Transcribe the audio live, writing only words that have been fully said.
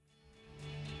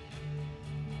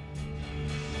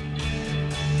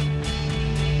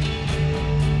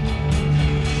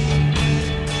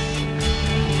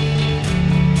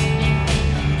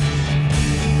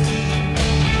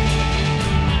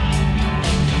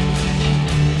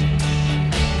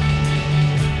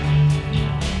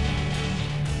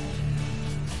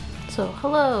So,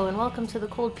 hello and welcome to the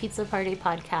Cold Pizza Party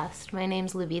podcast. My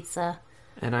name's Lubitsa,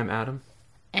 And I'm Adam.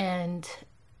 and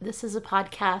this is a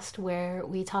podcast where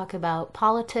we talk about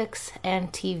politics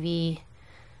and TV.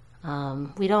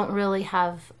 We don't really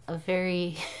have a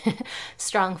very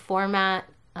strong format.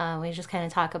 We just kind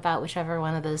of talk about whichever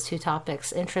one of those two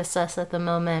topics interests us at the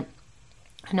moment.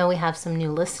 I know we have some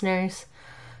new listeners,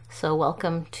 so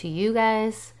welcome to you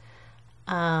guys.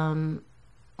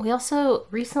 We also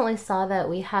recently saw that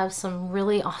we have some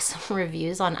really awesome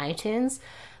reviews on iTunes,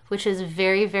 which is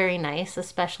very, very nice,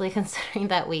 especially considering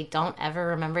that we don't ever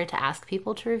remember to ask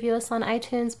people to review us on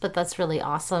iTunes, but that's really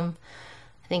awesome.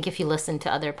 I think if you listen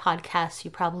to other podcasts,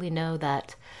 you probably know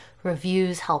that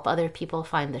reviews help other people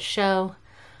find the show.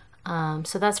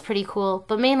 So that's pretty cool,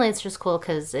 but mainly it's just cool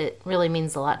because it really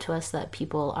means a lot to us that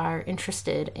people are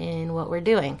interested in what we're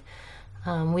doing.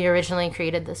 We originally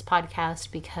created this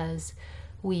podcast because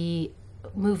we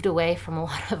moved away from a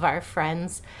lot of our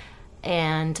friends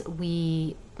and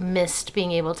we missed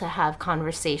being able to have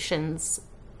conversations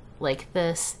like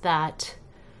this that,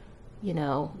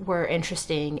 were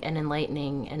interesting and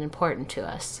enlightening and important to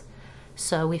us.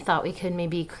 So we thought we could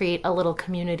maybe create a little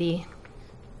community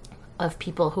of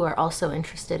people who are also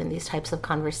interested in these types of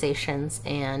conversations,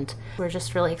 and we're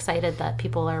just really excited that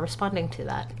people are responding to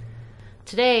that.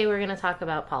 Today we're going to talk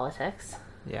about politics.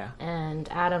 Yeah. And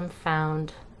Adam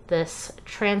found this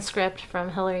transcript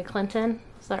from Hillary Clinton.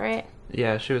 Is that right?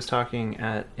 Yeah, she was talking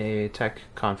at a tech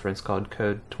conference called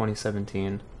Code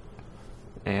 2017.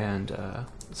 And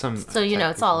some... So,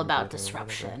 it's all about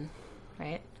disruption,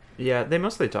 right? Yeah, they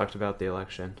mostly talked about the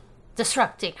election.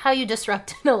 Disrupting. How you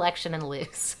disrupt an election and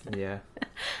lose. Yeah.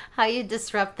 How you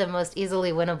disrupt the most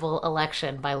easily winnable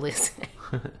election by losing.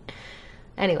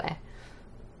 Anyway.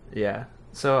 Yeah.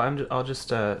 So I'll just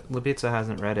Lubitsa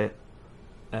hasn't read it.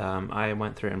 I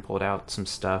went through and pulled out some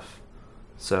stuff,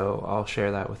 so I'll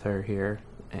share that with her here,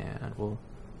 and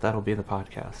that'll be the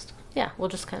podcast. Yeah, we'll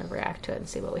just kind of react to it and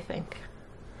see what we think.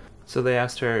 So they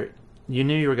asked her, you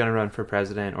knew you were going to run for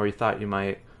president, or you thought you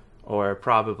might, or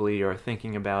probably you're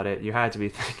thinking about it. You had to be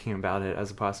thinking about it as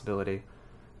a possibility.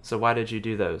 So why did you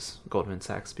do those Goldman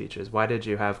Sachs speeches? Why did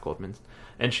you have Goldman?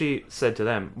 And she said to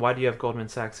them, why do you have Goldman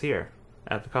Sachs here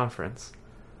at the conference?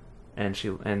 And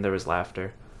there was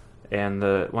laughter. And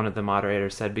one of the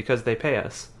moderators said, because they pay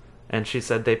us. And she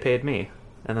said, they paid me.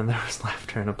 And then there was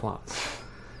laughter and applause.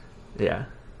 Yeah.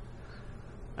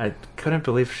 I couldn't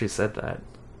believe she said that.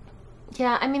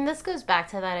 Yeah, I mean, this goes back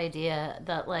to that idea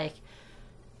that,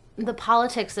 the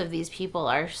politics of these people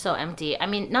are so empty. I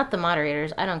mean, not the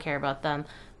moderators. I don't care about them.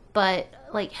 But,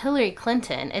 Hillary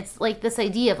Clinton, it's, this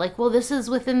idea of, well, this is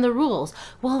within the rules.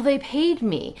 Well, they paid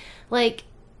me.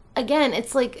 Again,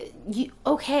 it's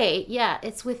okay, yeah,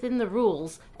 it's within the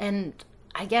rules, and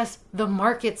I guess the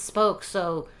market spoke,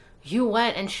 so you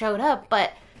went and showed up,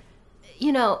 but,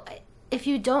 if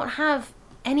you don't have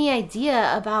any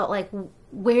idea about,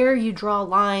 where you draw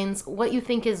lines, what you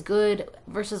think is good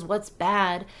versus what's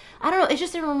bad, I don't know,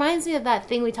 it reminds me of that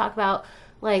thing we talk about,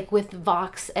 with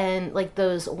Vox and,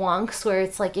 those wonks, where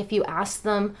it's if you ask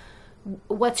them,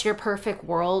 what's your perfect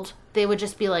world, they would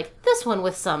just be this one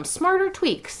with some smarter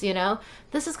tweaks,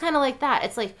 this is kind of like that.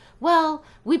 It's well,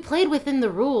 we played within the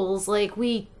rules,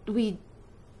 we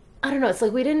I don't know, it's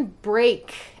we didn't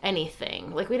break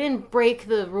anything, we didn't break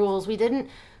the rules, we didn't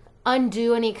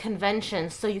undo any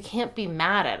conventions, so you can't be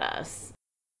mad at us.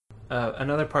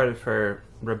 Another part of her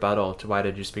rebuttal to why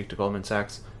did you speak to Goldman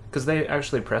Sachs, because they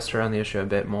actually pressed her on the issue a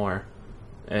bit more.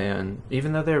 And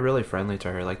even though they're really friendly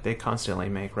to her, they constantly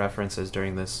make references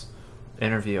during this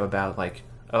interview about,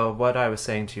 oh, what I was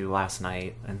saying to you last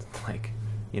night, and,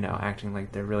 acting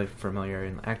like they're really familiar,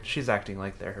 and she's acting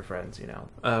like they're her friends,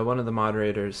 One of the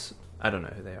moderators, I don't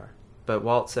know who they are, but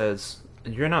Walt says,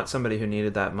 you're not somebody who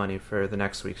needed that money for the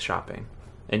next week's shopping,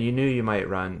 and you knew you might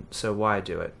run, so why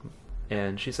do it?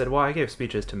 And she said, well, I gave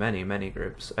speeches to many, many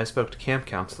groups. I spoke to camp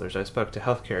counselors. I spoke to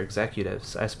healthcare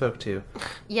executives. I spoke to...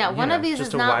 Yeah, one of these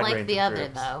is not like the other,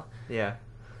 though. Yeah.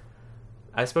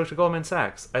 I spoke to Goldman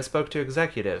Sachs. I spoke to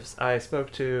executives. I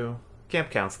spoke to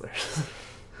camp counselors.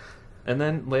 And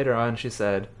then later on she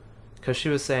said, because she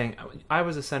was saying, I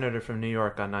was a senator from New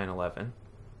York on 9/11.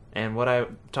 And what I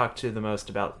talked to the most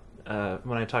about,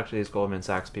 when I talked to these Goldman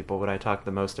Sachs people, what I talked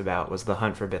the most about was the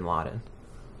hunt for bin Laden.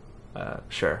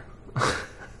 Sure.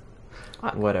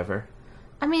 Whatever.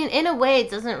 I mean, in a way, it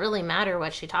doesn't really matter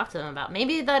what she talked to them about.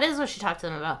 Maybe that is what she talked to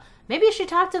them about. Maybe she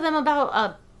talked to them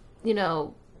about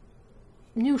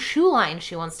new shoe line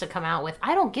she wants to come out with.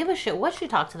 I don't give a shit what she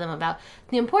talked to them about.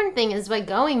 The important thing is by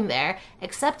going there,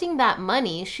 accepting that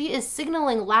money, she is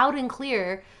signaling loud and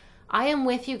clear, I am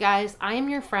with you guys. I am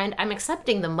your friend. I'm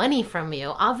accepting the money from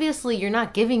you. Obviously, you're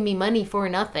not giving me money for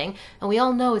nothing. And we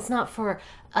all know it's not for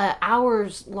an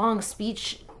hours long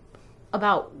speech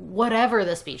about whatever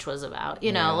the speech was about.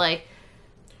 You know, Yeah. like,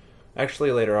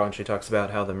 Actually, later on, she talks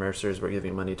about how the Mercers were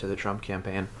giving money to the Trump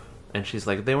campaign, and she's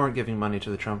like, they weren't giving money to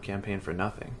the Trump campaign for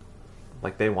nothing.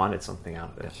 Like, they wanted something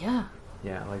out of it. yeah.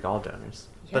 Yeah, like all donors.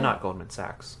 Yeah. But not Goldman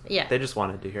Sachs. Yeah. They just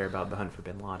wanted to hear about the hunt for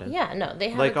bin Laden. Yeah, no, they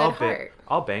have Like, a good heart.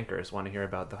 all bankers want to hear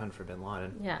about the hunt for bin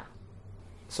Laden. Yeah.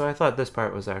 So I thought this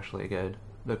part was actually good.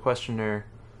 The questioner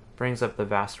brings up the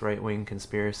vast right-wing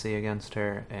conspiracy against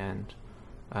her, and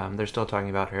they're still talking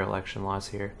about her election loss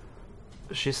here.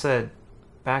 She said,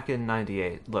 back in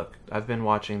 98, look, I've been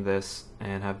watching this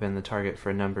and have been the target for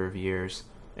a number of years,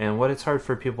 and what it's hard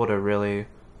for people to really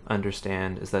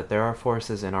understand is that there are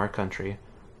forces in our country,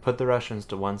 put the Russians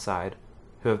to one side,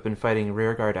 who have been fighting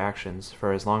rearguard actions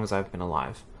for as long as I've been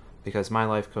alive, because my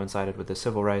life coincided with the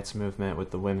civil rights movement,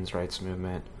 with the women's rights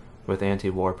movement, with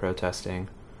anti-war protesting,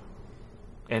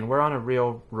 and we're on a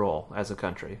real roll as a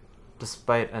country.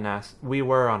 We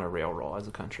were on a real roll as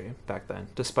a country back then,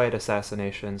 despite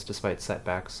assassinations, despite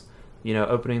setbacks,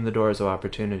 opening the doors of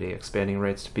opportunity, expanding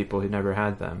rights to people who never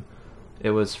had them.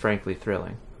 It was frankly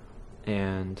thrilling.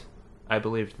 And I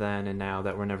believed then and now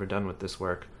that we're never done with this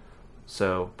work.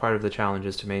 So part of the challenge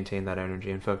is to maintain that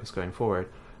energy and focus going forward.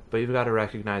 But you've got to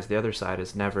recognize the other side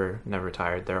is never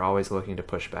tired. They're always looking to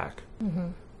push back. Mm-hmm.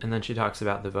 And then she talks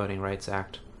about the Voting Rights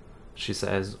Act. She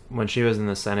says when she was in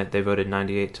the Senate, they voted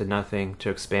 98-0 to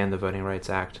expand the Voting Rights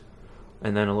Act.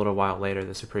 And then a little while later,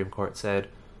 the Supreme Court said,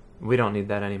 we don't need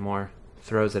that anymore,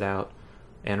 throws it out.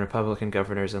 And Republican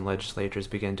governors and legislatures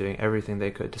began doing everything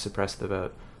they could to suppress the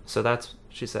vote. So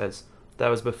she says, that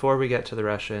was before we get to the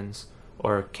Russians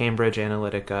or Cambridge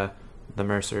Analytica, the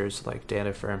Mercers, like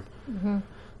data firm, Mm-hmm.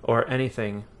 or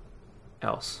anything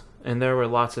else. And there were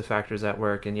lots of factors at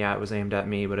work, and yeah, it was aimed at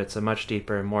me, but it's a much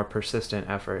deeper, more persistent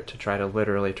effort to try to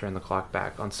literally turn the clock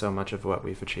back on so much of what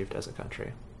we've achieved as a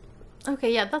country.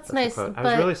 Okay, yeah, that's nice. I But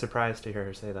was really surprised to hear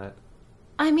her say that.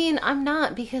 I mean, I'm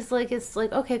not, because it's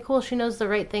like, okay, cool, she knows the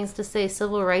right things to say.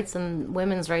 Civil rights and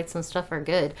women's rights and stuff are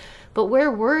good. But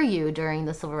where were you during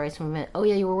the civil rights movement? Oh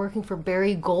yeah, you were working for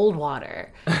Barry Goldwater.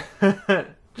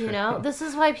 This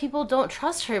is why people don't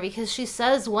trust her, because she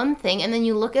says one thing and then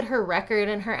you look at her record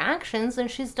and her actions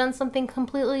and she's done something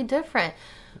completely different.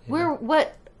 Yeah.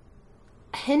 What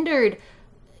hindered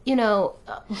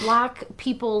black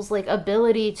people's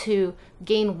ability to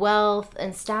gain wealth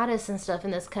and status and stuff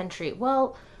in this country?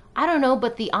 Well, I don't know,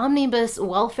 but the omnibus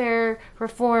welfare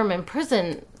reform and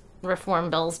prison reform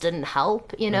bills didn't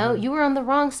help. Mm-hmm. You were on the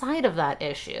wrong side of that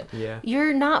issue. Yeah.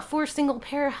 You're not for single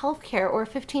payer health care or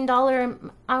 $15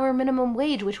 an hour minimum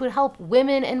wage, which would help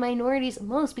women and minorities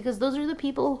most, because those are the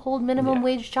people who hold minimum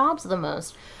wage jobs the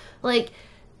most.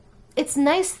 It's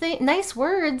nice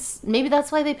words. Maybe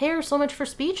that's why they pay her so much for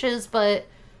speeches, but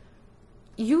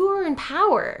you were in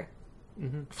power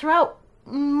throughout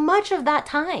much of that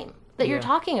time that you're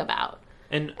talking about.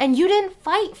 And you didn't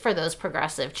fight for those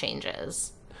progressive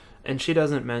changes. And she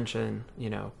doesn't mention,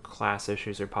 class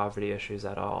issues or poverty issues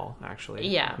at all, actually.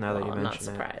 Yeah, now that you I'm not mention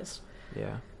surprised. it.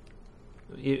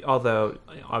 Yeah. Although,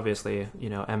 obviously,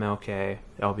 MLK,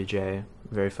 LBJ,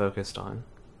 very focused on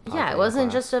poverty Yeah, it and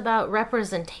wasn't class. just about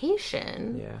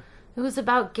representation. Yeah. It was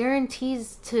about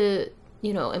guarantees to,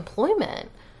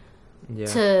 employment, Yeah.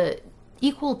 to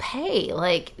equal pay.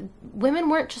 Women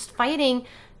weren't just fighting,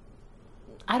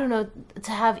 I don't know,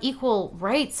 to have equal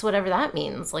rights, whatever that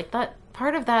means. That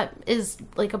part of that is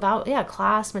about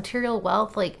class, material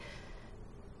wealth.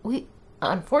 We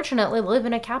unfortunately live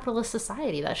in a capitalist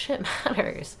society. That shit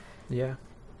matters. Yeah.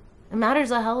 It matters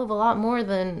a hell of a lot more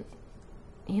than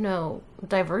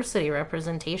diversity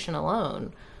representation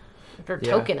alone, or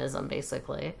tokenism,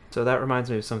 basically. So that reminds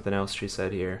me of something else she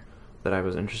said here that I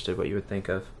was interested what you would think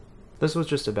of. This was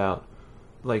just about,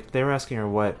 they were asking her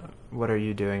what are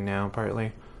you doing now,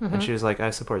 partly, and she was like, I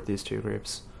support these two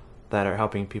groups that are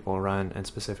helping people run, and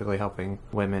specifically helping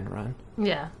women run.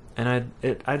 Yeah. And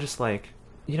I just they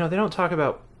don't talk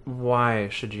about why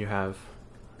should you have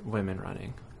women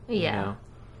running. Yeah.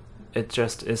 It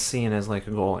just is seen as a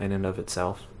goal in and of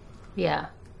itself. Yeah.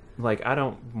 I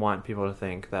don't want people to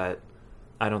think that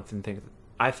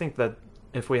I think that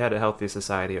if we had a healthy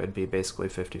society, it would be basically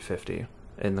 50-50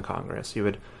 in the Congress.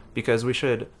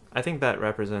 I think that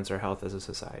represents our health as a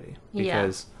society.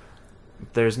 Because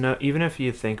there's even if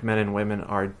you think men and women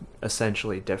are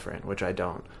essentially different, which I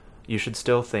don't, you should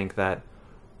still think that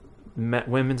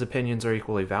women's opinions are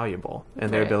equally valuable,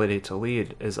 and their ability to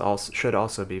lead should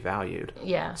also be valued.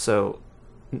 Yeah. So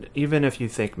even if you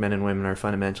think men and women are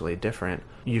fundamentally different,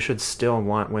 you should still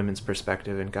want women's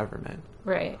perspective in government.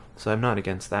 Right. So I'm not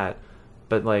against that.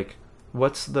 But, like,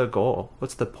 what's the goal?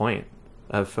 What's the point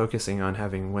of focusing on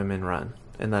having women run?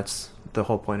 And that's the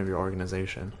whole point of your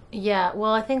organization. Yeah,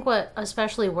 well, I think what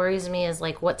especially worries me is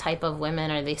like what type of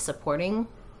women are they supporting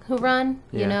who run?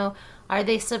 Yeah. You know, are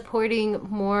they supporting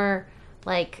more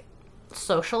like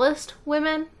socialist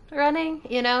women running?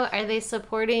 You know, are they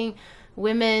supporting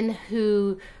women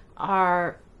who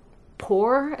are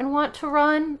poor and want to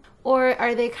run? Or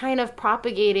are they kind of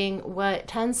propagating what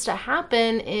tends to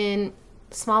happen in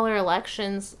smaller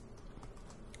elections,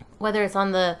 whether it's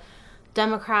on the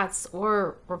Democrats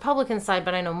or Republican side,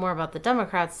 but I know more about the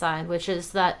Democrats side, which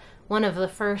is that one of the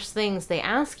first things they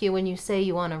ask you when you say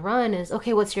you want to run is,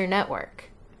 okay, what's your network?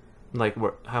 Like,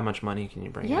 how much money can you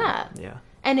bring Yeah. in? Yeah.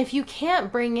 And if you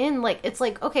can't bring in, like, it's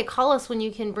like, okay, call us when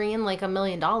you can bring in like $1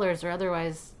 million, or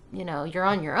otherwise, you know, you're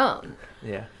on your own.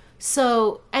 Yeah.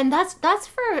 So, and that's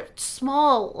for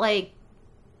small, like,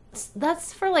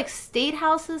 that's for like state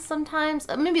houses sometimes,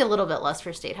 maybe a little bit less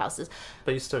for state houses.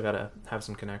 But you still gotta have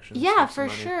some connections. Yeah, have some for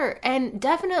money. sure. And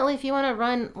definitely if you want to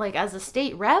run like as a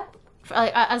state rep,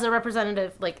 like, as a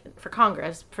representative, like for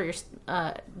Congress, for your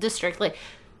district, like,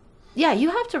 yeah, you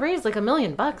have to raise like $1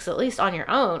 million at least on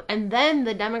your own. And then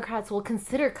the Democrats will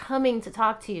consider coming to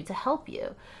talk to you to help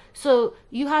you. So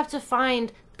you have to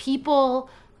find people,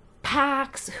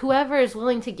 PACs, whoever is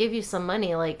willing to give you some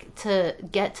money, like to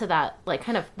get to that, like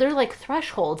kind of, they're like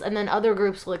thresholds, and then other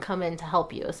groups will come in to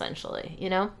help you essentially, you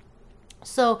know?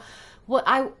 So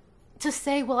to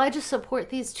say, well, I just support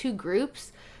these two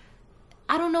groups,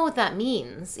 I don't know what that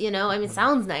means, you know? I mean, it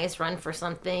sounds nice, run for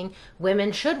something.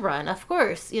 Women should run, of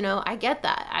course, you know, I get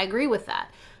that. I agree with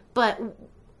that. But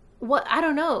what, I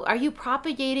don't know, are you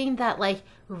propagating that like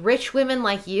rich women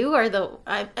like you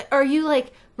are you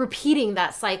like repeating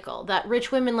that cycle, that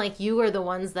rich women like you are the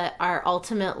ones that are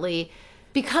ultimately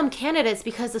become candidates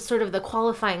because of sort of the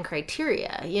qualifying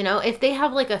criteria, you know? If they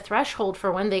have like a threshold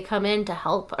for when they come in to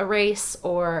help a race,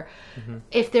 or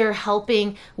if they're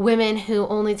helping women who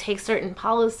only take certain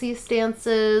policy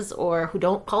stances or who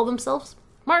don't call themselves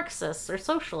Marxists or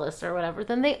socialists or whatever,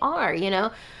 then they are, you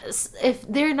know? If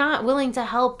they're not willing to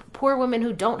help poor women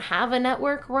who don't have a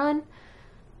network run,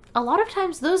 a lot of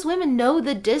times those women know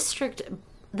the district,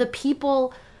 the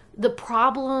people, the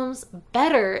problems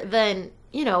better than,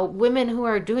 you know, women who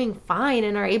are doing fine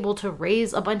and are able to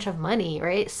raise a bunch of money,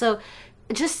 right? So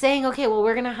just saying, okay, well,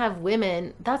 we're going to have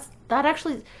women, that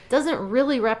actually doesn't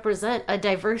really represent a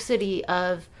diversity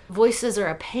of voices or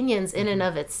opinions in and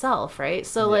of itself, right?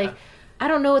 So like, I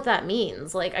don't know what that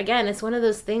means. Like, again, it's one of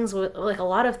those things with, like, a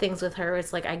lot of things with her.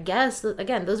 It's like, I guess,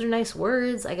 again, those are nice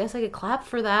words. I guess I could clap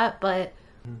for that, but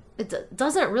it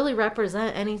doesn't really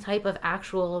represent any type of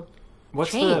actual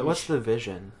change. What's the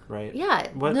vision, right? Yeah,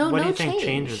 What no do you think change.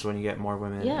 changes when you get more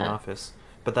women in office?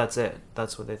 But that's it.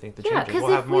 That's what they think the Yeah, change is. because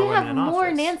We'll if have more we women have in more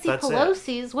office. Nancy That's it.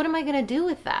 Pelosi's, what am I going to do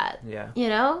with that? Yeah. You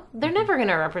know? They're never going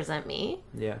to represent me.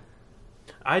 Yeah.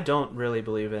 I don't really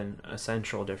believe in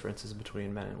essential differences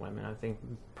between men and women. I think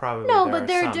probably No, there but are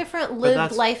there are some. different But lived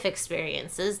that's- life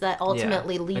experiences that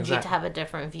ultimately lead you to exactly. have a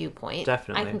different viewpoint.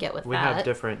 Definitely. I can get with we that. have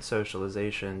different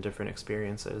socialization, different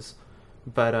experiences.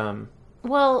 But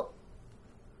Well,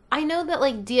 I know that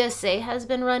like DSA has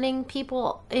been running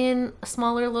people in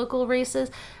smaller local races,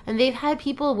 and they've had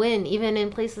people win even in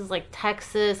places like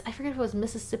Texas. I forget if it was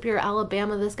Mississippi or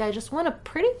Alabama. This guy just won a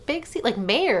pretty big seat, like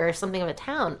mayor or something of a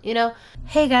town, you know?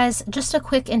 Hey guys, just a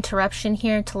quick interruption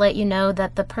here to let you know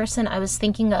that the person I was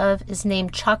thinking of is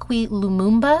named Chokwe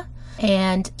Lumumba,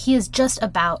 and he is just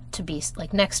about to be,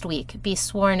 like next week, be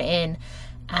sworn in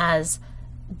as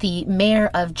the mayor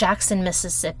of Jackson,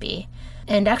 Mississippi.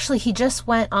 And actually, he just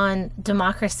went on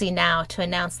Democracy Now! To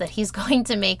announce that he's going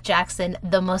to make Jackson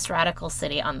the most radical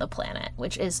city on the planet,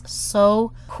 which is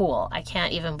so cool. I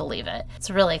can't even believe it. It's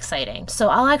really exciting. So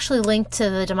I'll actually link to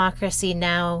the Democracy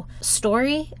Now!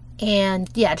 Story. And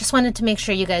yeah, just wanted to make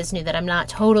sure you guys knew that I'm not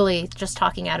totally just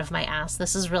talking out of my ass.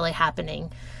 This is really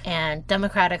happening. And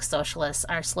democratic socialists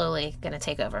are slowly going to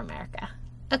take over America.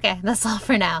 Okay, that's all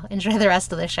for now. Enjoy the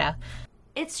rest of the show.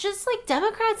 It's just like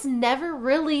Democrats never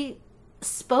really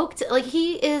spoke to, like,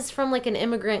 he is from like an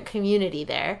immigrant community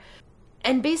there,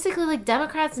 and basically like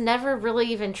Democrats never really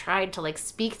even tried to like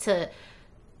speak to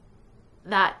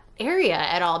that area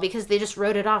at all, because they just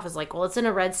wrote it off as like, well, it's in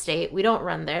a red state, we don't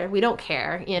run there, we don't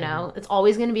care, you know, it's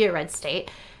always going to be a red state.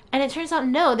 And it turns out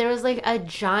no, there was like a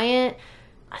giant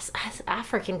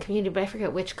African community, but I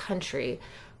forget which country.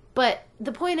 But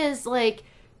the point is, like,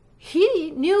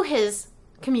 he knew his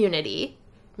community.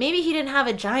 Maybe he didn't have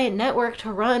a giant network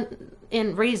to run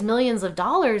and raise millions of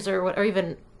dollars or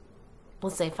even,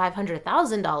 let's say,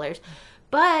 $500,000.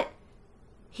 But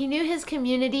he knew his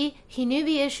community. He knew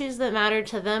the issues that mattered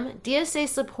to them. DSA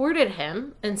supported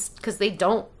him, and because they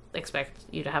don't expect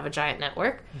you to have a giant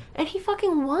network, and he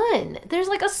fucking won. There's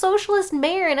like a socialist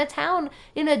mayor in a town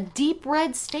in a deep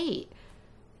red state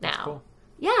now. That's cool.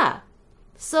 Yeah.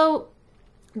 So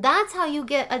that's how you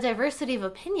get a diversity of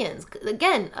opinions.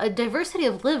 Again, a diversity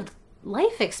of lived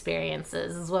life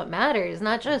experiences is what matters,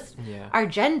 not just our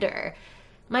gender.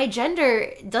 My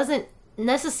gender doesn't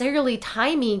necessarily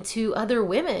tie me to other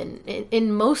women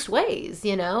in most ways,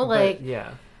 you know? Like, but,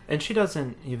 yeah. And she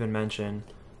doesn't even mention,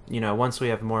 once we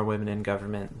have more women in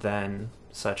government, then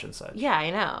such and such. Yeah, I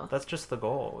know. That's just the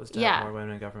goal, is to have more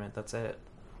women in government. That's it.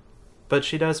 But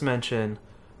she does mention,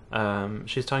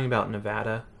 she's talking about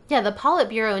Nevada. Yeah, the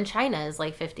Politburo in China is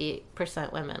like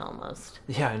 50% women almost.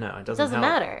 Yeah, I know. It doesn't help.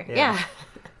 matter. Yeah.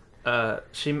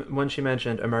 When she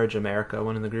mentioned Emerge America,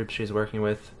 one of the groups she's working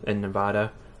with in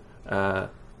Nevada,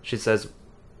 she says,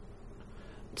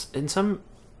 in some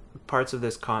parts of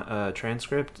this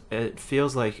transcript, it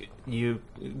feels like you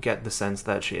get the sense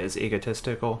that she is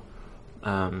egotistical.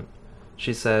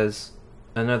 She says,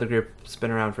 another group's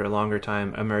been around for a longer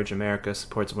time, Emerge America,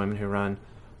 supports women who run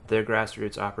their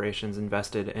grassroots operations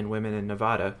invested in women in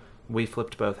Nevada. We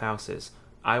flipped both houses.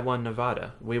 I won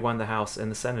Nevada. We won the House and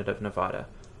the Senate of Nevada.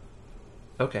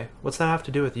 Okay, what's that have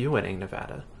to do with you winning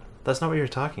Nevada? That's not what you're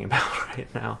talking about right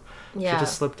now. Yeah. She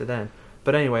just slipped it in.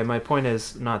 But anyway, my point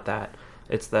is not that.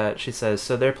 It's that she says,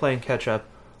 so they're playing catch up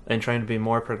and trying to be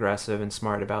more progressive and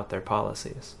smart about their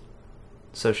policies.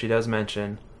 So she does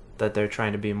mention that they're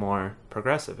trying to be more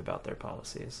progressive about their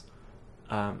policies.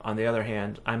 On the other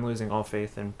hand, I'm losing all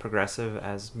faith in progressive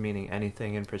as meaning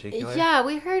anything in particular. Yeah,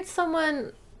 we heard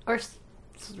someone, or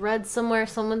read somewhere,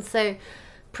 someone say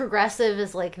progressive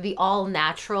is like the all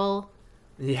natural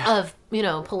of,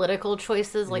 political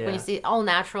choices. Like when you see all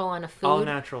natural on a food. All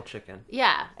natural chicken.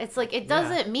 Yeah. It's like, it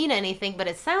doesn't mean anything, but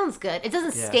it sounds good. It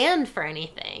doesn't stand for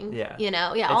anything. Yeah.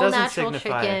 All natural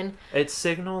chicken. It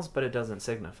signals, but it doesn't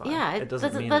signify. Yeah. It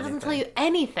doesn't mean that anything. doesn't tell you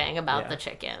anything about the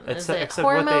chicken. Is it except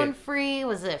hormone free?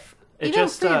 Was it even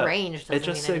free range? It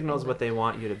just signals what they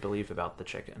want you to believe about the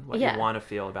chicken. What you want to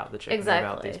feel about the chicken.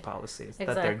 About these policies.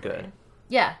 That they're good.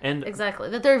 Yeah, and exactly.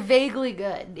 That they're vaguely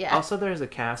good. Yeah. Also, there's a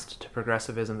cast to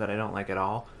progressivism that I don't like at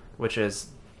all, which is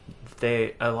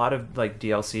a lot of like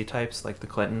DLC types, like the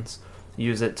Clintons,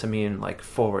 use it to mean like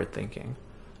forward thinking,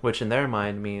 which in their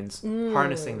mind means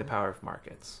harnessing the power of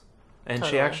markets. And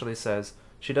she actually says,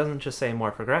 she doesn't just say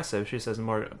more progressive, she says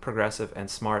more progressive and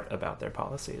smart about their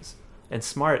policies. And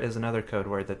smart is another code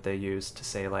word that they use to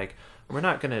say, like, we're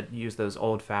not going to use those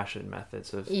old-fashioned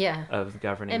methods of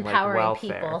governing, empowering like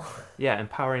welfare. People. Yeah,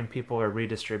 empowering people or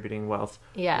redistributing wealth.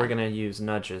 Yeah. We're going to use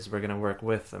nudges. We're going to work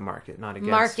with the market, not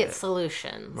against market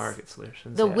solutions. Market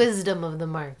solutions. The wisdom of the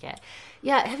market.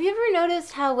 Yeah, have you ever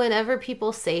noticed how whenever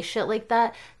people say shit like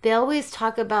that, they always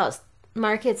talk about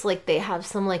markets like they have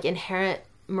some like inherent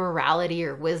morality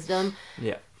or wisdom?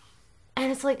 Yeah. And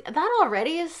it's like, that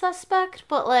already is suspect,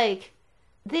 but like,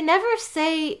 they never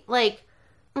say like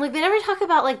they never talk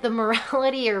about like the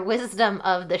morality or wisdom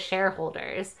of the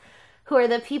shareholders, who are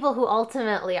the people who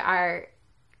ultimately are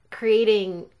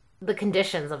creating the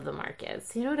conditions of the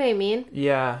markets. You know what I mean?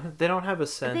 Yeah, they don't have a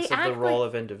sense of the role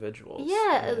of individuals.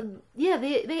 Yeah,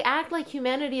 they act like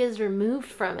humanity is removed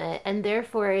from it, and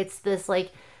therefore it's this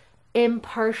like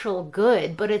impartial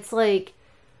good. But it's like,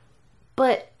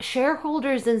 but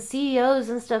shareholders and CEOs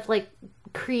and stuff like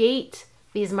create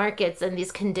these markets and these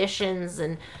conditions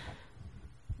and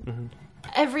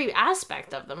every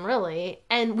aspect of them, really.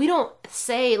 And we don't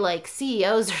say like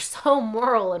CEOs are so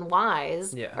moral and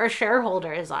wise, or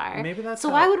shareholders are. Maybe that's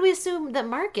why would we assume that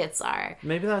markets are?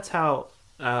 Maybe that's how,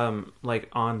 like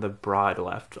on the broad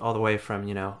left, all the way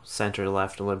from center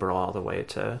left liberal all the way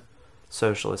to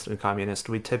socialist and communist,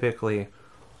 we typically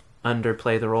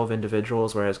underplay the role of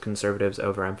individuals, whereas conservatives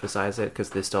overemphasize it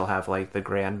because they still have like the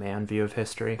grand man view of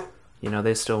history.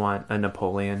 They still want a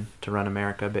Napoleon to run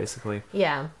America, basically.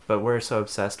 Yeah. But we're so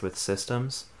obsessed with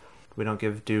systems, we don't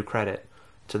give due credit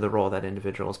to the role that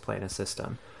individuals play in a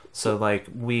system. So, like,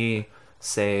 we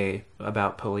say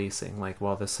about policing, like,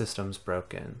 well, the system's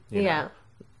broken. You know?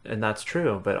 And that's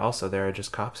true, but also there are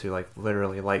just cops who, like,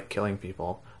 literally like killing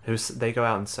people. They go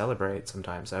out and celebrate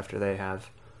sometimes after they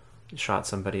have shot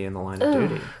somebody in the line of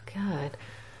duty. God.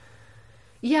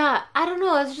 Yeah, I don't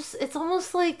know. It's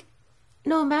almost like,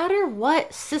 no matter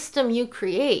what system you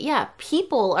create,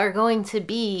 people are going to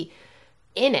be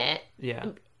in it,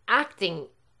 acting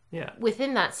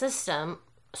within that system.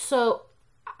 So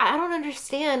I don't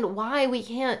understand why we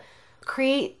can't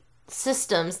create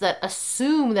systems that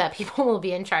assume that people will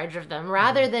be in charge of them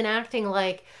rather than acting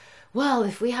like, well,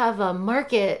 if we have a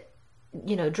market,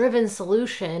 driven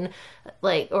solution,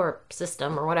 like, or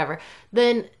system or whatever,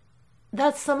 then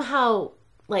that's somehow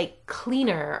like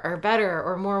cleaner or better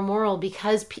or more moral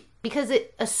because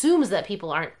it assumes that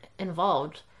people aren't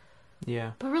involved,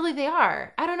 Yeah. but really they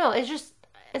are. I don't know. It's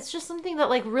just something that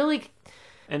like really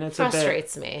And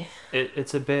frustrates me.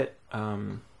 It's a bit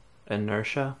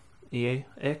inertia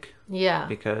ick, Yeah.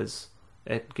 because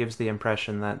it gives the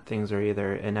impression that things are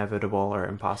either inevitable or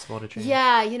impossible to change.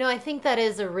 Yeah, I think that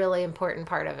is a really important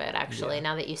part of it, actually, Yeah.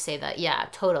 now that you say that. Yeah,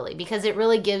 totally. Because it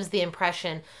really gives the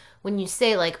impression when you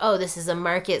say, like, oh, this is a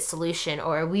market solution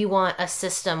or we want a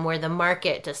system where the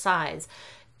market decides,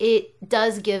 it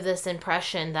does give this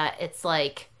impression that it's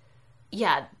like,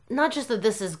 yeah, not just that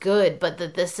this is good, but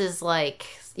that this is like,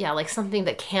 yeah, like something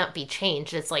that can't be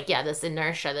changed. It's like, yeah, this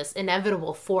inertia, this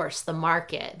inevitable force, the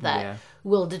market that Yeah.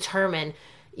 will determine,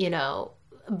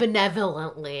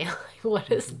 benevolently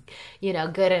what is,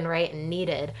 good and right and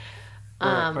needed.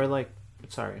 Or like,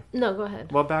 sorry. No, go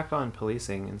ahead. Well, back on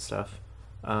policing and stuff,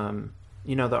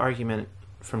 the argument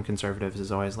from conservatives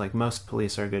is always like, most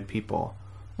police are good people.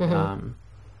 And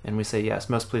we say, yes,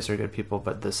 most police are good people,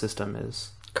 but the system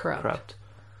is Corrupt.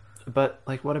 But,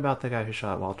 like, what about the guy who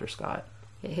shot Walter Scott?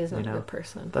 Yeah, he's not a good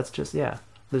person. That's just, this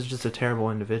is just a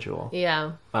terrible individual.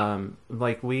 Yeah.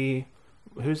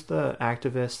 Who's the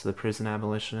activist, the prison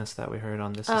abolitionist that we heard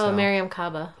on This Is Oh, Hell? Miriam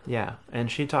Kaba. Yeah,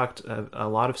 and she talked a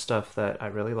lot of stuff that I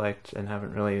really liked and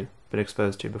haven't really been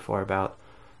exposed to before about,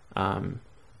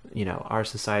 our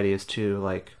society is too,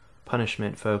 like,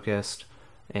 punishment focused,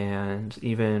 and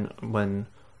even when,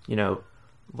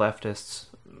 leftists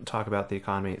talk about the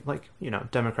economy, like,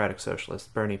 democratic socialists,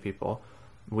 Bernie people,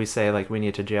 we say, like, we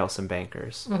need to jail some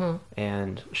bankers.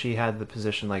 And she had the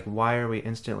position, like, why are we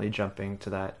instantly jumping to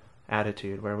that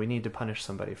attitude where we need to punish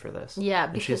somebody for this? Yeah,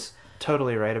 and because she's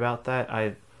totally right about that.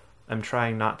 I'm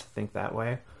trying not to think that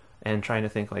way and trying to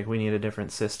think, like, we need a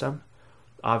different system.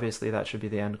 Obviously, that should be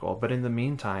the end goal. But in the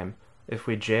meantime, if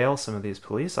we jail some of these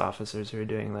police officers who are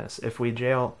doing this, if we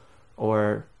jail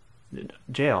a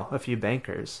few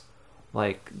bankers,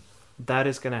 like, that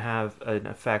is going to have an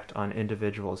effect on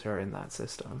individuals who are in that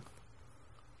system.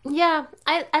 Yeah,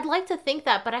 I'd like to think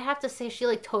that, but I have to say she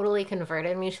like totally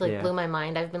converted me. She like Yeah. blew my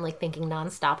mind. I've been like thinking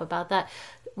nonstop about that.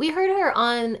 We heard her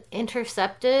on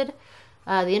Intercepted,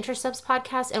 the Intercepts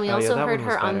podcast, and we Oh, yeah, also that heard one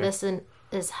was her on better. This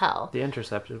Is Hell. The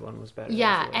Intercepted one was better.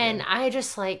 Yeah, That was really and good. I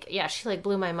just like, yeah, she like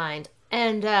blew my mind.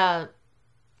 And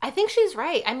I think she's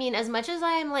right. I mean, as much as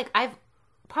I am like, I've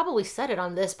probably said it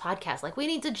on this podcast, like, we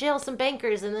need to jail some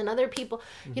bankers, and then other people,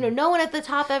 no one at the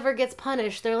top ever gets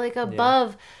punished. They're like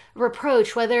above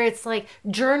reproach, whether it's like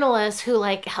journalists who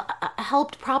like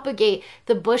helped propagate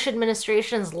the Bush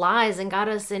administration's lies and got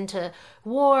us into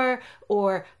war,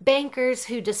 or bankers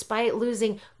who, despite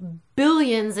losing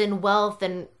billions in wealth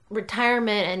and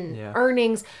retirement and Yeah.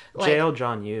 earnings, like, Jail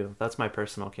John Yoo. That's my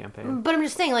personal campaign. but I'm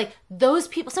just saying, like, those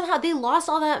people, somehow they lost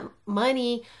all that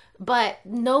money, but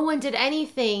no one did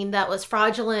anything that was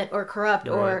fraudulent or corrupt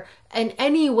or in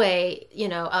any way,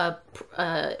 a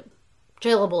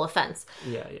jailable offense.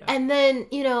 Yeah. And then,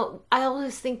 I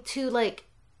always think too, like,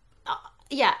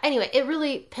 anyway, it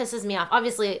really pisses me off.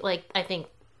 Obviously, like, I think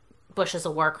Bush is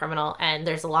a war criminal, and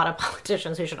there's a lot of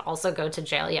politicians who should also go to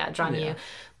jail. Yeah, John Yoo.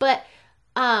 But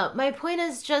my point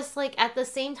is just, like, at the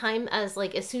same time as,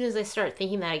 like, as soon as I start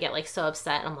thinking that, I get, like, so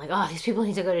upset. I'm like, oh, these people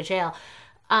need to go to jail.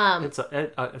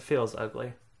 It feels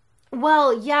ugly.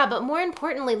 Well, yeah, but more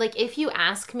importantly, like, if you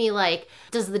ask me, like,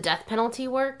 does the death penalty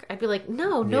work? I'd be like,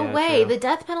 no Yeah, way. true. The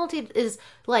death penalty is,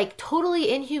 like,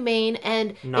 totally inhumane,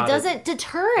 and Not it doesn't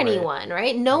deter anyone,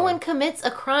 right? No one commits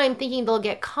a crime thinking they'll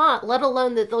get caught, let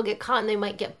alone that they'll get caught and they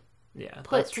might get Yeah,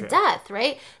 put that's to true. death,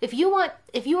 right? If you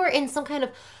are in some kind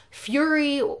of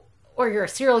fury, or you're a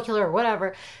serial killer or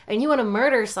whatever, and you want to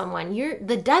murder someone,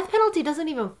 the death penalty doesn't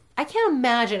even, I can't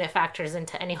imagine it factors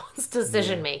into anyone's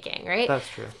decision making, right? That's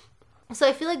true. So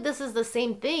I feel like this is the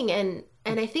same thing, and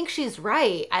I think she's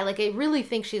right. I really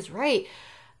think she's right.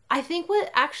 I think what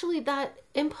actually that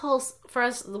impulse for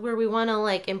us where we want to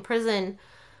like imprison,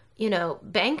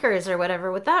 bankers or whatever,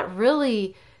 what that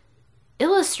really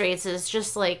illustrates is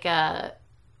just like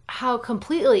how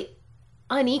completely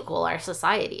unequal our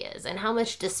society is and how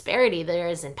much disparity there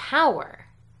is in power.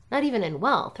 Not even in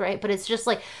wealth, right? But it's just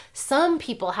like some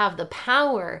people have the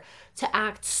power to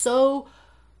act so,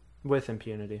 With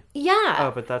impunity. yeah.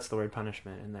 Oh, but that's the word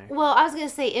punishment in there. Well, I was going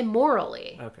to say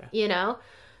immorally. Okay.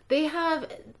 They have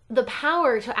the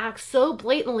power to act so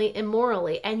blatantly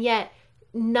immorally and yet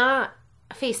not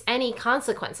face any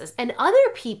consequences. And other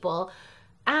people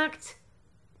act,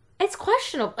 it's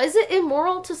questionable. Is it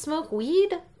immoral to smoke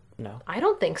weed? No. I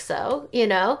don't think so, you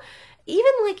know?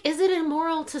 Even like, is it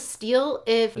immoral to steal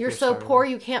if you're so starving. poor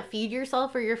you can't feed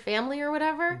yourself or your family or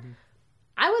whatever? Mm-hmm.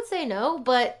 I would say no,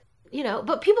 but, you know,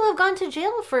 but people have gone to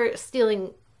jail for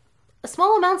stealing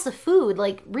small amounts of food,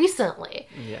 like recently.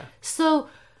 Yeah. So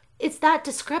it's that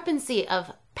discrepancy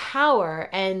of power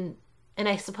and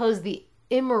I suppose the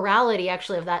immorality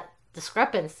actually of that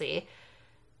discrepancy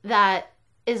that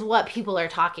is what people are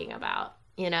talking about,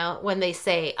 you know, when they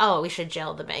say, oh, we should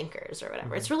jail the bankers or whatever.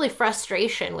 Mm-hmm. It's really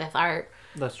frustration with our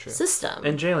That's true. system.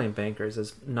 And jailing bankers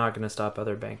is not going to stop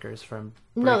other bankers from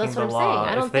breaking No, that's the what I'm law saying.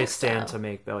 I don't if they think stand so. to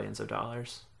make billions of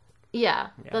dollars. Yeah,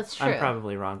 Yeah. that's true. I'm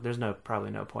probably wrong. There's probably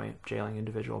no point jailing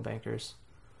individual bankers.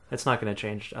 It's not going to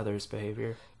change others'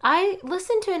 behavior. I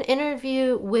listened to an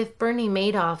interview with Bernie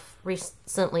Madoff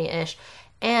recently-ish,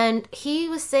 and he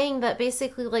was saying that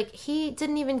basically, like, he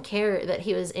didn't even care that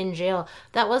he was in jail.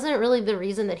 That wasn't really the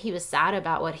reason that he was sad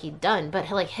about what he'd done, but,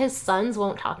 like, his sons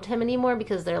won't talk to him anymore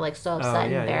because they're, like, so upset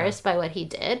and embarrassed by what he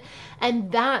did.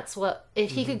 And that's what,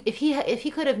 if he could, if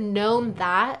he could have known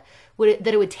that, that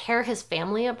it would tear his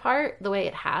family apart the way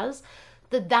it has,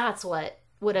 that's what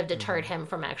would have deterred him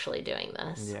from actually doing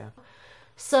this. Yeah.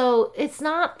 So it's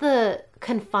not the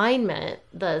confinement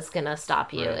that's gonna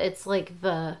stop you. Right. It's like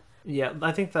the Yeah,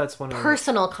 I think that's one of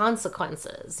personal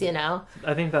consequences, you know?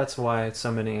 I think that's why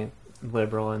so many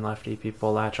liberal and lefty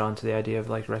people latch on to the idea of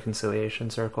like reconciliation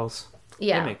circles.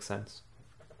 Yeah. It makes sense.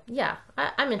 Yeah,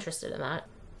 I'm interested in that.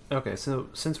 Okay, so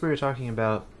since we were talking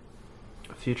about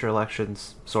future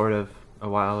elections sort of a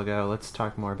while ago, let's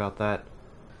talk more about that.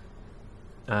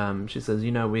 She says,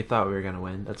 you know, we thought we were going to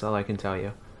win. That's all I can tell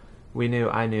you.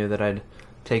 I knew that I'd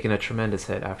taken a tremendous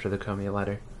hit after the Comey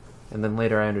letter. And then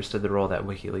later I understood the role that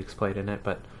WikiLeaks played in it,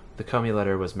 but the Comey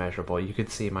letter was measurable. You could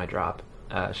see my drop.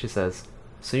 She says,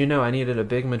 so you know I needed a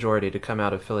big majority to come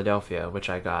out of Philadelphia, which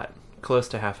I got, close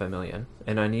to 500,000.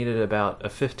 And I needed about a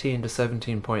 15 to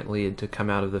 17 point lead to come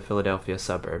out of the Philadelphia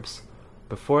suburbs.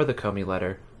 Before the Comey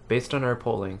letter, based on our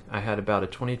polling, I had about a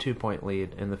 22 point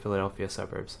lead in the Philadelphia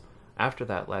suburbs. After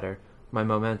that letter, my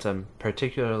momentum,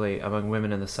 particularly among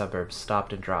women in the suburbs,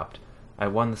 stopped and dropped. I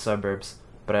won the suburbs,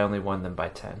 but I only won them by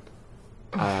 10.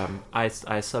 I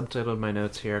subtitled my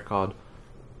notes here called,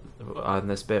 on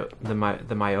this bit, the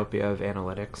myopia of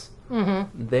analytics.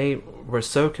 Mm-hmm. They were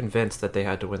so convinced that they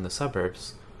had to win the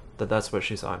suburbs that that's what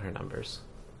she saw in her numbers.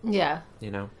 Yeah. You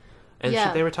know? And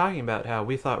Yeah. they were talking about how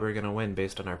we thought we were going to win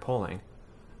based on our polling.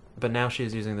 But now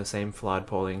she's using the same flawed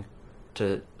polling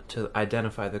to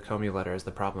identify the Comey letter as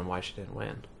the problem why she didn't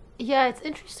win. Yeah, it's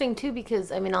interesting too because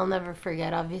I mean I'll never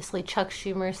forget obviously Chuck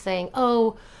Schumer saying,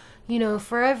 "Oh, you know,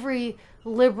 for every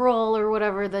liberal or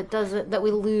whatever that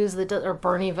we lose or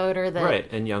Bernie voter that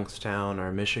Right, in Youngstown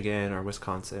or Michigan or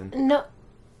Wisconsin. No.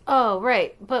 Oh,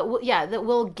 right. But yeah, that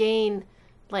will gain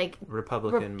like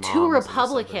Republican moms two in the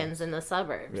Republicans in the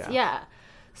suburbs. Yeah. Yeah.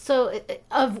 So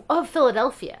of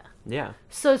Philadelphia. Yeah.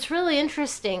 So it's really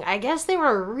interesting. I guess they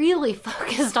were really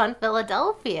focused on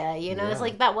Philadelphia, you know? Yeah. It's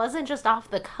like that wasn't just off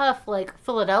the cuff like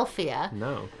Philadelphia.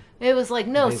 No. It was like,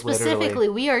 no, They specifically literally-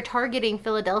 we are targeting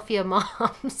Philadelphia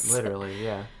moms. Literally,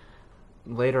 yeah.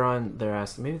 Later on, they're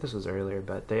asked, maybe this was earlier,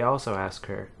 but they also ask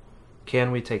her,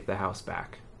 can we take the house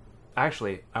back?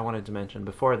 Actually, I wanted to mention,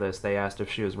 before this, they asked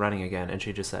if she was running again, and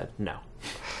she just said no.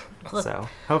 So,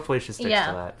 hopefully she sticks to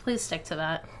that. Please stick to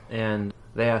that. And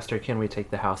they asked her, can we take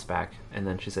the house back? And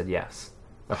then she said yes.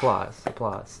 Applause,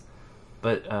 applause.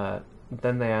 But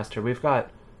then they asked her, we've got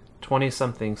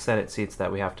 20-something Senate seats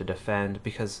that we have to defend,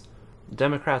 because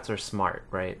Democrats are smart,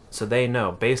 right? So they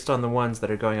know, based on the ones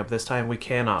that are going up this time, we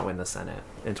cannot win the Senate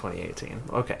in 2018.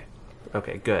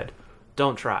 Okay, good.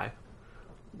 Don't try.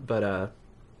 But,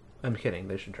 I'm kidding,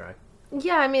 they should try.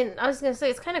 Yeah, I mean, I was going to say,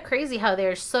 it's kind of crazy how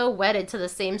they're so wedded to the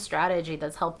same strategy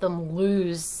that's helped them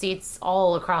lose seats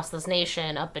all across this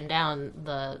nation, up and down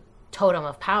the totem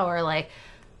of power. Like,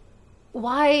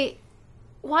 why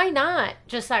not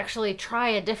just actually try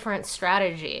a different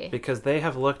strategy? Because they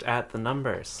have looked at the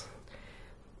numbers.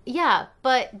 Yeah,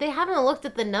 but they haven't looked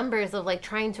at the numbers of, like,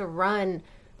 trying to run,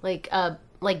 like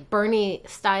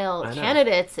Bernie-style I know.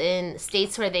 candidates in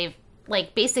states where they've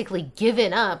like basically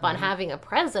given up on having a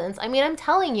presence. I mean, I'm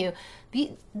telling you,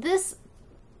 this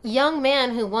young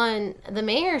man who won the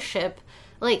mayorship,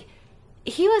 like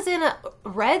he was in a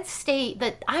red state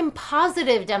that I'm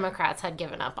positive Democrats had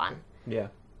given up on. Yeah.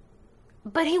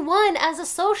 But he won as a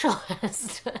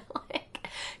socialist. Like,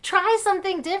 try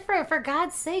something different for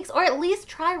God's sakes, or at least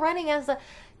try running as a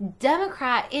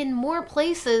Democrat in more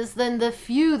places than the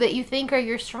few that you think are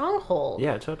your stronghold.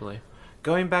 Yeah, totally.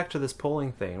 Going back to this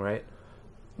polling thing, right?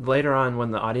 later on,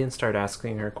 when the audience started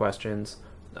asking her questions,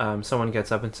 someone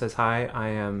gets up and says, "Hi, I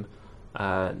am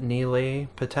Neely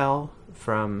Patel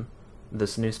from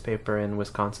this newspaper in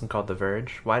Wisconsin called The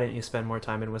Verge. Why didn't you spend more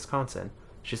time in Wisconsin?"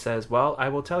 She says, "Well, I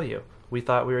will tell you. We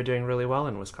thought we were doing really well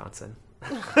in Wisconsin.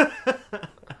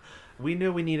 We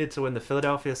knew we needed to win the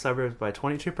Philadelphia suburbs by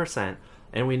 22%,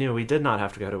 and we knew we did not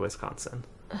have to go to Wisconsin."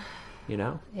 You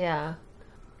know? Yeah.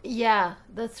 Yeah,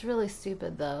 that's really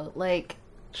stupid, though. Like,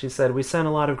 she said, "We sent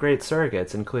a lot of great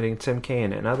surrogates, including Tim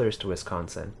Kaine and others, to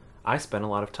Wisconsin. I spent a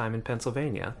lot of time in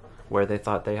Pennsylvania, where they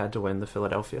thought they had to win the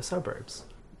Philadelphia suburbs."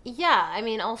 yeah, I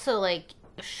mean, also, like,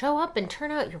 show up and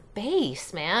turn out your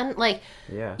base, man. Like,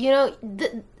 Yeah. you know,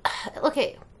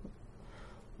 okay,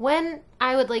 when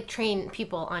I would, like, train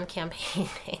people on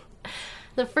campaigning,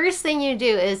 the first thing you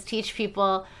do is teach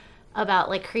people about,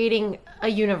 like, creating a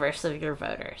universe of your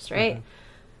voters, right? Mm-hmm.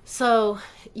 So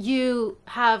you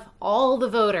have all the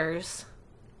voters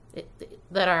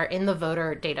that are in the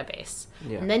voter database.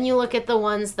 Yeah. And then you look at the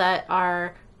ones that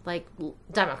are, like,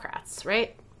 Democrats,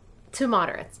 right? To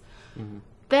moderates. Mm-hmm.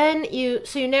 Then you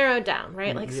narrow it down,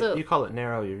 right? Like, so you call it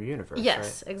narrow your universe,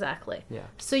 yes, right? Exactly. Yeah.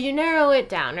 So you narrow it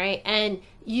down, right? And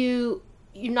you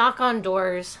knock on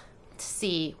doors to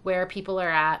see where people are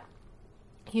at.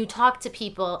 You talk to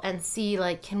people and see,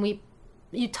 like,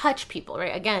 you touch people,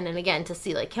 right? Again and again to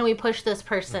see, like, can we push this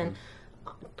person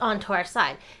onto our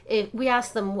side? If we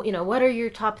ask them, you know, what are your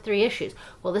top 3 issues?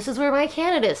 Well, this is where my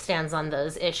candidate stands on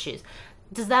those issues.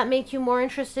 Does that make you more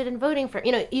interested in voting for,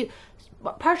 you know, you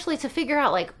partially to figure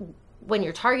out, like, when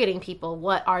you're targeting people,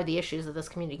 what are the issues that this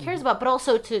community cares about, but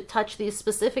also to touch these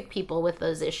specific people with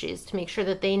those issues to make sure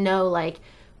that they know, like,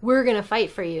 we're going to fight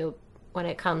for you when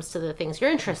it comes to the things you're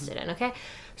interested in, okay?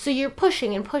 So you're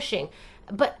pushing and pushing.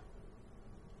 But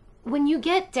when you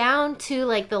get down to,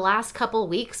 like, the last couple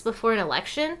weeks before an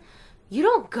election, you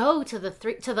don't go to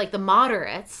the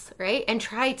moderates, right, and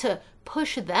try to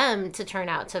push them to turn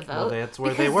out to vote. Well, that's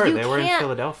where they were. They were in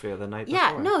Philadelphia the night before.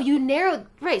 Yeah, no, you narrow,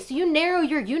 right, so you narrow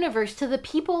your universe to the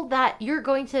people that you're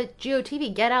going to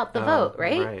GOTV, get out the vote,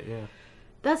 right? Right, yeah.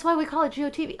 That's why we call it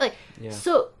GOTV. Like, yeah.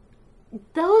 So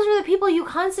those are the people you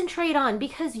concentrate on,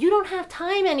 because you don't have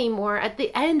time anymore at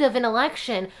the end of an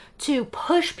election to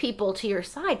push people to your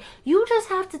side. You just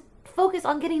have to focus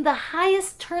on getting the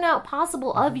highest turnout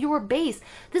possible of your base.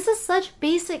 This is such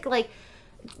basic, like,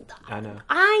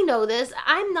 I know this.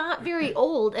 I'm not very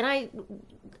old, and I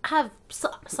have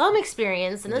some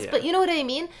experience in this, but you know what I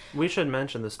mean? We should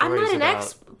mention the stories I'm not an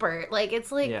expert. Like,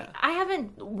 it's like, I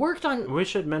haven't worked on... We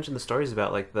should mention the stories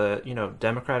about, like, the, you know,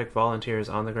 Democratic volunteers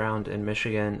on the ground in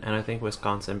Michigan, and I think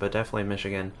Wisconsin, but definitely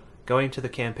Michigan, going to the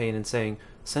campaign and saying,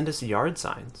 "Send us yard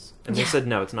signs." And they said,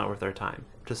 "No, it's not worth our time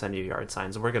to send you yard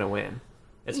signs. We're going to win.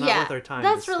 It's not worth our time."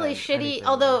 That's really shitty.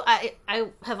 Although I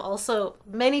have also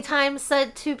many times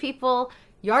said to people,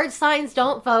 yard signs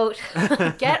don't vote.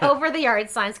 Get over the yard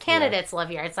signs. Candidates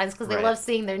love yard signs because they love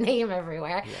seeing their name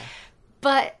everywhere. Yeah.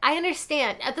 But I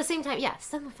understand. At the same time,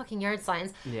 send the fucking yard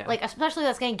signs. Yeah. Like, especially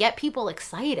that's going to get people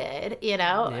excited, you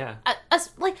know? Yeah.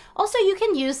 Like, also, you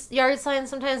can use yard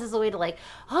signs sometimes as a way to, like,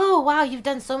 oh, wow, you've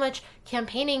done so much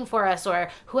campaigning for us,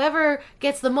 or whoever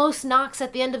gets the most knocks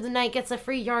at the end of the night gets a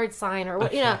free yard sign, or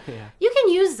what, you know. You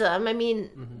can use them. I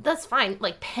mean, that's fine.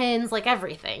 Like, pins, like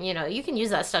everything, you know. You can use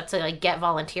that stuff to, like, get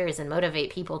volunteers and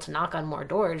motivate people to knock on more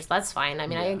doors. That's fine. I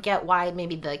mean, I get why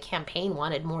maybe the campaign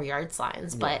wanted more yard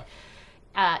signs, but...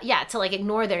 to, like,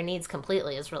 ignore their needs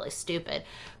completely is really stupid.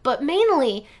 But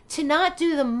mainly, to not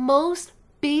do the most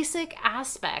basic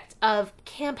aspect of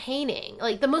campaigning,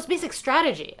 like, the most basic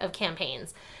strategy of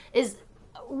campaigns, is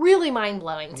really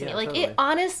mind-blowing to me. Like, totally. It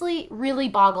honestly really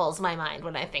boggles my mind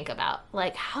when I think about,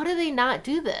 like, how do they not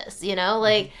do this, you know?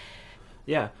 Like...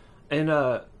 Yeah. And,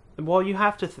 well, you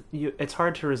have to... it's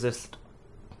hard to resist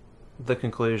the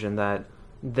conclusion that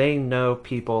they know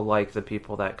people like the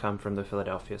people that come from the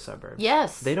Philadelphia suburbs.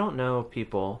 Yes. They don't know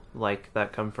people like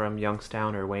that come from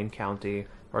Youngstown or Wayne County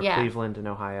or Cleveland in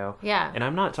Ohio. Yeah. And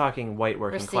I'm not talking white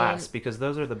working class, because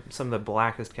those are some of the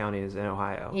blackest counties in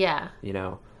Ohio. Yeah. You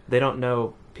know, they don't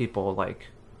know people like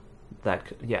that.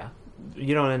 Yeah.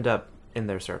 You don't end up in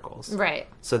their circles. Right.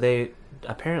 So they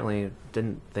apparently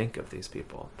didn't think of these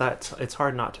people. It's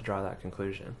hard not to draw that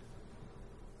conclusion.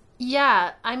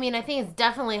 Yeah, I mean, I think it's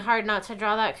definitely hard not to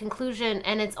draw that conclusion,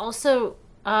 and it's also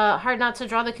hard not to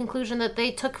draw the conclusion that they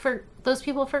took for those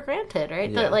people for granted, right?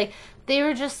 Yeah. That, like, they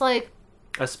were just like...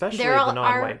 Especially the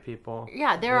non-white people.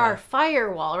 Yeah, they're our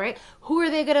firewall, right? Who are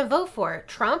they going to vote for?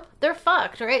 Trump? They're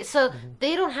fucked, right? So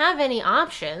they don't have any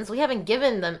options. We haven't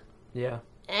given them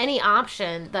any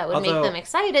option that would make them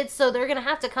excited, so they're going to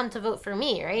have to come to vote for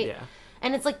me, right? Yeah.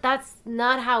 And it's like, that's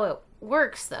not how it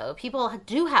works, though. People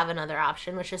do have another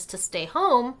option, which is to stay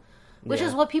home, which Yeah.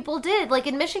 is what people did. Like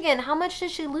in Michigan, how much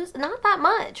did she lose? Not that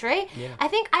much, right? Yeah. I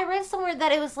think I read somewhere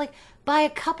that it was like by a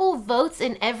couple votes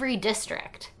in every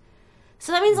district.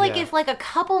 So that means like Yeah. if like a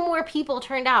couple more people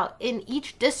turned out in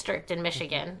each district in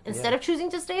Michigan instead Yeah. of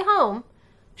choosing to stay home,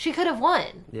 she could have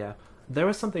won. Yeah. There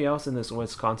was something else in this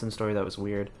Wisconsin story that was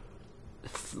weird.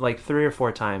 Like 3 or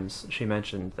 4 times she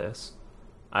mentioned this.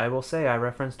 I will say, I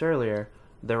referenced earlier,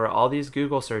 there were all these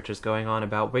Google searches going on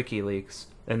about WikiLeaks,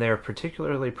 and they were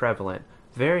particularly prevalent,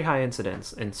 very high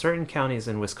incidence in certain counties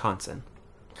in Wisconsin.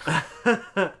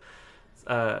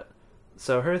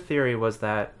 So her theory was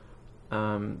that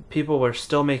people were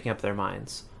still making up their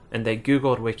minds, and they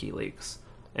Googled WikiLeaks,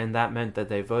 and that meant that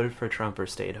they voted for Trump or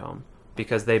stayed home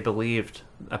because they believed,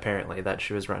 apparently, that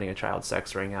she was running a child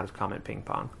sex ring out of Comet Ping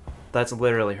Pong. That's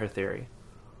literally her theory.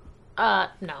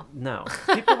 No. No,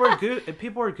 people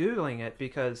were Googling it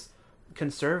because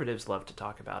conservatives love to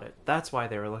talk about it. That's why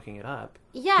they were looking it up.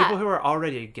 Yeah. People who are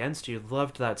already against you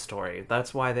loved that story.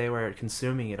 That's why they were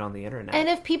consuming it on the internet. And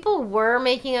if people were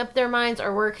making up their minds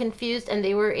or were confused and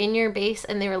they were in your base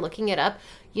and they were looking it up,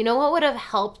 you know what would have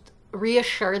helped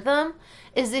reassure them?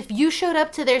 Is if you showed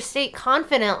up to their state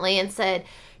confidently and said,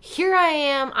 here I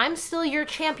am, I'm still your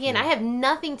champion, I have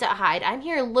nothing to hide. I'm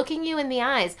here looking you in the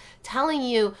eyes, telling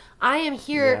you I am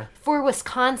here Yeah. for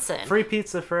Wisconsin. Free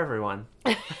pizza for everyone.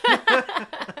 But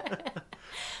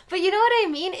you know what I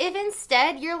mean? If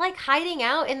instead you're like hiding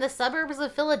out in the suburbs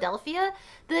of Philadelphia,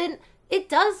 then it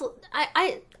does.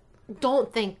 I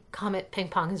don't think Comet Ping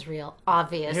Pong is real,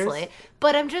 obviously. Here's-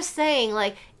 But I'm just saying,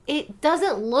 like, it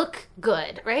doesn't look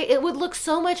good, right? It would look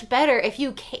so much better if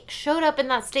you showed up in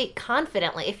that state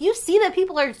confidently. If you see that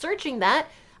people are searching that,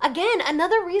 again,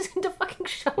 another reason to fucking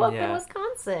show up in Yeah.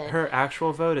 Wisconsin. Her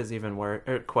actual vote is even worse.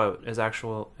 Quote is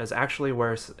actually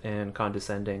worse and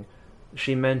condescending.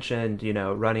 She mentioned,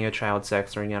 running a child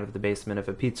sex ring out of the basement of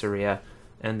a pizzeria,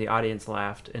 and the audience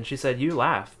laughed. And she said, "You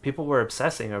laugh. People were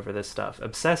obsessing over this stuff,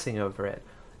 obsessing over it,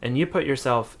 and you put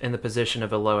yourself in the position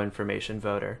of a low information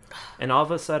voter. And all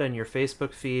of a sudden, your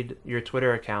Facebook feed, your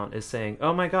Twitter account is saying,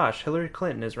 'Oh my gosh, Hillary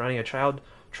Clinton is running a child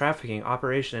trafficking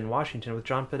operation in Washington with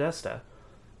John Podesta.'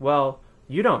 Well,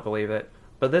 you don't believe it,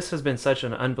 but this has been such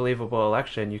an unbelievable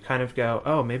election, you kind of go,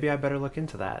 oh, maybe I better look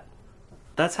into that."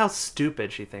 That's how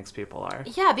stupid she thinks people are.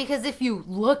 Yeah, because if you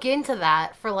look into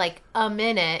that for like a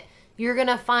minute, you're going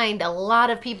to find a lot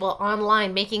of people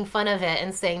online making fun of it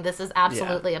and saying this is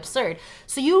absolutely absurd.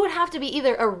 So you would have to be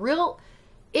either a real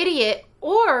idiot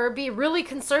or be really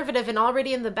conservative and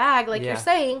already in the bag, like Yeah. you're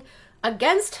saying,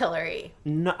 against Hillary.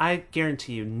 No, I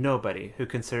guarantee you nobody who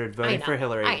considered voting for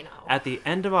Hillary I know. at the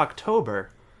end of October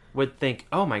would think,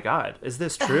 oh my God, is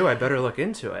this true? I better look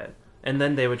into it. And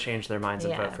then they would change their minds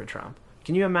and Yeah. vote for Trump.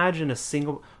 Can you imagine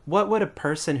what would a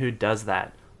person who does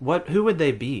that, who would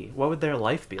they be? What would their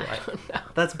life be like?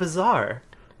 That's bizarre.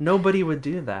 Nobody would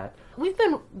do that. We've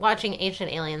been watching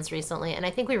Ancient Aliens recently, and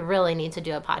I think we really need to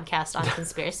do a podcast on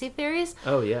conspiracy theories.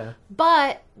 Oh, yeah.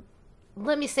 But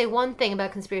let me say one thing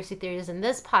about conspiracy theories in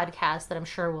this podcast that I'm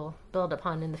sure we'll build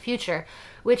upon in the future,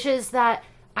 which is that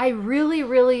I really,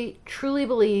 really, truly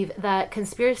believe that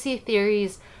conspiracy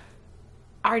theories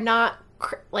are not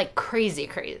crazy.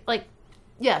 Like,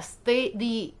 yes,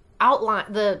 the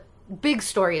outline, the big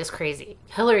story is crazy.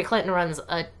 Hillary Clinton runs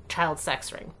a child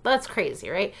sex ring. That's crazy,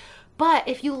 right? But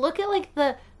if you look at like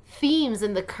the themes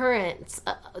and the currents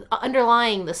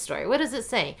underlying the story, what does it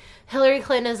say? Hillary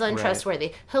Clinton is untrustworthy.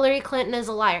 Right. Hillary Clinton is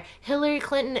a liar. Hillary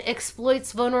Clinton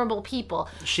exploits vulnerable people.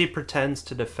 She pretends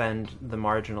to defend the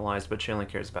marginalized, but she only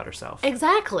cares about herself.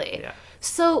 Exactly. Yeah.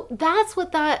 So that's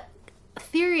what that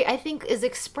theory, I think, is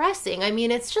expressing. I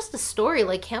mean, it's just a story,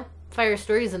 like campfire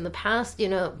stories in the past,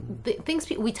 things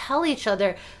we tell each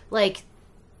other, like,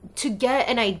 to get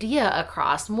an idea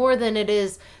across more than it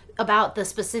is about the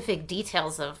specific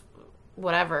details of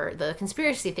whatever the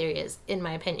conspiracy theory is, in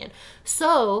my opinion.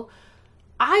 So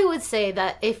I would say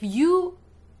that if you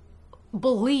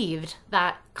believed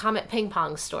that Comet Ping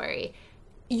Pong story,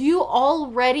 you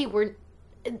already were,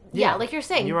 like you're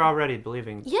saying, you were already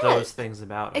believing those things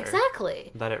about her.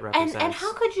 Exactly. That it represents. And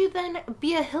how could you then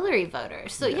be a Hillary voter?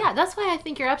 So yeah, that's why I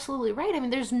think you're absolutely right. I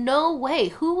mean, there's no way.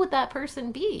 Who would that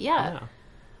person be? Yeah.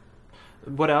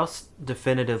 What else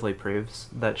definitively proves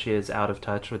that she is out of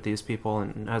touch with these people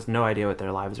and has no idea what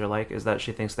their lives are like is that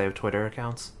she thinks they have Twitter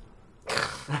accounts.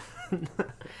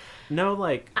 No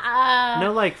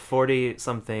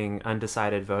 40-something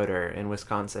undecided voter in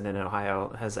Wisconsin and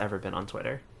Ohio has ever been on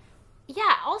Twitter.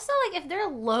 Yeah, also, like, if they're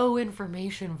a low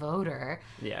information voter,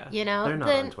 Yeah, they're not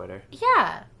on Twitter.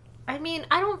 Yeah. I mean,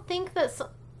 I don't think that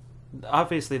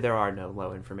Obviously, there are no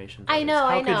low information I voters. know, How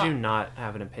I know. could you not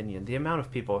have an opinion? The amount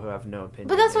of people who have no opinion.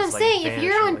 But that's what I'm is, like, saying. If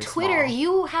you're on vanishingly Twitter, small.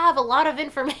 you have a lot of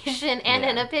information and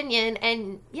an Yeah. opinion,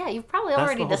 and yeah, you've probably That's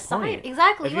already the whole decided. point.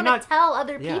 Exactly. If You you're want not- to tell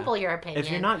other yeah. people your opinion.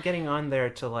 If you're not getting on there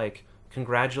to like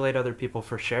congratulate other people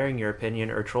for sharing your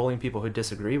opinion or trolling people who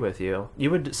disagree with you,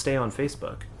 you would stay on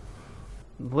Facebook.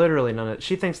 Literally none of.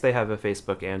 She thinks they have a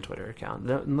Facebook and Twitter account.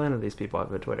 None of these people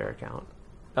have a Twitter account.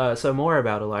 So more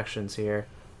about elections here.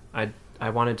 I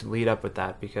wanted to lead up with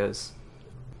that because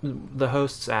the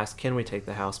hosts asked, "Can we take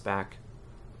the House back?"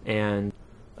 And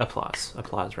applause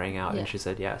rang out, Yeah. and she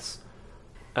said yes.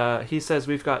 He says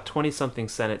we've got 20-something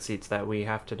Senate seats that we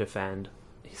have to defend.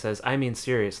 He says, I mean,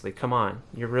 seriously, come on.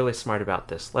 You're really smart about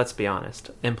this. Let's be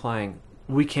honest. Implying,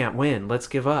 we can't win. Let's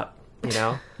give up. You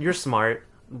know? You're smart.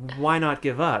 Why not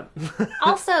give up?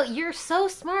 Also, you're so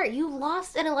smart. You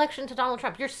lost an election to Donald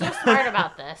Trump. You're so smart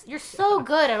about this. You're so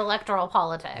good at electoral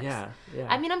politics. Yeah.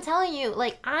 I mean, I'm telling you,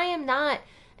 like, I am not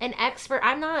an expert.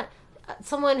 I'm not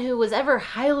someone who was ever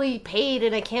highly paid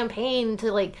in a campaign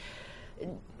to, like,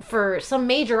 for some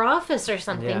major office or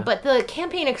something. Yeah. But the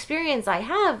campaign experience I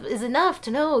have is enough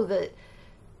to know that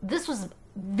this was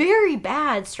very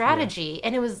bad strategy,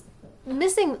 and it was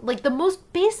missing, like, the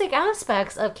most basic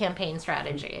aspects of campaign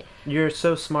strategy. You're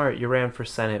so smart. You ran for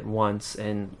Senate once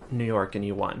in New York and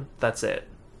you won. That's it.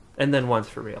 And then once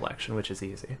for re-election, which is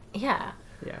easy. Yeah.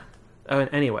 Yeah. Oh,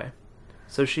 and anyway,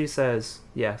 so she says,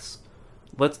 yes,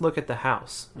 let's look at the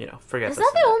House. You know, forget Is the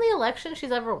that the Senate. only election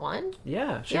she's ever won?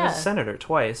 Yeah, she Yeah. was a senator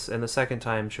twice, and the second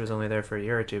time she was only there for a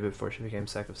year or two before she became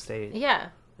Sec of State. Yeah.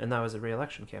 And that was a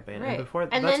re-election campaign. Right. And before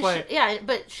and that's then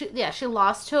why she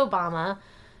lost to Obama.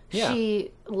 Yeah.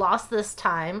 She lost this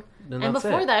time. And And that's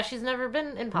before it. that, she's never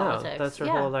been in politics. No, that's her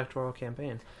yeah. whole electoral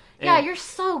campaign. Yeah, And- you're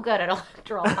so good at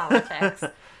electoral politics.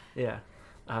 Yeah.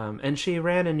 And she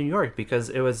ran in New York because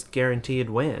it was guaranteed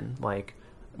win, like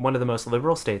one of the most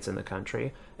liberal states in the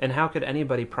country. And how could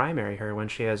anybody primary her when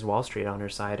she has Wall Street on her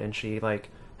side and she like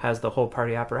has the whole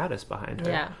party apparatus behind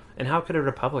her? Yeah. And how could a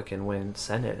Republican win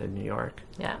Senate in New York?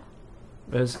 Yeah.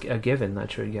 It was a given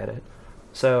that she would get it.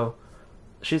 So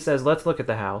she says, let's look at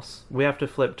the House. We have to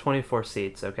flip 24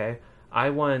 seats, okay? I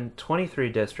won 23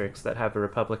 districts that have a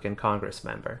Republican Congress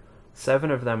member.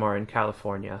 7 of them are in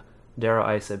California, Darrell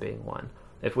Issa being one.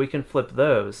 If we can flip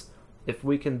those, if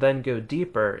we can then go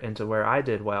deeper into where I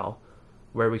did well,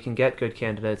 where we can get good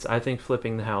candidates, I think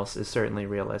flipping the House is certainly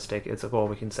realistic. It's a goal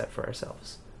we can set for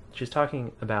ourselves. She's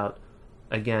talking about,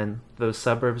 again, those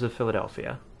suburbs of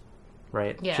Philadelphia,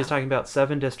 right? Yeah. She's talking about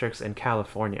 7 districts in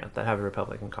California that have a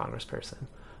Republican congressperson,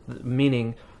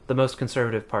 meaning the most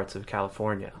conservative parts of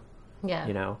California, Yeah.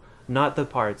 you know, not the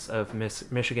parts of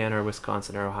Michigan or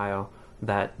Wisconsin or Ohio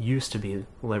that used to be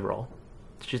liberal.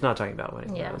 She's not talking about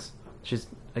winning Yeah. those. She's,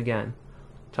 again,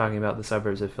 talking about the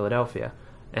suburbs of Philadelphia.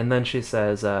 And then she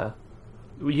says,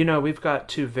 you know, we've got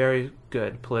 2 very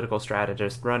good political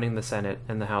strategists running the Senate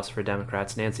and the House for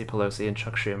Democrats, Nancy Pelosi and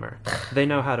Chuck Schumer. They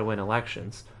know how to win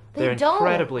elections. They They're don't.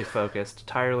 incredibly focused,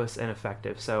 tireless, and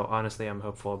effective. So honestly, I'm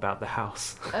hopeful about the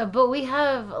House. But we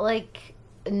have, like,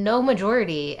 no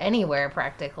majority anywhere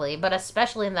practically, but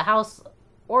especially in the House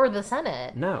or the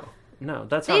Senate. No,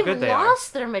 that's how They've good they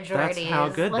lost their majorities. how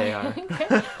good they are.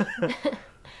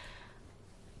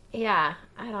 Yeah,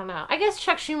 I don't know. I guess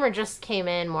Chuck Schumer just came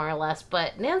in more or less,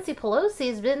 but Nancy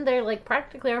Pelosi's been there like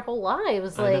practically our whole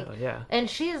lives. I Like, know, yeah. and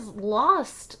she's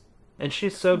lost. And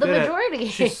she's so The good majority.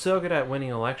 she's so good at winning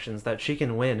elections that she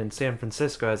can win in San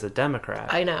Francisco as a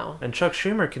Democrat. I know. And Chuck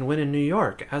Schumer can win in New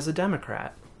York as a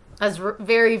Democrat. As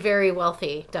very, very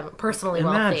wealthy, personally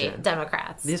wealthy Imagine.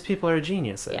 Democrats. These people are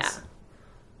geniuses. Yeah.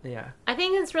 Yeah. I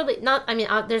think it's really not. I mean,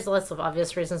 there's lots of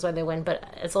obvious reasons why they win, but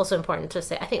it's also important to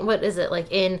say. I think what is it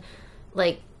like in,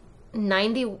 like,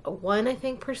 91 I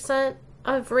think percent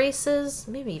of races,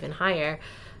 maybe even higher.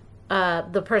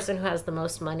 The person who has the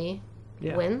most money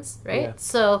Yeah. wins, right? Yeah.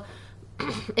 So,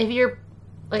 if you're,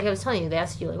 like I was telling you, they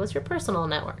ask you like, what's your personal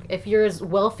network? If you're as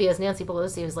wealthy as Nancy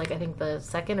Pelosi, who's like I think the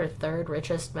 2nd or 3rd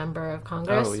richest member of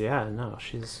Congress. Oh yeah, no,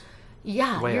 she's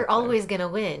Yeah, way you're up there. always gonna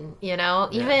win. You know,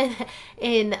 Yeah.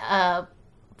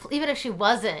 even if she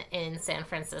wasn't in San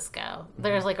Francisco,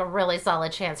 there's like a really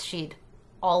solid chance she'd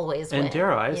always And win.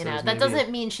 Darrell you Issa know, is that maybe-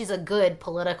 doesn't mean she's a good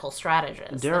political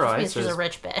strategist. Darrell that just means Issa she's a is-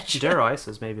 rich bitch. Darrell Issa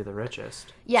is maybe the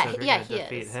richest. Yeah, so if you're yeah, gonna he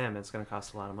defeat is. him, it's going to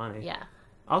cost a lot of money. Yeah,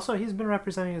 Also, he's been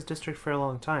representing his district for a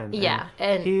long time. yeah,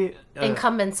 and he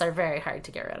incumbents are very hard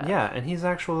to get rid of. yeah, and he's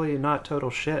actually not total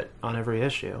shit on every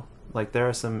issue. Like there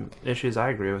are some issues I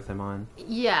agree with him on.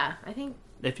 Yeah, I think.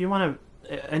 If you want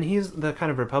to, and he's the kind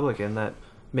of Republican that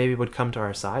maybe would come to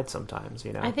our side sometimes,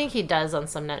 you know? I think he does on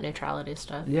some net neutrality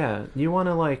stuff. Yeah, you want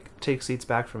to, like, take seats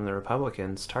back from the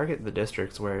Republicans, target the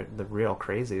districts where the real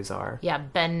crazies are. Yeah,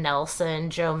 Ben Nelson,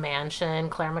 Joe Manchin,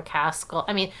 Claire McCaskill.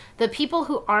 I mean, the people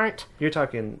who aren't... You're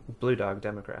talking Blue Dog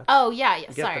Democrats. Oh, yeah,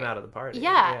 Get sorry. them out of the party.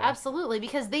 Yeah, absolutely,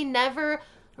 because they never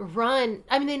run...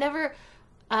 I mean, they never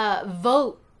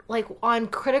vote, like, on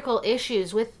critical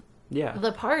issues with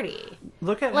the party.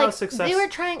 Look at how successful... They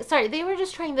were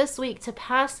just trying this week to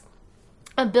pass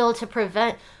a bill to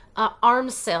prevent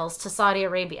arms sales to Saudi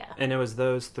Arabia. And it was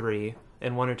those three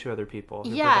and one or two other people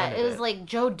who it was like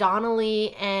Joe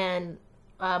Donnelly and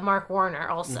Mark Warner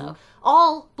also.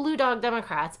 All Blue Dog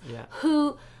Democrats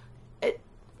who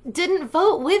didn't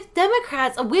vote with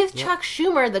Democrats, with Chuck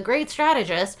Schumer, the great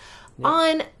strategist,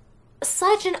 on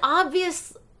such an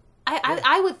obvious...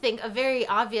 I would think a very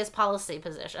obvious policy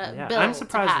position. Bill I'm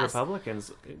surprised to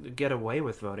Republicans get away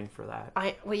with voting for that.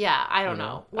 I don't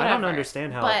know. I don't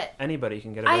understand how anybody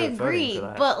can get away with voting for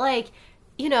that. But like,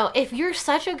 you know, if you're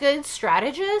such a good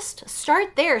strategist,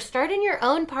 start there. Start in your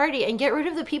own party and get rid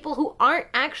of the people who aren't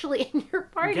actually in your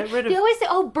party. You always say,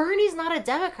 "Oh, Bernie's not a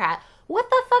Democrat." What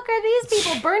the fuck are these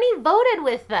people? Bernie voted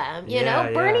with them, you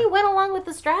know? Bernie went along with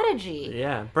the strategy.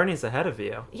 Yeah, Bernie's ahead of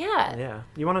you. Yeah. Yeah.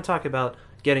 You want to talk about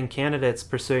getting candidates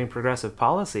pursuing progressive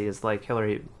policies like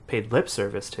Hillary paid lip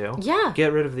service to. Yeah.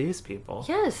 Get rid of these people.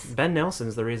 Yes. Ben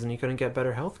Nelson's the reason you couldn't get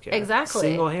better health care. Exactly.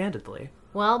 Single-handedly.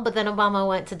 Well, but then Obama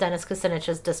went to Dennis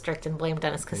Kucinich's district and blamed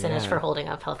Dennis Kucinich for holding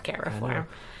up health care reform.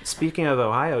 Speaking of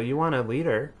Ohio, you want a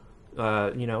leader,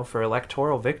 you know, for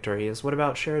electoral victories. What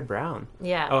about Sherrod Brown?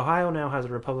 Yeah. Ohio now has a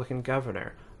Republican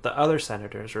governor. The other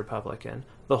senator is Republican.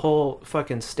 The whole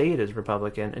fucking state is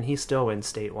Republican, and he still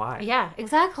wins statewide. Yeah,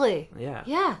 exactly. Yeah.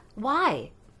 Yeah. Why?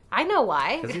 I know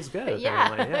why. Because he's good,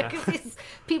 yeah. apparently. Yeah. Because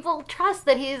people trust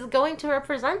that he's going to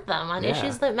represent them on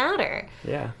issues that matter.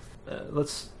 Yeah.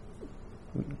 Let's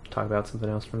talk about something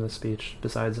else from this speech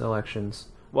besides elections.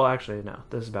 Well, actually, no.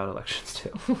 This is about elections,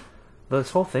 too.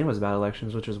 This whole thing was about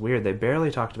elections, which is weird. They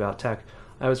barely talked about tech.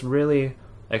 I was really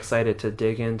excited to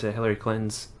dig into Hillary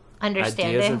Clinton's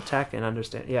ideas of tech and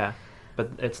understand. Yeah,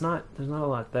 but there's not a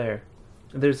lot there.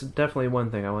 There's definitely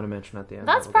one thing I want to mention at the end.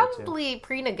 That's probably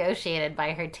pre-negotiated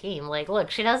by her team. Like,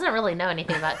 look, she doesn't really know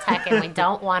anything about tech, and we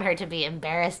don't want her to be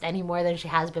embarrassed any more than she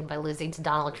has been by losing to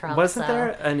Donald Trump. Wasn't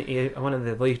there one of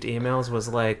the leaked emails was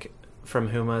like from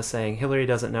Huma saying Hillary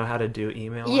doesn't know how to do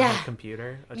email on a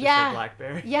computer, just a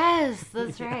BlackBerry? Yes,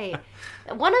 that's right.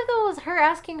 One of them was her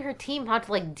asking her team how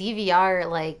to like DVR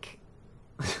like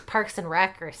Parks and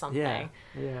Rec or something.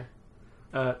 Yeah.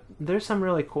 There's some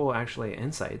really cool, actually,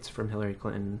 insights from Hillary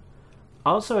Clinton.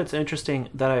 Also, it's interesting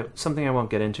that something I won't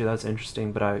get into that's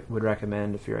interesting, but I would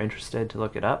recommend if you're interested to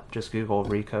look it up. Just Google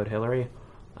Recode Hillary.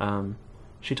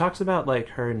 She talks about like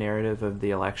her narrative of the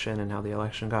election and how the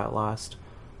election got lost,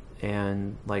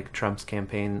 and like Trump's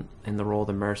campaign and the role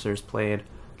the Mercers played.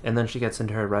 And then she gets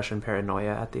into her Russian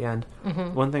paranoia at the end.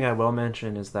 Mm-hmm. One thing I will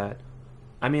mention is that,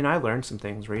 I mean, I learned some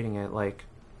things reading it. Like,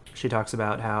 she talks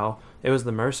about how it was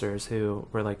the Mercers who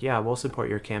were like, yeah, we'll support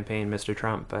your campaign, Mr.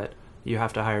 Trump, but you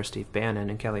have to hire Steve Bannon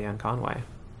and Kellyanne Conway.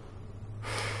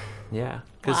 Yeah,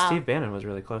 because Steve Bannon was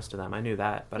really close to them. I knew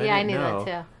that, but I didn't know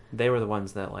that too. They were the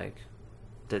ones that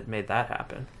made that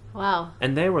happen. Wow.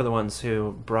 And they were the ones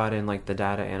who brought in like the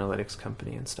data analytics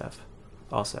company and stuff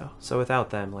also. So without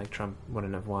them, like, Trump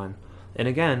wouldn't have won. And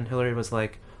again, Hillary was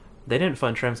like, they didn't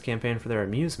fund Trump's campaign for their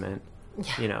amusement.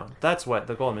 Yeah. You know, that's what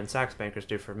the Goldman Sachs bankers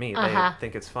do for me. They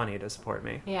think it's funny to support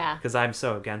me. Yeah. Because I'm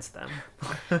so against them.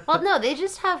 Well, no, they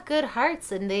just have good hearts,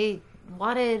 and they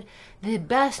wanted the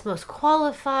best, most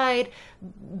qualified,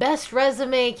 best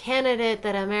resume candidate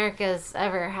that America's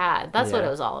ever had. That's what it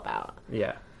was all about.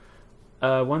 Yeah.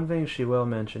 One thing she will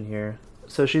mention here.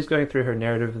 So she's going through her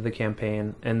narrative of the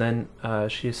campaign, and then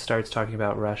she starts talking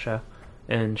about Russia,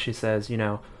 and she says,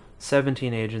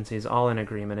 17 agencies all in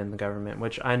agreement in the government,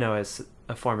 which I know as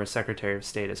a former Secretary of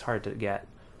State is hard to get.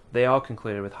 They all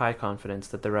concluded with high confidence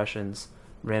that the Russians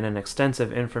ran an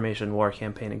extensive information war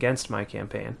campaign against my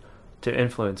campaign to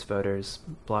influence voters,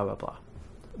 blah, blah, blah.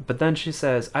 But then she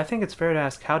says, I think it's fair to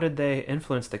ask, how did they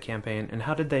influence the campaign, and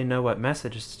how did they know what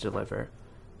messages to deliver?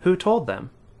 Who told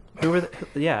them? Who were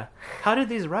How did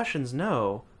these Russians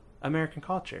know American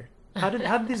culture? How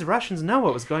did these Russians know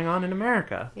what was going on in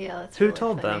America? Yeah, that's Who really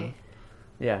told funny. them?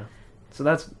 Yeah. So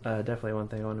that's definitely one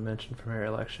thing I want to mention from her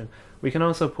election. We can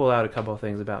also pull out a couple of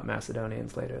things about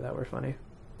Macedonians later that were funny.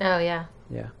 Oh, yeah.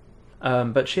 Yeah.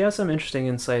 But she has some interesting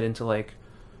insight into, like,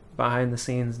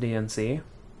 behind-the-scenes DNC.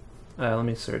 Let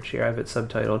me search here. I have it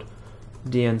subtitled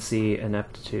DNC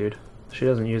Ineptitude. She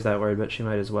doesn't use that word, but she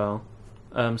might as well.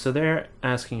 So they're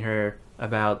asking her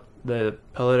about the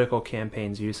political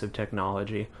campaign's use of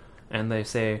technology, and they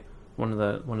say, one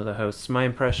of the hosts, my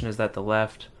impression is that the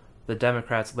left, the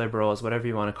Democrats, liberals, whatever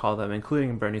you want to call them,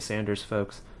 including Bernie Sanders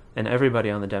folks, and everybody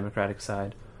on the Democratic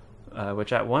side,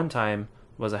 which at one time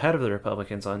was ahead of the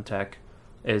Republicans on tech,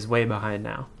 is way behind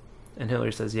now. And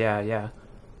Hillary says, yeah.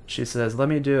 She says, let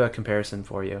me do a comparison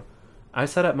for you. I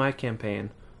set up my campaign,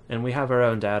 and we have our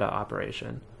own data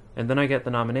operation. And then I get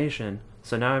the nomination,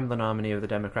 so now I'm the nominee of the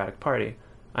Democratic Party.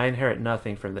 I inherit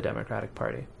nothing from the Democratic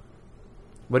Party.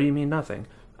 What do you mean nothing?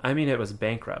 I mean it was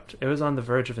bankrupt. It was on the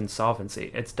verge of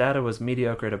insolvency. Its data was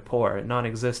mediocre to poor,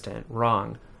 non-existent,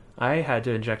 wrong. I had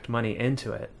to inject money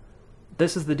into it.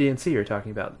 This is the DNC you're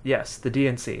talking about. Yes, the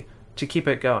DNC. To keep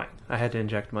it going, I had to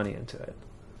inject money into it.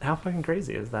 How fucking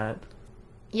crazy is that?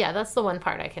 Yeah, that's the one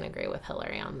part I can agree with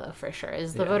Hillary on, though, for sure,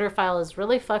 is the voter file is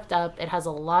really fucked up. It has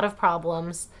a lot of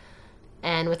problems.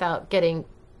 And without getting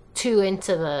too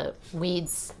into the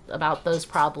weeds about those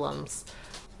problems,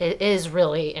 it is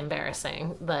really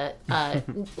embarrassing that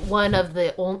one of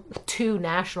the two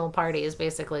national parties,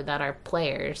 basically, that are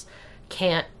players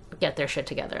can't get their shit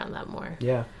together on that more.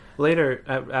 Yeah. Later,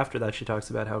 after that, she talks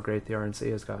about how great the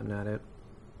RNC has gotten at it.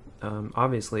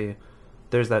 Obviously,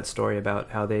 there's that story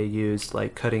about how they used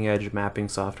like cutting edge mapping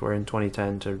software in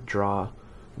 2010 to draw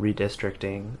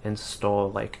redistricting and stole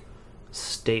like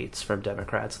states from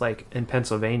Democrats. Like in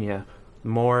Pennsylvania,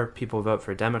 more people vote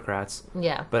for Democrats.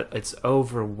 Yeah. But it's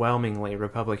overwhelmingly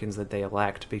Republicans that they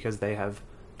elect because they have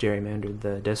gerrymandered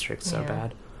the districts so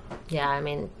bad. Yeah, I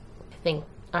mean, I think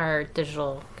our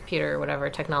digital computer or whatever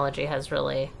technology has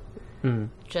really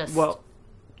just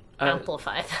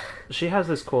amplified. She has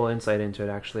this cool insight into it,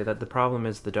 actually, that the problem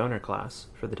is the donor class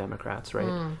for the Democrats,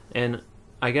 right? And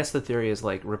I guess the theory is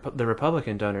like the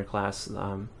Republican donor class,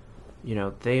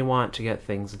 they want to get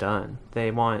things done.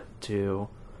 They want to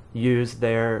use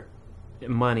their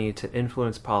money to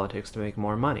influence politics to make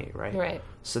more money, right? Right.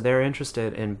 So they're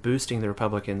interested in boosting the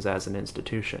Republicans as an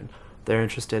institution. They're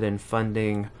interested in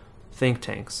funding think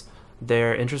tanks.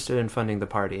 They're interested in funding the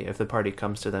party if the party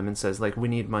comes to them and says, like, we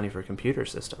need money for computer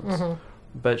systems.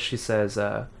 But she says,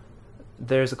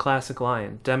 there's a classic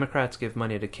line. Democrats give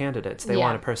money to candidates. They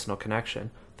want a personal connection.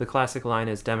 The classic line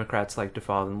is Democrats like to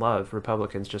fall in love.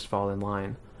 Republicans just fall in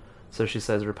line. So she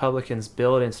says Republicans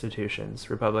build institutions.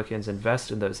 Republicans invest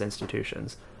in those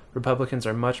institutions. Republicans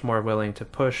are much more willing to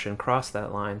push and cross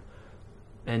that line.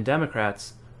 And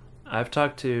Democrats, I've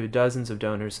talked to dozens of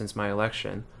donors since my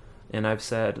election, and I've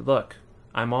said, look,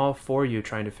 I'm all for you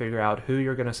trying to figure out who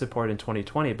you're going to support in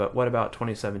 2020, but what about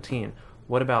 2017?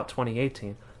 What about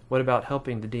 2018? What about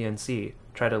helping the DNC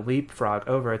try to leapfrog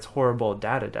over its horrible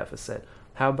data deficit?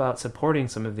 How about supporting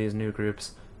some of these new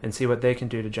groups and see what they can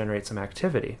do to generate some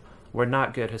activity? We're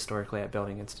not good historically at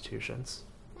building institutions.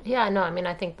 Yeah, no, I mean,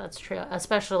 I think that's true,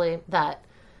 especially that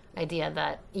idea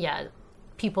that,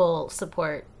 people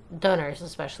support donors,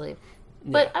 especially.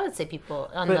 But I would say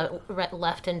people on the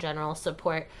left in general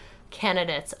support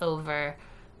candidates over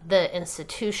the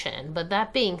institution. But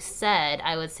that being said,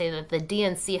 I would say that the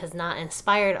DNC has not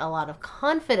inspired a lot of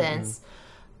confidence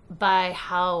by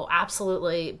how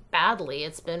absolutely badly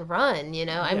it's been run,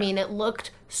 I mean, it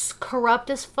looked corrupt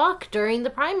as fuck during the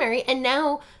primary, and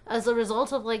now as a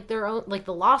result of like their own, like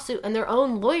the lawsuit and their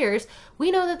own lawyers,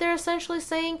 we know that they're essentially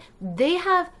saying they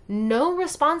have no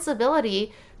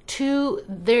responsibility to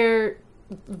their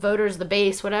voters, the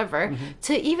base, whatever,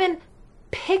 to even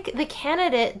pick the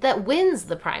candidate that wins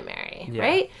the primary,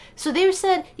 right? So they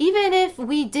said, even if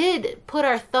we did put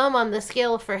our thumb on the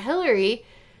scale for Hillary,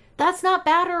 that's not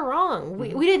bad or wrong.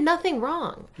 We did nothing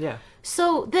wrong. Yeah.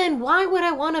 So then why would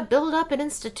I want to build up an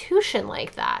institution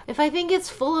like that? If I think it's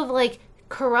full of like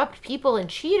corrupt people and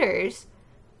cheaters,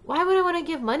 why would I want to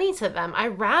give money to them?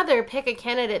 I'd rather pick a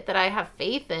candidate that I have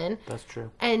faith in. That's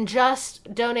true. And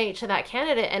just donate to that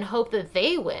candidate and hope that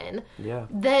they win. Yeah.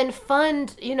 Than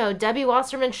fund, Debbie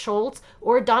Wasserman Schultz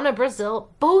or Donna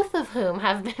Brazil, both of whom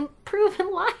have been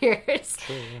proven liars.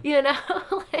 True, yeah.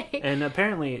 And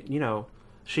apparently,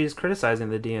 she's criticizing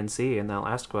the DNC in that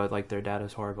last quote, like their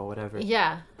data's horrible, whatever.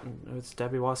 Yeah. It's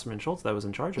Debbie Wasserman Schultz that was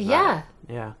in charge of that. Yeah.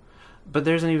 Yeah. But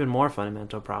there's an even more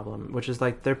fundamental problem, which is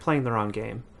like they're playing the wrong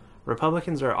game.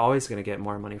 Republicans are always going to get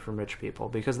more money from rich people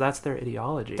because that's their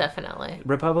ideology. Definitely.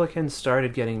 Republicans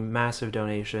started getting massive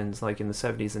donations like in the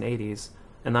 70s and 80s,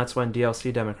 and that's when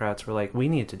DLC Democrats were like, we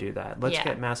need to do that. Let's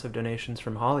get massive donations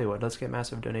from Hollywood. Let's get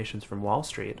massive donations from Wall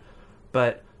Street.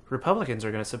 But Republicans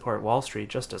are going to support Wall Street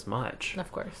just as much.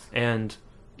 Of course. And,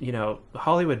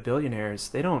 Hollywood billionaires,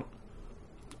 they don't...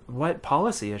 What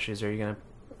policy issues are you going to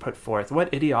put forth?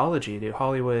 What ideology do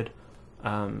Hollywood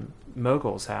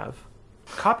moguls have?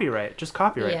 copyright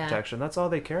Yeah. protection. That's all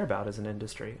they care about as an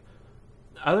industry.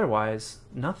 Otherwise,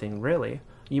 nothing really.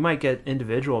 You might get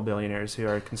individual billionaires who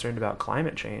are concerned about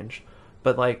climate change,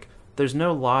 but like there's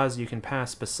no laws you can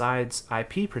pass besides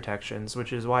IP protections,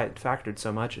 which is why it factored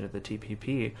so much into the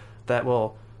TPP, that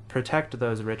will protect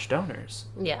those rich donors.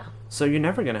 Yeah. So you're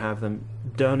never going to have them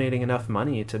donating enough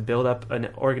money to build up an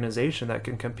organization that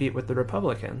can compete with the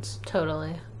Republicans.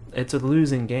 Totally. It's a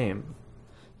losing game.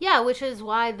 Yeah, which is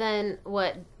why then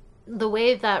the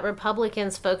way that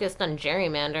Republicans focused on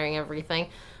gerrymandering everything,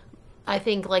 I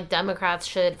think like Democrats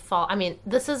should fall. I mean,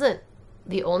 this isn't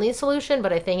the only solution,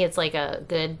 but I think it's like a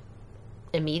good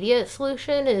immediate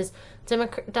solution is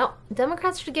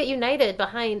Democrats should get united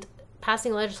behind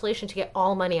passing legislation to get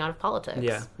all money out of politics.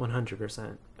 Yeah,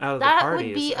 100%. Out of That the parties,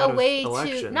 would be out a of way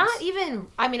elections. to not even,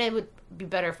 I mean, it would be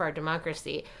better for our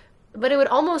democracy, but it would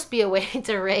almost be a way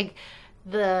to rig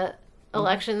the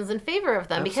elections in favor of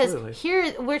them. Absolutely. Because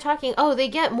here we're talking, oh, they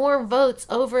get more votes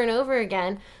over and over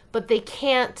again, but they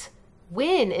can't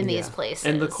win in these places.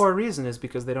 And the core reason is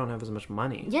because they don't have as much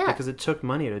money. Yeah. Because it took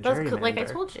money to That's gerrymander. like I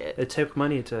told you. It took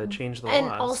money to change the And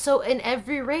laws. also in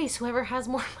every race, whoever has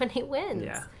more money wins.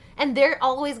 Yeah. And they're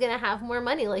always going to have more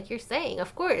money, like you're saying,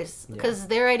 of course, because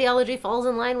their ideology falls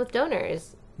in line with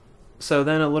donors. So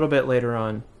then a little bit later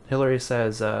on, Hillary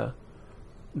says,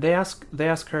 they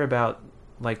ask her about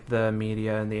like the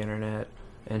media and the internet,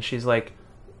 and she's like,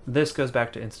 this goes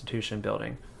back to institution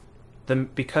building.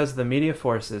 Because the media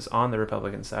forces on the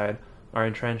Republican side are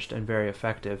entrenched and very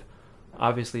effective.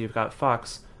 Obviously, you've got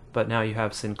Fox, but now you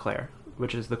have Sinclair,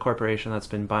 which is the corporation that's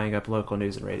been buying up local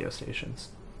news and radio stations.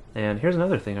 And here's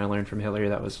another thing I learned from Hillary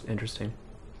that was interesting.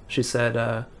 She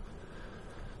said,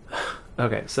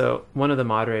 okay, so one of the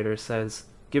moderators says,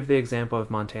 give the example of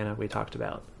Montana we talked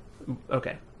about.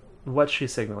 Okay, what's she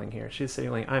signaling here? She's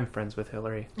signaling, I'm friends with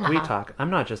Hillary. We talk. I'm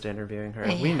not just interviewing her.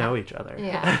 We know each other.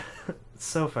 Yeah. It's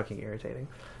so fucking irritating.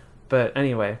 But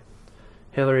anyway,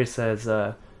 Hillary says,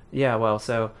 yeah, well,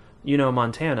 so, you know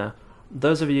Montana.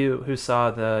 Those of you who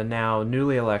saw the now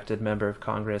newly elected member of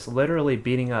Congress literally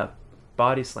beating up,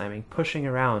 body slamming, pushing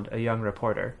around a young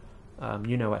reporter,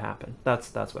 you know what happened.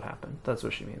 That's what happened. That's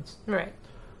what she means. Right.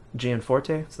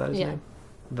 Gianforte, is that his name?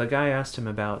 The guy asked him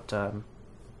about...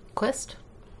 Quist?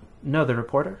 No, the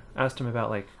reporter asked him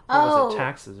about, like, what was it,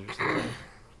 taxes or something.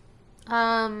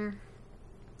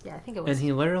 Yeah, I think it was. And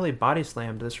he literally body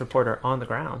slammed this reporter on the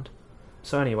ground.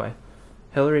 So anyway,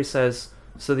 Hillary says,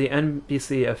 so the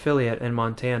NBC affiliate in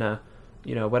Montana,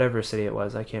 you know, whatever city it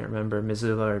was, I can't remember,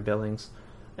 Missoula or Billings.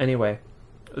 Anyway,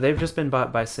 they've just been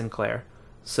bought by Sinclair.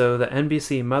 So the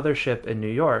NBC mothership in New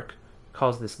York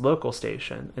calls this local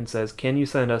station and says, can you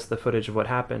send us the footage of what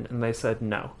happened? And they said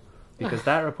no, because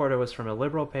that reporter was from a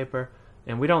liberal paper,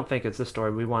 and we don't think it's a story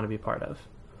we want to be part of.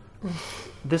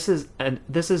 This is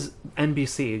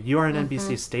NBC. You are an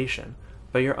NBC station,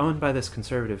 but you're owned by this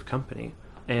conservative company,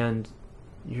 and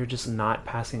you're just not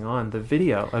passing on the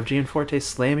video of Gianforte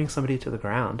slamming somebody to the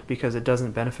ground because it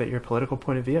doesn't benefit your political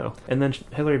point of view. And then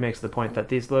Hillary makes the point that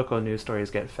these local news stories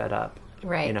get fed up,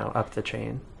 right, you know, up the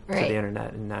chain to the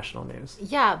internet and national news.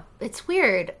 Yeah, it's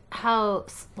weird how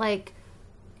like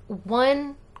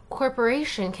one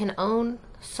corporation can own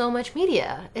so much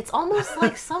media. It's almost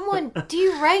like someone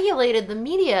deregulated the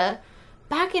media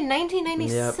back in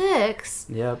 1996.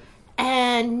 Yep.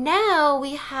 And now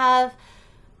we have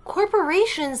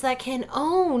corporations that can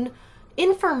own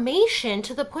information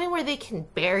to the point where they can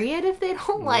bury it if they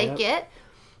don't like it,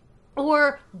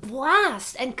 or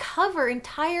blast and cover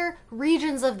entire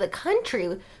regions of the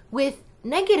country with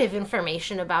negative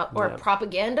information about, or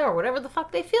propaganda, or whatever the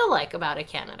fuck they feel like about a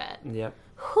candidate. Yep.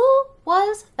 Who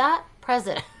was that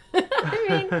president? I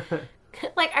mean,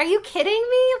 like, are you kidding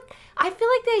me? I feel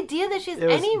like the idea that she's It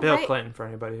was any Bill right... Clinton, for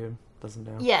anybody who doesn't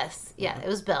know. Yes, yeah, it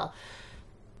was Bill.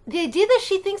 The idea that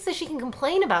she thinks that she can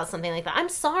complain about something like that, I'm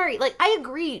sorry. Like, I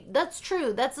agree. That's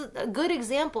true. That's a good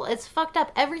example. It's fucked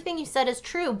up. Everything you said is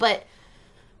true. But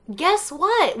guess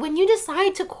what? When you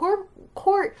decide to court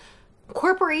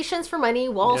corporations for money,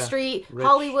 Wall Street, rich,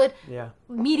 Hollywood,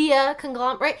 media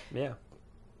conglomerate, right? Yeah.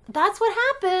 That's what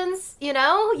happens, you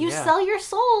know? You sell your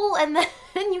soul and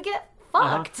then you get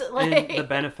fucked. Like, and the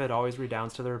benefit always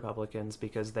redounds to the Republicans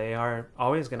because they are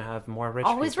always going to have more rich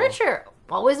always people. richer,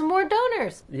 always more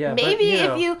donors. Yeah, maybe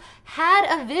but, if you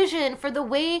had a vision for the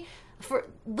way for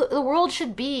the world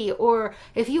should be, or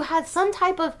if you had some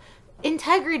type of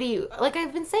integrity, like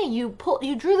I've been saying, you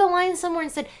drew the line somewhere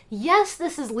and said, yes,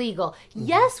 this is legal.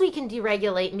 Yes, we can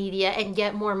deregulate media and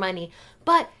get more money.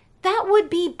 But that would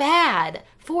be bad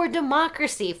for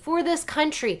democracy, for this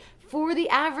country, for the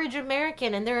average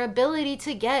American and their ability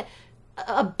to get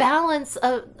a balance,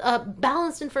 a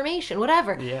balanced information,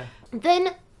 whatever. Yeah.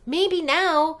 Then maybe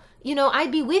now,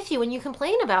 I'd be with you when you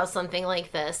complain about something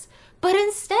like this. But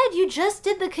instead, you just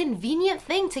did the convenient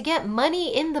thing to get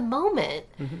money in the moment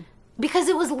because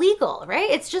it was legal, right?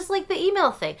 It's just like the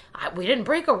email thing. We didn't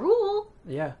break a rule.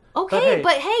 Yeah. Okay,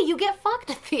 but hey, you get fucked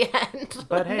at the end.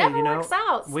 But hey, never works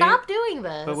out. Stop doing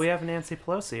this. But we have Nancy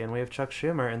Pelosi and we have Chuck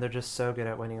Schumer, and they're just so good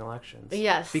at winning elections.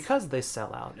 Yes. Because they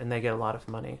sell out and they get a lot of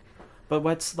money. But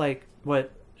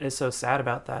what is so sad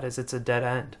about that is it's a dead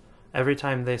end. Every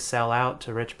time they sell out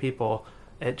to rich people,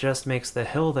 it just makes the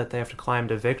hill that they have to climb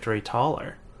to victory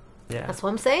taller. Yeah. That's what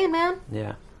I'm saying, man.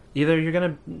 Yeah. Either you're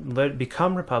going to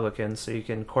become Republicans so you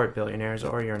can court billionaires,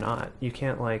 or you're not. You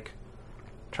can't,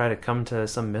 try to come to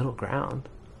some middle ground.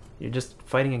 You're just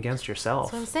fighting against yourself.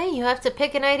 That's what I'm saying. You have to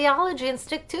pick an ideology and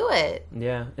stick to it.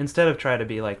 Yeah. Instead of try to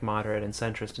be, moderate and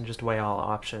centrist and just weigh all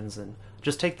options and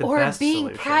just take the best solution. Or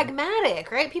being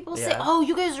pragmatic, right? People say, oh,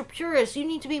 you guys are purists. You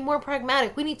need to be more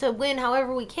pragmatic. We need to win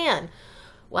however we can.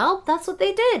 Well, that's what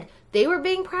they did. They were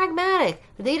being pragmatic.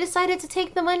 They decided to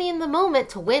take the money in the moment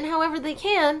to win however they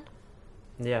can.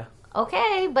 Yeah.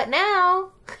 Okay, but now...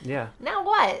 Yeah. Now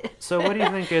what? So what do you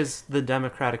think is the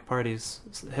Democratic Party's,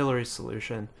 Hillary's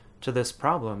solution to this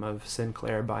problem of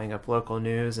Sinclair buying up local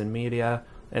news and media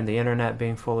and the internet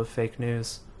being full of fake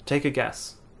news? Take a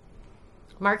guess.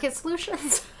 Market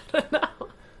solutions? I don't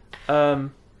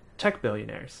know. Tech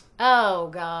billionaires. Oh,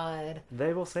 God.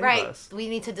 They will save us. We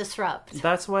need to disrupt.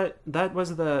 That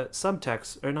was the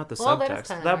subtext, or not the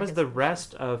subtext. That was the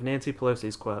rest of Nancy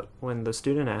Pelosi's quote when the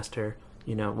student asked her,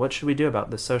 what should we do about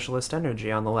the socialist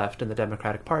energy on the left in the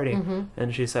Democratic Party? Mm-hmm.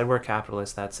 And she said, we're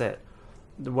capitalists, that's it.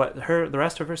 The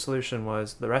rest of her solution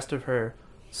was, the rest of her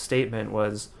statement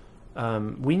was,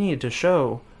 we need to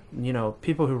show,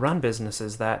 people who run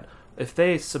businesses that if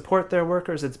they support their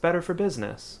workers, it's better for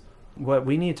business. What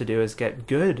we need to do is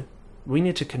we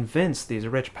need to convince these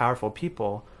rich, powerful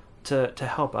people to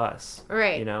help us.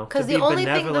 Right. Because the only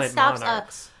thing that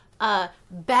stops a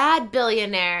bad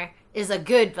billionaire is a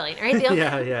good billionaire,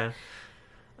 right? Yeah.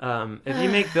 If you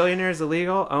make billionaires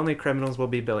illegal, only criminals will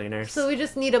be billionaires. So we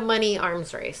just need a money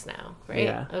arms race now, right?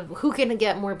 Yeah. Of who can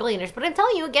get more billionaires. But I'm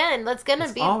telling you again, that's going to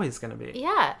be... It's always going to be.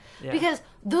 Yeah. Because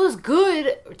those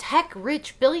good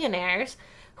tech-rich billionaires,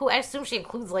 who I assume she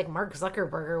includes Mark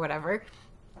Zuckerberg or whatever,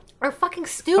 are fucking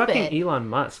stupid. Fucking Elon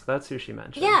Musk, that's who she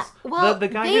mentions. Yeah, well, the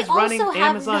guy who's running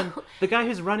Amazon, the guy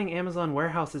who's running Amazon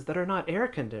warehouses that are not air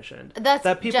conditioned. That's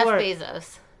Jeff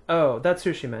Bezos. Oh, that's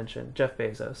who she mentioned, Jeff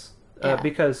Bezos.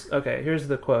 Because, here's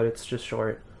the quote. It's just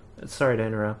short. Sorry to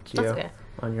interrupt you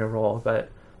on your role,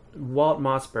 but Walt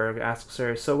Mossberg asks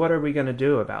her, so what are we going to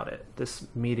do about it, this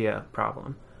media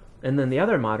problem? And then the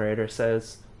other moderator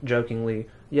says, jokingly,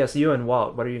 yes, you and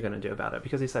Walt, what are you going to do about it?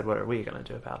 Because he said, what are we going to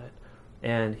do about it?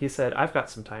 And he said, I've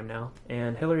got some time now.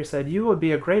 And Hillary said, you would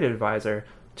be a great advisor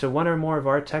to one or more of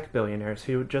our tech billionaires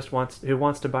who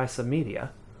wants to buy some media.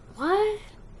 What?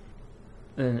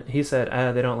 And he said,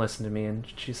 they don't listen to me. And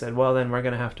she said, well, then we're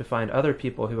going to have to find other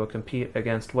people who will compete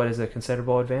against what is a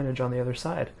considerable advantage on the other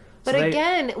side. But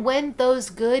again, when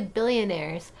those good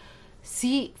billionaires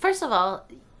see, first of all,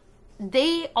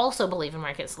 they also believe in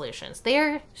market solutions.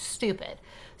 They're stupid.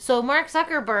 So Mark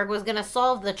Zuckerberg was going to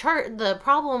solve the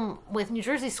problem with New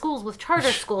Jersey schools with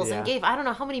charter schools and gave I don't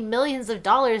know how many millions of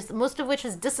dollars, most of which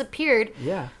has disappeared.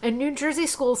 Yeah. And New Jersey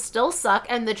schools still suck,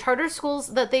 and the charter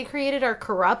schools that they created are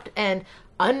corrupt and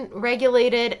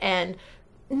unregulated, and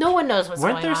no one knows what's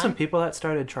going on. Weren't there some people that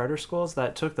started charter schools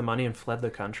that took the money and fled the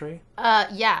country?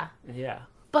 Yeah. Yeah.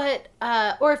 But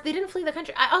or if they didn't flee the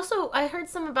country, I heard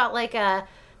some about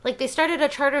they started a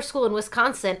charter school in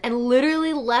Wisconsin and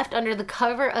literally left under the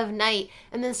cover of night,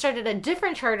 and then started a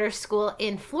different charter school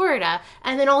in Florida,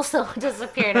 and then also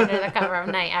disappeared under the cover of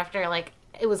night after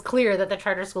it was clear that the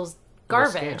charter school's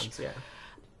garbage. Scams, yeah.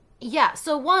 Yeah,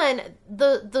 so one,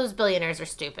 those billionaires are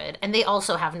stupid, and they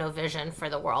also have no vision for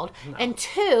the world. No. And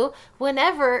two,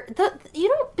 whenever you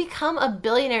don't become a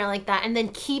billionaire like that and then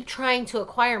keep trying to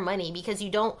acquire money because you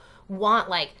don't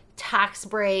want tax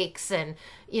breaks and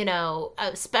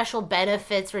special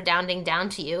benefits redounding down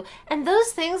to you, and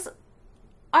those things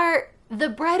are the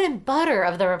bread and butter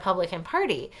of the Republican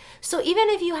Party. So even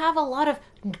if you have a lot of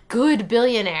good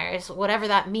billionaires, whatever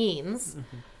that means,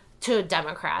 to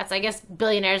Democrats, I guess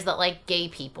billionaires that like gay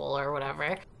people or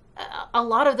whatever, a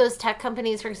lot of those tech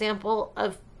companies, for example,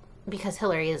 because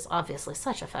Hillary is obviously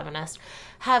such a feminist,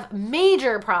 have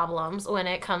major problems when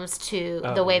it comes to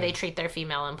the way they treat their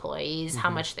female employees, how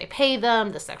much they pay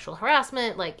them, the sexual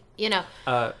harassment,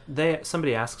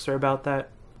 Somebody asks her about that,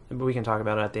 but we can talk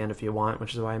about it at the end if you want,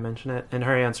 which is why I mention it. And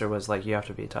her answer was you have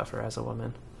to be tougher as a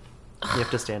woman. You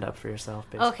have to stand up for yourself,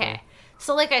 basically. Okay.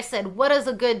 So like I said, what does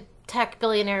a good tech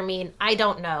billionaire mean? I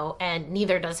don't know, and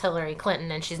neither does Hillary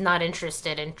Clinton, and she's not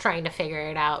interested in trying to figure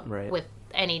it out with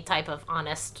any type of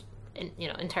honest,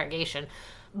 interrogation.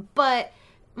 But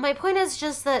my point is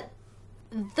just that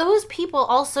those people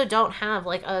also don't have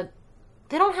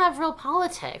they don't have real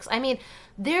politics. I mean,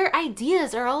 their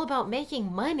ideas are all about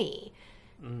making money.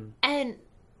 And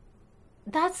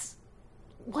that's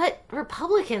what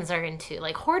Republicans are into,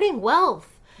 like hoarding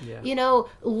wealth. Yeah.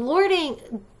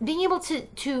 Being able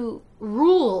to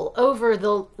rule over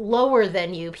the lower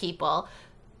than you people.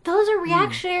 Those are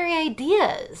reactionary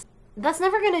ideas. That's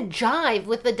never going to jive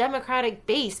with the Democratic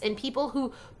base and people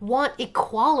who want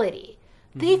equality.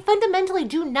 They fundamentally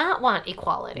do not want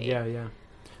equality. Yeah.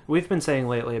 We've been saying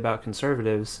lately about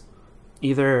conservatives,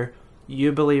 either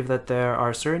you believe that there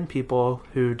are certain people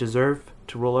who deserve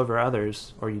to rule over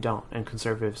others, or you don't, and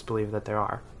conservatives believe that there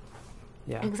are.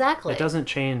 Yeah. Exactly. It doesn't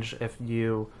change if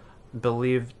you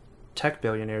believe tech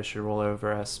billionaires should rule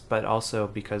over us, but also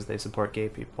because they support gay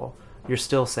people. You're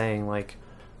still saying,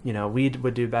 we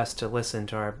would do best to listen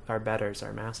to our betters,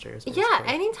 our masters. Basically. Yeah,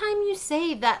 anytime you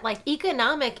say that,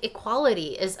 economic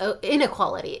inequality is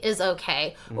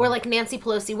okay, or like Nancy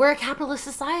Pelosi, we're a capitalist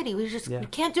society, we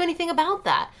can't do anything about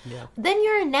that. Yeah. Then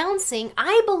you're announcing,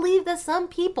 I believe that some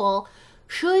people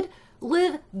should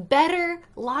live better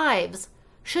lives,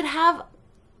 should have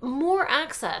more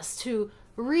access to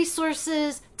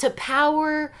resources, to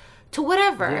power, to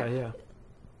whatever,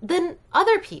 than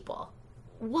other people.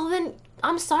 Well, then,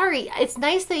 I'm sorry. It's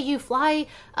nice that you fly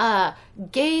a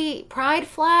gay pride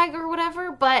flag or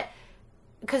whatever, but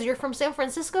because you're from San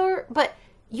Francisco, but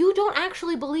you don't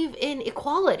actually believe in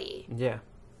equality. Yeah.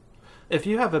 If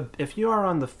you are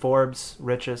on the Forbes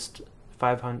richest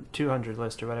 200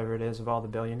 list or whatever it is of all the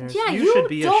billionaires, you should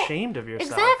be ashamed of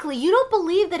yourself. Exactly. You don't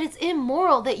believe that it's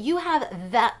immoral that you have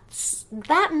that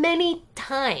many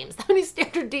times, that many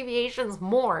standard deviations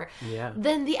more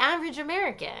than the average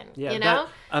American. Yeah,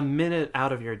 a minute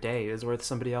out of your day is worth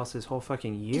somebody else's whole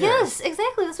fucking year. Yes,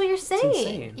 exactly. That's what you're saying. It's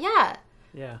insane. Yeah.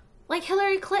 Yeah. Like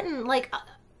Hillary Clinton,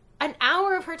 an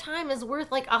hour of her time is worth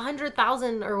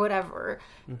 100,000 or whatever.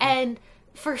 And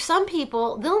for some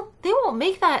people, they won't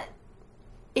make that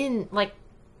in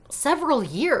several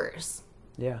years.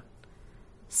 Yeah.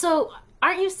 So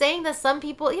aren't you saying that some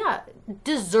people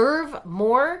deserve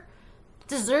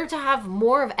to have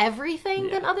more of everything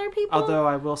than other people? Although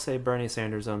I will say Bernie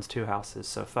Sanders owns 2 houses,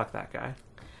 so fuck that guy.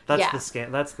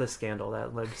 That's the scandal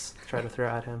that libs try to throw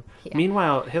at him.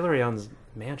 Meanwhile, Hillary owns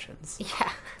mansions.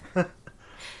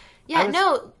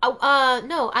 No,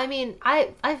 I mean,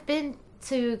 I've been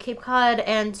to Cape Cod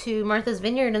and to Martha's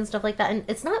Vineyard and stuff like that, and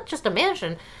it's not just a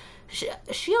mansion.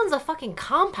 She owns a fucking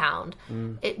compound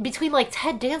between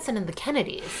Ted Danson and the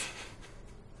Kennedys.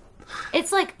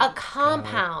 It's like a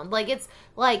compound.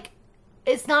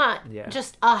 It's not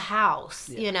just a house,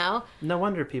 No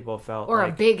wonder people felt or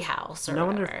a big house or whatever.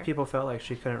 Wonder people felt like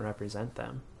she couldn't represent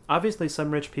them. Obviously some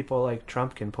rich people like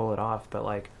Trump can pull it off,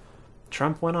 but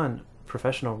Trump went on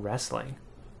professional wrestling,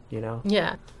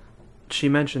 Yeah. She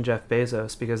mentioned Jeff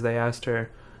Bezos because they asked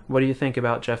her, what do you think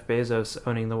about Jeff Bezos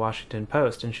owning the Washington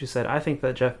Post? And she said, I think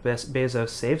that Jeff Bezos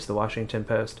saves the Washington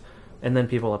Post. And then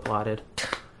people applauded.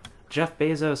 Jeff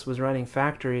Bezos was running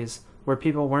factories where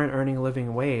people weren't earning a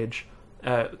living wage,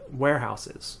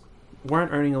 warehouses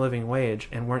weren't earning a living wage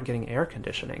and weren't getting air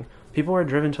conditioning. People were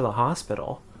driven to the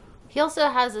hospital. He also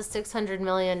has a $600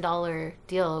 million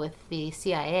deal with the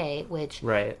CIA, which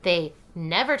they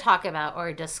never talk about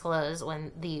or disclose when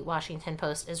the Washington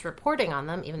Post is reporting on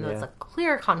them, even though it's a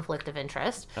clear conflict of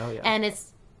interest. Oh, yeah. And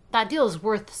that deal is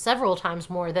worth several times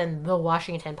more than the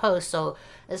Washington Post. So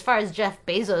as far as Jeff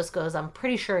Bezos goes, I'm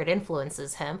pretty sure it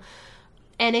influences him.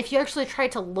 And if you actually try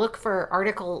to look for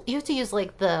article, you have to use the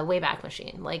Wayback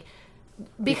Machine,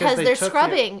 because they're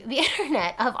scrubbing the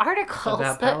internet of articles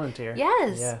about Palantir.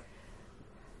 Yes. Yeah.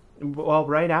 Well,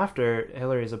 right after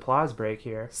Hillary's applause break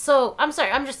here. So, I'm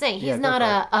sorry, I'm just saying, he's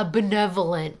not a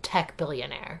benevolent tech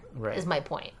billionaire, is my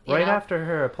point. Right after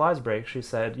her applause break, she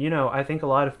said, I think a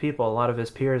lot of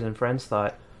his peers and friends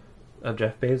thought of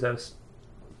Jeff Bezos,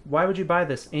 why would you buy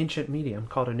this ancient medium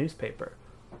called a newspaper?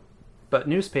 But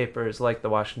newspapers like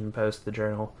the Washington Post, the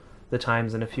Journal, the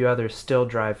Times, and a few others still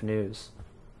drive news.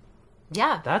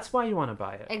 Yeah. That's why you want to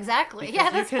buy it. Exactly.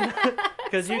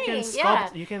 Because Because you can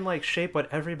sculpt, you can shape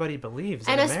what everybody believes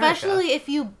in America. Especially if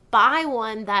you buy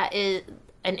one that is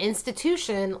an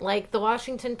institution like the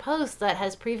Washington Post that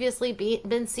has previously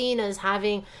been seen as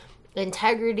having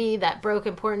integrity, that broke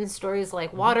important stories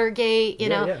like Watergate,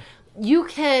 you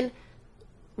can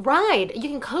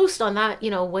coast on that,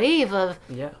 wave of...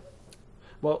 Yeah.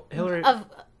 Well, Hillary... of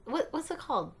what's it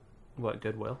called? What,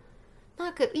 Goodwill?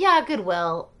 Not good. Yeah,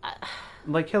 Goodwill.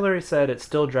 Like Hillary said, it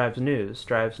still drives news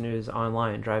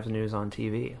online, drives news on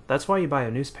TV. That's why you buy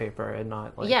a newspaper and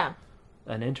not like Yeah.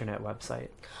 an internet website.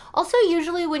 Also,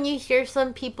 usually when you hear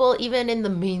some people, even in the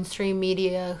mainstream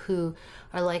media, who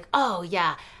are like, "Oh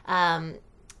yeah,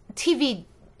 TV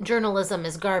journalism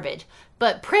is garbage,"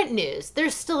 but print news,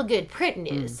 there's still good print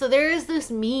news. So there is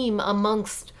this meme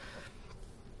amongst,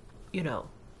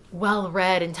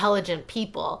 well-read, intelligent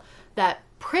people that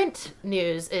print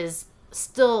news is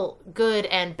still good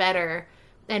and better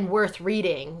and worth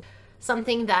reading.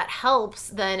 Something that helps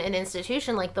then an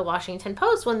institution like the Washington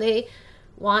Post when they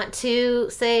want to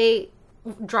say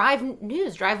drive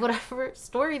whatever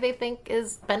story they think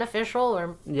is beneficial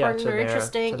or important or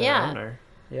interesting. To their owner.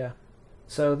 Yeah.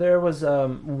 So there was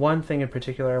one thing in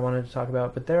particular I wanted to talk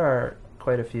about, but there are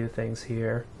quite a few things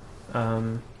here.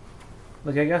 I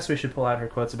guess we should pull out her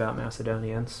quotes about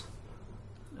Macedonians.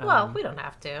 Well, we don't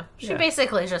have to. She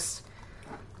basically just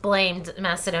blamed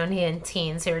Macedonian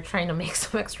teens who were trying to make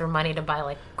some extra money to buy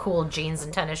like cool jeans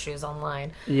and tennis shoes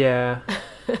online. Yeah.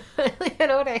 You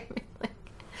know what I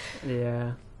mean?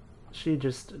 Yeah. She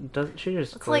just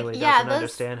It's clearly doesn't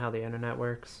understand how the internet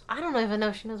works. I don't even know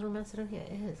if she knows where Macedonia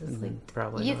is. It's like,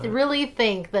 probably you not. really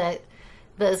think that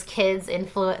those kids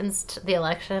influenced the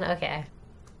election? Okay.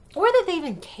 Or that they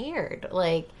even cared.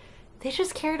 Like, they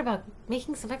just cared about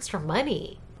making some extra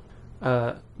money.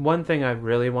 One thing I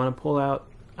really want to pull out,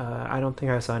 I don't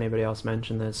think I saw anybody else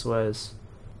mention this, was...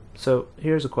 So,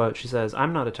 here's a quote. She says,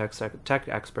 "I'm not a tech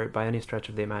expert by any stretch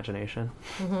of the imagination."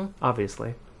 Mm-hmm.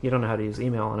 Obviously. You don't know how to use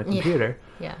email on a computer.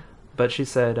 Yeah. But she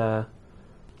said,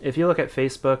 if you look at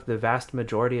Facebook, the vast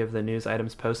majority of the news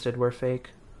items posted were fake.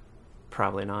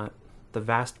 Probably not. The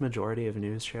vast majority of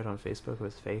news shared on Facebook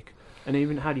was fake. And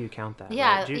even, how do you count that?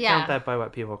 Yeah, right? Do you count that by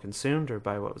what people consumed or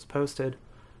by what was posted?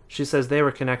 She says they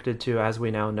were connected to, as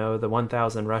we now know, the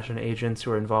 1,000 Russian agents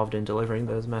who were involved in delivering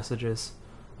those messages.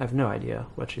 I have no idea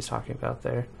what she's talking about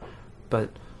there. But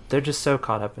they're just so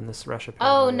caught up in this Russia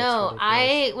paranoia. Oh, no.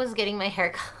 I was getting my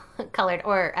hair colored,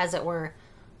 or as it were,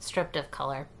 stripped of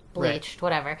color, bleached,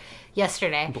 whatever,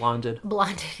 yesterday. Blonded,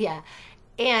 yeah.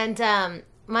 And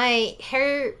my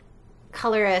hair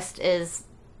colorist is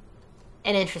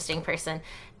an interesting person.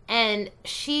 And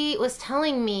she was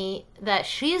telling me that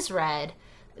she's read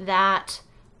that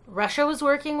Russia was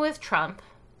working with Trump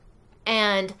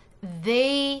and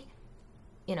they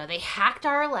hacked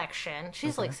our election.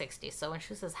 She's like 60, so when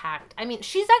she says hacked, I mean,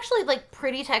 she's actually like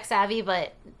pretty tech savvy,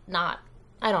 but not,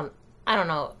 I don't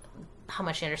know how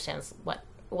much she understands what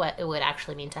it would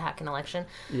actually mean to hack an election.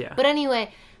 Yeah. But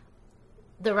anyway,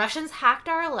 the Russians hacked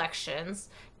our elections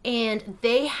and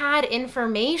they had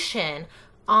information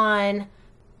on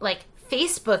like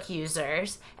Facebook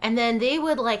users, and then they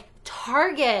would like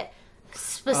target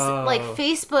like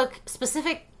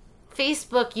specific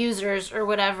Facebook users or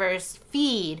whatever's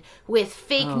feed with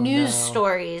fake news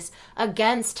stories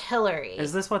against Hillary.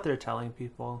 Is this what they're telling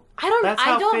people? I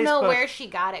don't know where she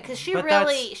got it, because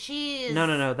she's...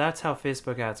 No. That's how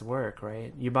Facebook ads work,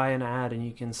 right? You buy an ad and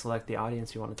you can select the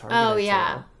audience you want to target. Oh,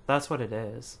 yeah. To. That's what it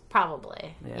is.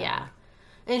 Probably. Yeah.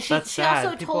 And she sad.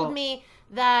 also told me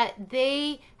that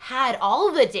they had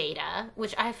all the data,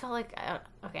 which I felt like,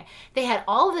 okay, they had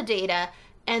all the data,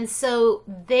 and so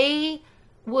they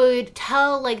would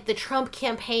tell like the Trump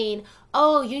campaign,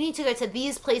 oh, you need to go to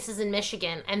these places in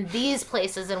Michigan and these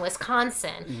places in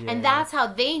Wisconsin, and that's how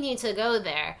they need to go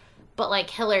there. But like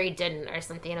Hillary didn't or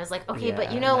something. And I was like, okay,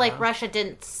 but like Russia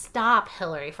didn't stop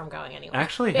Hillary from going anywhere.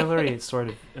 Actually, Hillary sort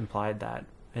of implied that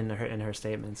in her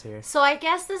statements here. So I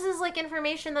guess this is like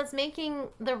information that's making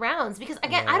the rounds, because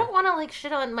again, I don't want to like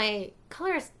shit on my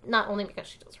colorist, not only because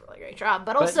she does a really great job,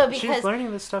 but also because she's learning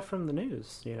this stuff from the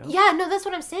news, you know. Yeah, no, that's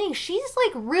what I'm saying. She's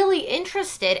like really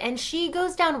interested, and she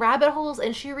goes down rabbit holes,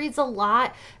 and she reads a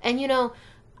lot. And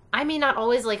I may not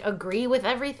always like agree with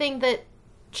everything that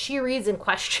she reads and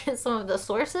question some of the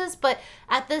sources, but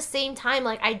at the same time,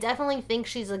 like I definitely think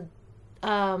she's a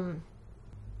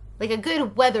like a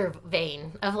good weather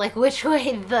vane of like which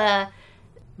way the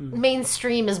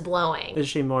mainstream is blowing. Is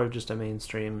she more of just a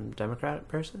mainstream Democrat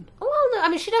person? Well, no, I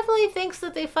mean, she definitely thinks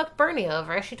that they fucked Bernie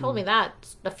over. She told me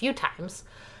that a few times,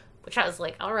 which I was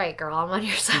like, all right, girl, I'm on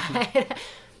your side.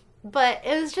 But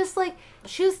it was just like,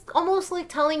 she was almost like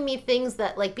telling me things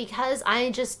that like, because I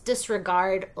just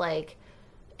disregard like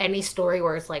any story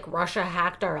where it's like Russia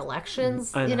hacked our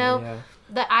elections,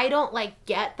 that I don't like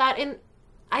get that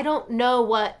I don't know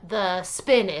what the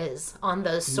spin is on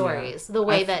those stories, the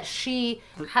way that she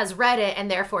has read it and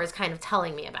therefore is kind of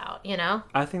telling me about, you know?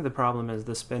 I think the problem is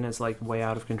the spin is like way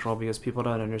out of control because people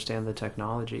don't understand the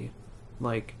technology.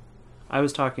 Like, I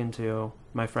was talking to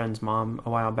my friend's mom a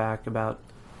while back about,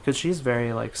 because she's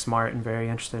very like smart and very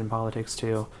interested in politics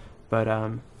too, but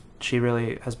she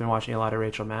really has been watching a lot of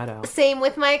Rachel Maddow. Same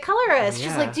with my colorist. She's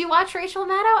Yeah. like, "Do you watch Rachel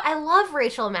Maddow?" I love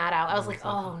Rachel Maddow. I was like,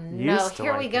 "Oh no, Used to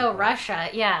here we like go, it, but- Russia."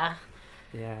 Yeah.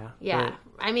 Yeah. Yeah.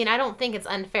 I mean, I don't think it's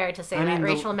unfair to say I that mean,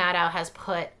 Rachel Maddow has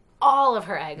put all of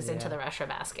her eggs into Yeah. the Russia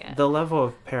basket. The level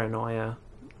of paranoia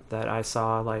that I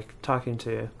saw, like, talking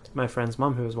to my friend's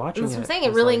mom who was watching That's what I'm saying. It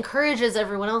was really like, encourages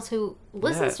everyone else who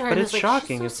listens Yeah, to her. but and it's is like,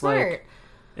 shocking. She's so It's smart. like-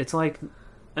 it's like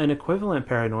an equivalent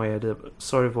paranoia to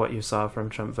sort of what you saw from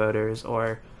Trump voters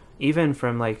or even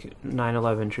from, like,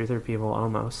 9/11 truther people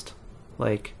almost.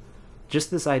 Like,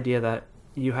 just this idea that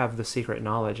you have the secret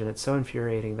knowledge and it's so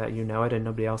infuriating that you know it and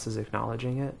nobody else is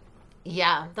acknowledging it.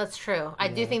 Yeah, that's true. I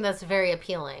do think that's very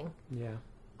appealing. Yeah.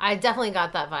 I definitely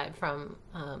got that vibe from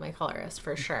my colorist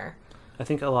for sure. I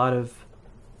think a lot of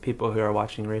people who are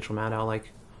watching Rachel Maddow,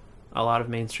 like a lot of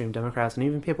mainstream Democrats and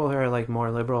even people who are like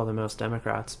more liberal than most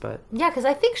Democrats, but Yeah, because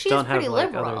I think she's don't have pretty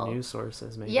like liberal. other news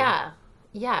sources. Maybe. Yeah.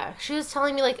 Yeah. She was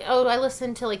telling me, like, oh, I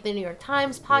listened to, like, the New York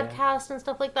Times podcast and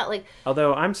stuff like that. Like,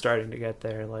 Although I'm starting to get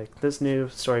there. Like this new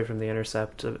story from The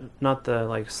Intercept, not the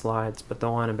like slides, but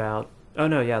the one about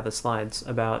the slides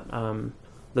about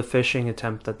the phishing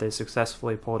attempt that they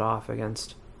successfully pulled off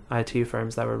against IT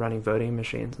firms that were running voting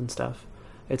machines and stuff.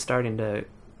 It's starting to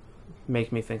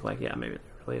make me think like, yeah, maybe there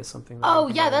really is something. oh,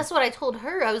 yeah, that's what I told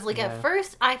her. I was like, Yeah. at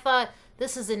first, I thought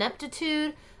this is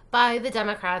ineptitude by the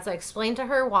Democrats. I explained to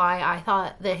her why I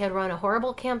thought they had run a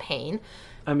horrible campaign.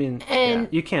 I mean, And-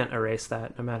 you can't erase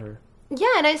that, no matter. Yeah,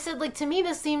 and I said, like, to me,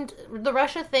 this seemed, the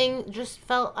Russia thing just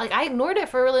felt like I ignored it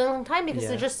for a really long time because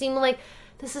Yeah. it just seemed like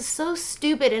this is so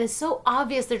stupid and it's so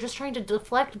obvious they're just trying to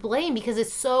deflect blame because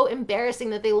it's so embarrassing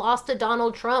that they lost to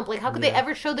Donald Trump. Like, how could they Yeah.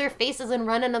 ever show their faces and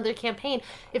run another campaign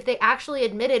if they actually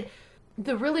admitted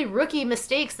the really rookie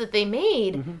mistakes that they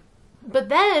made? Mm-hmm. But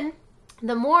then,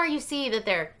 the more you see that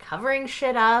they're covering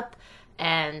shit up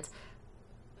and,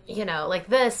 you know, like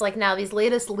this, like now these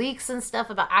latest leaks and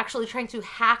stuff about actually trying to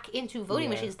hack into voting Yeah.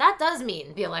 machines, that does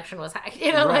mean the election was hacked.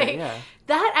 You know, Right, like, yeah.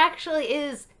 that actually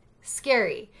is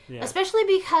scary. Yeah. Especially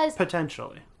because,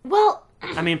 Potentially. well,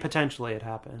 I mean, potentially it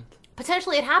happened.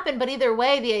 potentially it happened, but either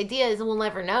way, the idea is we'll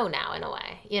never know now, in a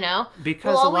way, you know?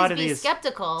 Because we'll a always lot of be these,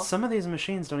 skeptical. some of these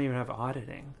machines don't even have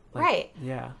auditing. Like, Right.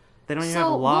 Yeah. They don't even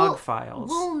So have log we'll- files.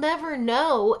 We'll never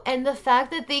know. And the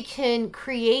fact that they can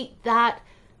create that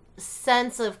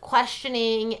sense of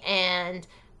questioning and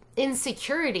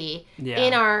insecurity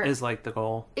in our is like the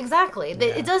goal. exactly Yeah.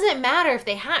 it doesn't matter if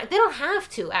they hack. They don't have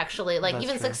to actually, like, That's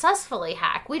even true. successfully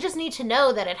hack. We just need to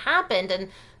know that it happened, and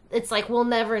it's like we'll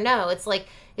never know. It's like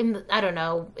I don't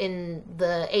know, in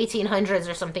the 1800s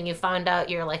or something, you found out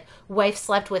your like wife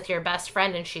slept with your best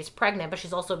friend and she's pregnant, but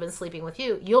she's also been sleeping with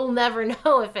you. You'll never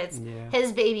know if it's Yeah.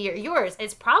 his baby or yours.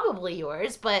 It's probably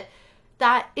yours, but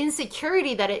that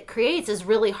insecurity that it creates is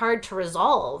really hard to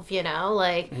resolve, you know?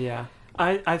 Like, Yeah.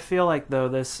 I feel like, though,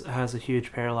 this has a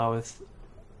huge parallel with,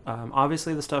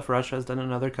 obviously, the stuff Russia has done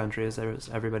in other countries, as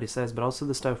everybody says, but also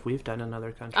the stuff we've done in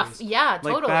other countries. yeah,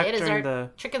 Like, totally. back It is our during the-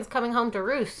 chickens coming home to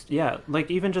roost. Yeah, like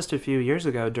even just a few years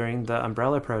ago during the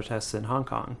umbrella protests in Hong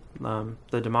Kong,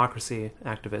 the democracy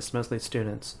activists, mostly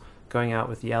students, going out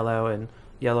with yellow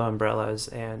umbrellas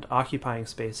and occupying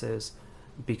spaces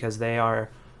because they are,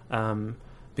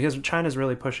 because China's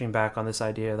really pushing back on this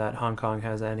idea that Hong Kong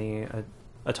has any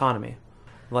autonomy.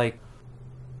 Like,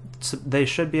 so they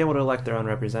should be able to elect their own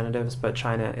representatives, but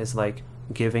China is like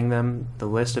giving them the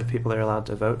list of people they're allowed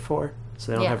to vote for,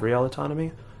 so they don't Yeah. have real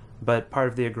autonomy. But part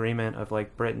of the agreement of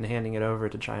like Britain handing it over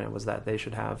to China was that they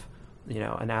should have, you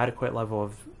know, an adequate level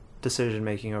of decision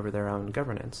making over their own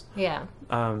governance. Yeah.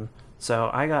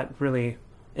 So I got really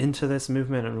into this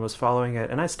movement and was following it,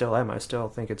 and I still am. I still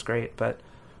think it's great, but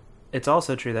it's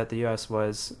also true that the U.S.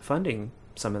 was funding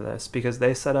some of this because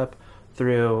they set up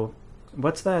through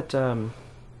what's that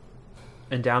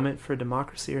endowment for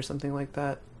democracy or something like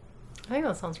that. I think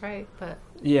that sounds right, but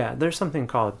Yeah, there's something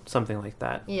called something like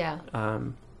that. yeah.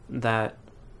 That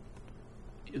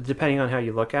depending on how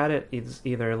you look at it, it's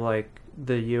either like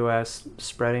the U.S.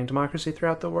 spreading democracy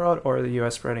throughout the world or the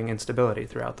U.S. spreading instability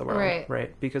throughout the world.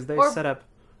 Right. Because they Or- set up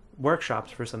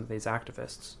workshops for some of these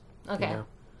activists. Okay. You know?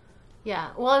 Yeah.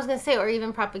 Well, I was going to say, or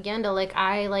even propaganda. Like,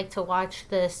 I like to watch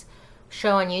this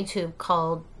show on YouTube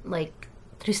called, like,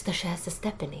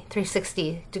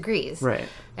 360 degrees. Right.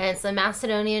 And it's a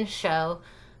Macedonian show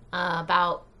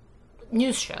about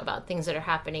news show about things that are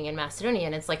happening in Macedonia.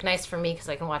 And it's like nice for me because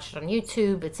I can watch it on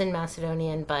YouTube. It's in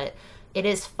Macedonian, but it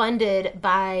is funded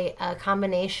by a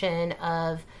combination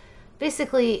of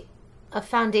basically a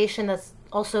foundation that's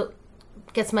also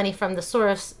gets money from the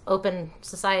Soros Open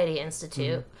Society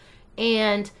Institute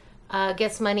and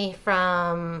gets money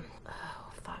from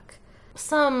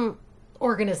some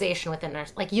organization within our,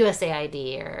 like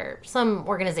USAID or some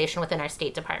organization within our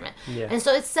State Department. Yeah. And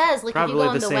so it says, like, Probably if you go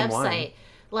on the the same website, one.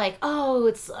 like, oh,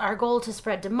 it's our goal to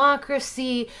spread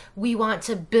democracy. We want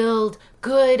to build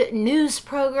good news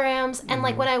programs. And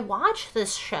like when I watch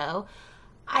this show,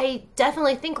 I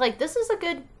definitely think like this is a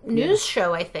good news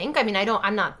show, I think. I mean,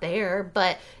 I'm not there,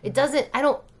 but it doesn't, I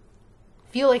don't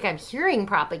feel like I'm hearing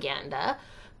propaganda.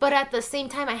 But at the same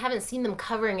time, I haven't seen them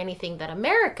covering anything that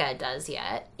America does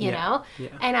yet, you know? Yeah.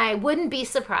 And I wouldn't be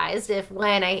surprised if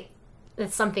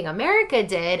it's something America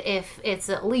did, if it's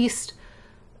at least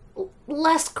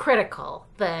less critical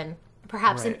than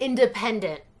perhaps an Right.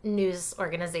 independent news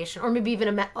organization, or maybe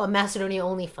even a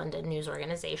Macedonia-only funded news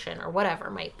organization, or whatever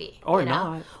it might be. Or you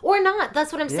know? not. Or not.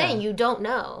 That's what I'm Yeah. saying. You don't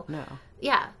know. No.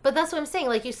 Yeah, but that's what I'm saying.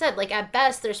 Like you said, like at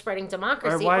best they're spreading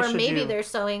democracy, why or should maybe you- they're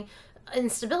sowing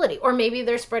instability, or maybe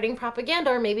they're spreading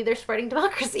propaganda, or maybe they're spreading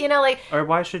democracy. You know, like Or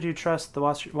why should you trust the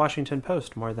Washington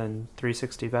Post more than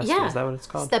 360 Vesta? yeah, Is that what it's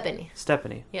called? Stephanie.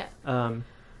 Yeah. Yeah,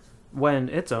 When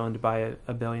it's owned by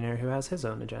a billionaire who has his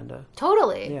own agenda.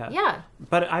 totally. Yeah. Yeah.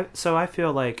 But I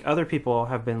feel like other people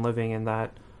have been living in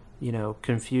that,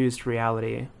 confused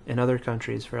reality in other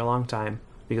countries for a long time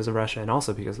because of Russia and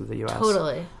also because of the U.S.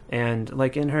 Totally. And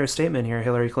like in her statement here,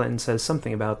 Hillary Clinton says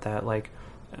something about that, like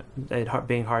it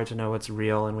being hard to know what's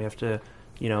real, and we have to,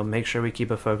 make sure we keep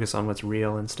a focus on what's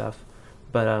real and stuff.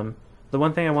 But the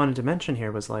one thing I wanted to mention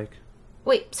here was like,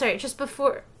 Wait, sorry. Just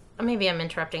before, maybe I'm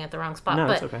interrupting at the wrong spot, no,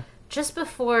 but it's okay. just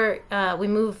before we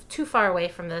move too far away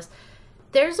from this,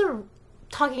 there's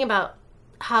talking about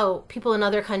how people in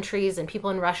other countries and people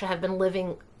in Russia have been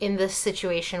living in this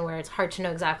situation where it's hard to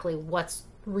know exactly what's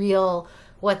real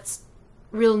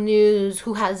news,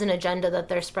 who has an agenda that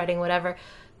they're spreading, whatever.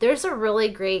 There's a really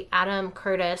great Adam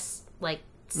Curtis, like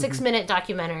 6-minute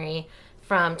documentary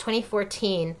from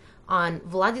 2014 on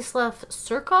Vladislav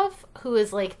Surkov, who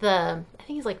is like I think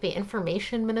he's like the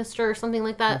information minister or something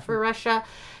like that for Russia,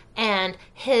 and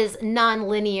his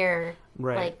non-linear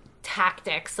Right. like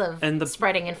tactics of And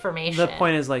spreading information. The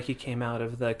point is, like, he came out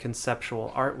of the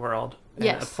conceptual art world and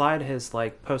Yes. applied his,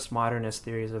 like, postmodernist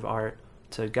theories of art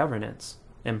to governance.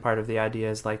 And part of the idea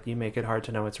is, like, you make it hard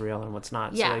to know what's real and what's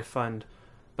not. Yeah. So they fund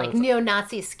like both.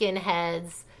 neo-Nazi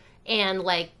skinheads and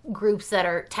like groups that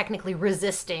are technically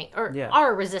resisting or Yeah.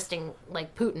 are resisting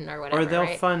like Putin or whatever. Or they'll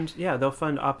right? they'll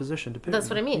fund opposition to Putin. That's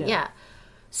what I mean. Yeah.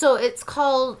 So it's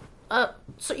called.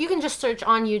 So you can just search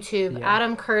on YouTube Yeah.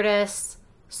 Adam Curtis,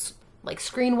 like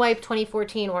Screen Wipe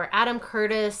 2014, or Adam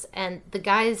Curtis, and the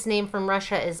guy's name from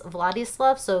Russia is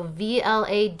Vladislav. So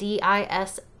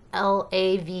Vladislav,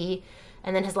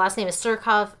 and then his last name is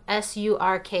Surkov,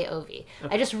 Surkov.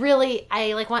 I just really,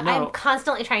 I'm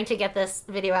constantly trying to get this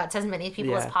video out to as many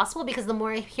people as Yeah. possible, because the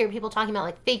more I hear people talking about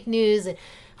like fake news and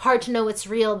hard to know what's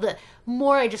real, the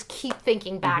more I just keep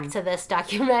thinking back to this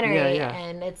documentary, Yeah.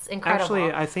 and it's incredible.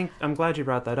 Actually, I think I'm glad you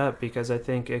brought that up, because I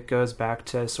think it goes back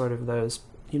to sort of those,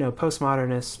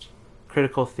 postmodernist,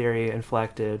 critical theory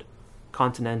inflected,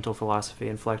 continental philosophy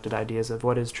inflected ideas of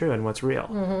what is true and what's real.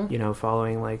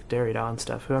 Following like Derrida and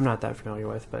stuff, who I'm not that familiar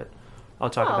with, but I'll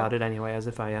talk Oh. about it anyway as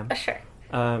if I am. Sure.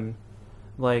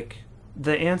 Like,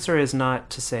 the answer is not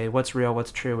to say what's real,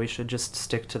 what's true. We should just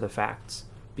stick to the facts,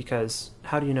 because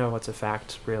how do you know what's a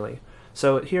fact, really?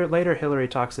 So here later, Hillary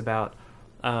talks about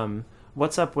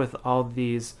what's up with all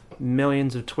these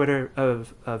millions of Twitter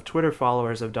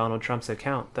followers of Donald Trump's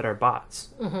account that are bots,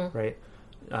 right?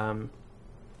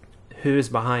 Who's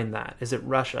behind that? Is it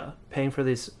Russia paying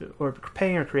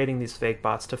or creating these fake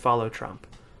bots to follow Trump?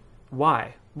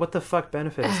 Why? What the fuck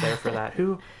benefit is there for that?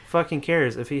 Who fucking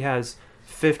cares if he has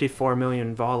 54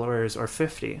 million followers or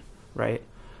 50, right?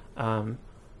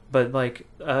 But like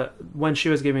when she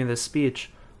was giving this speech,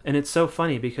 and it's so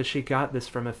funny because she got this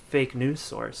from a fake news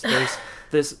source.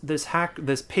 There's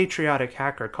this patriotic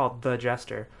hacker called The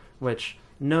Jester, which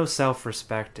no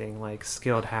self-respecting, like,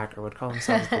 skilled hacker would call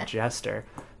themselves The Jester.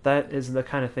 That is the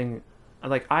kind of thing,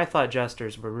 like, I thought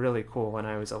jesters were really cool when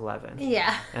I was 11.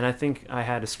 Yeah. And I think I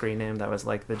had a screen name that was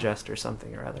like The Jester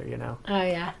something or other, Oh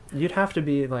yeah. You'd have to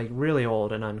be, like, really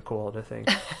old and uncool to think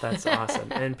that's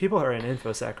awesome. And people who are in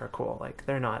InfoSec are cool. Like,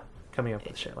 they're not coming up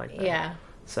with shit like that. Yeah.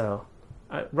 So,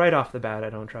 right off the bat, I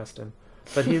don't trust him.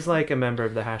 But he's like a member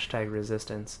of the hashtag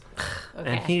resistance. Okay.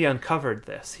 And he uncovered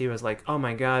this. He was like, oh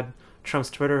my god, Trump's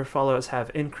Twitter followers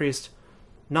have increased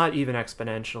not even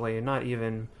exponentially, not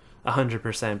even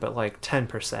 100%, but like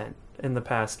 10% in the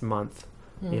past month,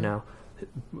 you know,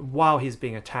 while he's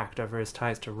being attacked over his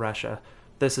ties to Russia.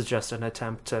 This is just an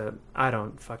attempt to, I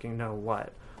don't fucking know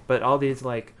what. But all these,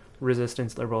 like,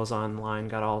 resistance liberals online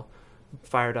got all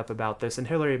fired up about this, and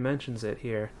Hillary mentions it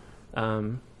here.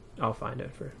 I'll find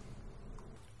it for...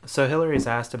 So Hillary's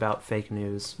asked about fake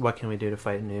news. What can we do to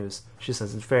fight news? She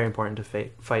says it's very important to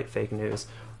fight fake news.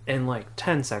 And, like,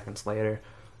 10 seconds later,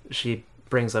 she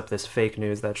brings up this fake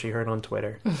news that she heard on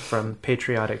Twitter from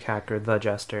patriotic hacker The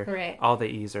Jester. Right. All the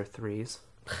E's are threes.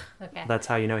 Okay. That's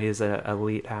how you know he's an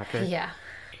elite hacker. Yeah.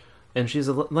 And she's,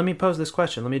 let me pose this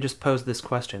question. Let me just pose this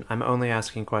question. I'm only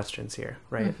asking questions here,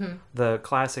 right? The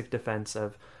classic defense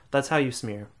of, that's how you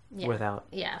smear without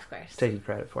of course. taking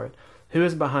credit for it. Who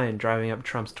is behind driving up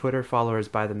Trump's Twitter followers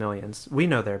by the millions? We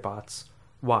know they're bots.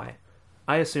 Why?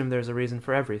 I assume there's a reason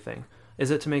for everything. Is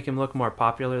it to make him look more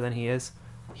popular than he is?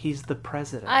 He's the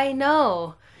president. I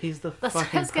know. He's the That's fucking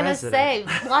what I was going to president.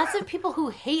 say. Lots of people who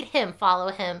hate him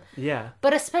follow him. Yeah.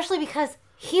 But especially because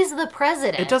he's the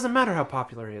president. It doesn't matter how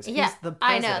popular he is. Yeah, He's the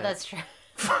I president. know, that's true.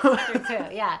 That's true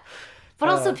too, yeah. But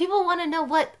also, people want to know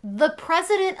what the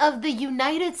president of the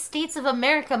United States of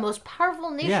America, most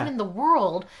powerful nation in the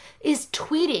world, is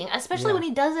tweeting, especially when he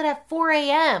does it at 4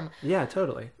 a.m. Yeah,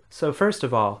 totally. So first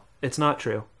of all, it's not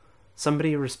true.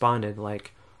 Somebody responded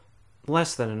like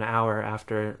less than an hour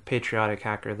after patriotic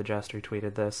hacker The Jester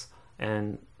tweeted this,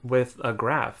 and with a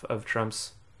graph of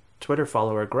Trump's Twitter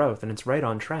follower growth, and it's right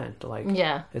on trend. Like,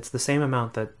 it's the same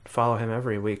amount that follow him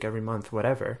every week, every month,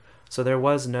 whatever. So there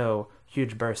was no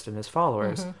huge burst in his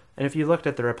followers. And if you looked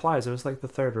at the replies, it was like the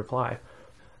third reply.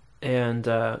 And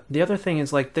the other thing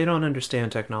is, like, they don't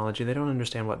understand technology. They don't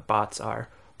understand what bots are.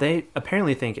 They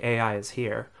apparently think AI is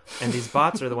here, and these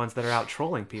bots are the ones that are out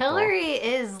trolling people. Hillary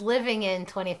is living in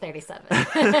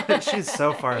 2037. She's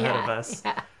so far ahead of us.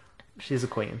 Yeah. She's a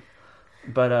queen.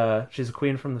 But she's a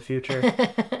queen from the future.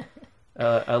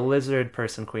 A lizard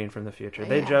person queen from the future.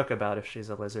 They joke about if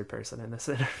she's a lizard person in this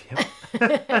interview.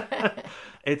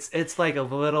 It's like a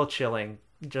little chilling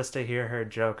just to hear her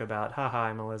joke about, haha,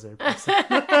 I'm a lizard person.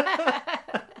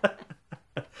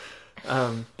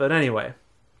 But anyway,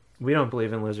 we don't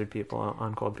believe in lizard people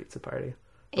on Cold Pizza Party.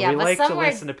 But we like to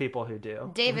listen to people who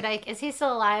do. David Icke, is he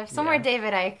still alive? Somewhere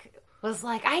David Icke was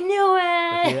like, I knew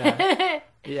it!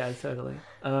 Yeah, totally.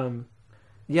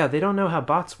 Yeah, they don't know how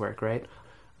bots work, right?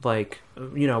 Like,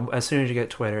 you know, as soon as you get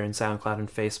Twitter and SoundCloud and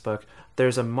Facebook,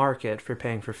 there's a market for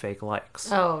paying for fake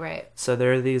likes. Oh, right. So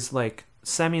there are these, like,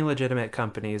 semi-legitimate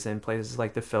companies in places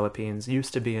like the Philippines,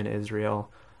 used to be in Israel,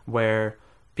 where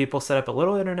people set up a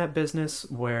little internet business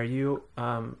where you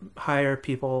hire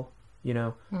people, you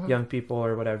know, young people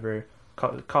or whatever,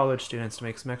 college students to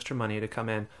make some extra money to come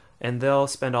in, and they'll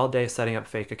spend all day setting up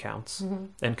fake accounts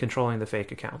and controlling the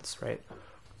fake accounts, right?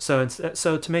 So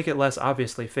to make it less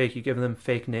obviously fake, you give them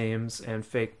fake names and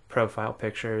fake profile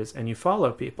pictures, and you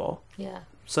follow people. Yeah.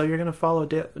 So you're going to follow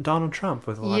Donald Trump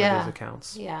with a lot of his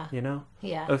accounts. Yeah. You know?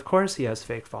 Yeah. Of course he has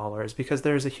fake followers, because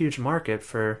there's a huge market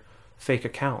for fake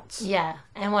accounts. Yeah.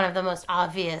 And one of the most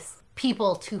obvious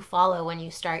people to follow when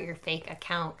you start your fake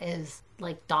account is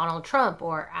like Donald Trump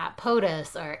or at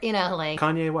POTUS or, you know, like...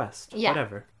 Kanye West. Yeah.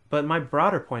 Whatever. But my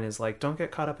broader point is, like, don't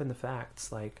get caught up in the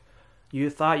facts. Like... You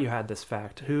thought you had this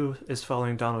fact, who is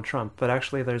following Donald Trump, but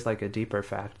actually there's like a deeper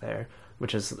fact there,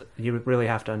 which is you really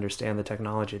have to understand the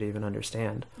technology to even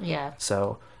understand. Yeah.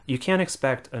 So you can't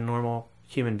expect a normal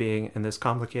human being in this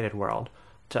complicated world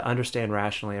to understand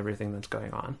rationally everything that's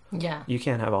going on. Yeah. You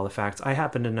can't have all the facts. I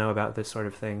happen to know about this sort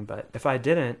of thing, but if I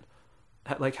didn't,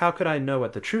 like, how could I know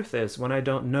what the truth is when I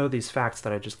don't know these facts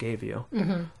that I just gave you?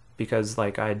 Because,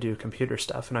 like, I do computer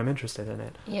stuff and I'm interested in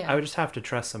it. Yeah. I would just have to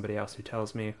trust somebody else who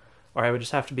tells me, or I would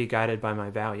just have to be guided by my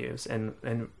values and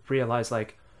realize,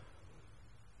 like,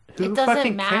 who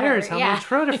fucking cares how many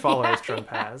Twitter followers Trump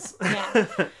has?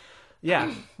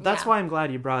 Yeah. That's why I'm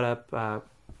glad you brought up,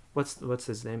 what's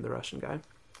his name, the Russian guy?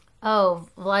 Oh,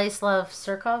 Vladislav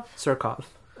Surkov?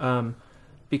 Surkov.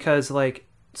 Because, like,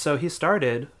 so he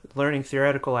started learning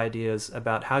theoretical ideas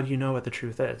about how do you know what the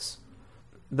truth is.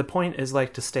 The point is,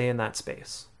 like, to stay in that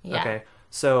space. Yeah. Okay?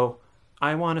 So...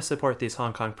 I want to support these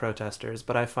Hong Kong protesters,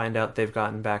 but I find out they've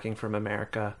gotten backing from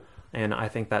America, and I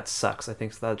think that sucks. I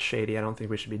think that's shady. I don't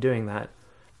think we should be doing that.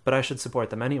 But I should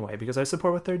support them anyway, because I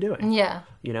support what they're doing. Yeah.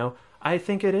 You know, I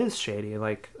think it is shady,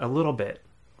 like, a little bit,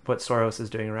 what Soros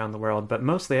is doing around the world, but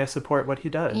mostly I support what he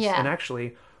does. Yeah. And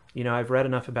actually, you know, I've read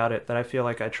enough about it that I feel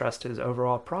like I trust his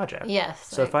overall project. Yes.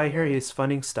 So if I hear he's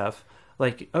funding stuff,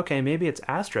 like, okay, maybe it's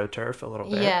AstroTurf a little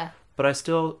bit, but I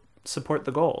still support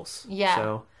the goals. Yeah.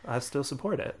 So I still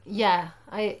support it.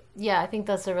 I think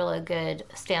that's a really good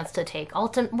stance to take.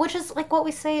 Which is like what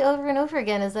we say over and over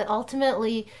again, is that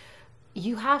ultimately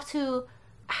you have to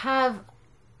have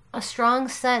a strong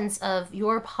sense of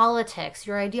your politics,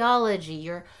 your ideology,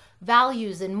 your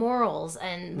values and morals,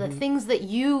 and the things that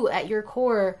you at your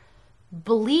core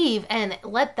believe, and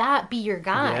let that be your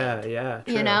guide. Yeah,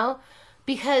 true. You know?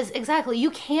 Because exactly,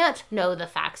 you can't know the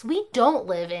facts. We don't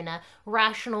live in a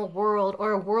rational world,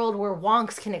 or a world where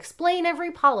wonks can explain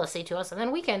every policy to us, and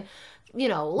then we can,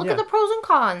 look at the pros and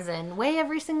cons and weigh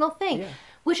every single thing. Yeah.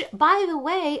 Which, by the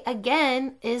way,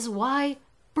 again, is why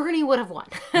Bernie would have won.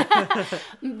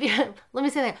 Let me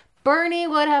say that. Bernie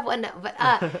would have won. No,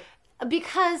 but,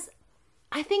 because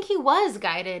I think he was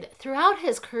guided throughout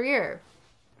his career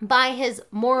by his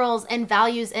morals and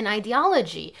values and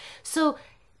ideology. So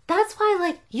that's why,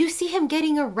 like, you see him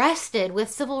getting arrested with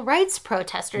civil rights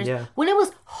protesters when it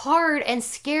was hard and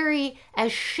scary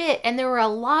as shit. And there were a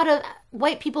lot of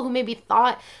white people who maybe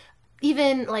thought,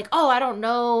 even like, oh, I don't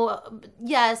know.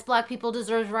 Yes, black people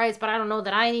deserve rights, but I don't know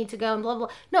that I need to go and blah, blah.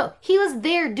 No, he was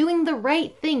there doing the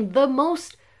right thing, the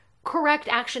most correct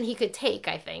action he could take,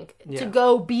 I think, to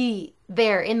go be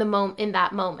there in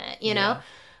that moment, you know?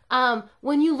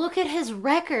 When you look at his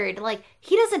record, like,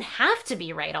 he doesn't have to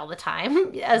be right all the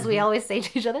time, as we always say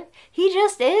to each other. He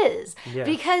just is.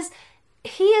 Because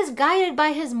he is guided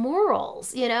by his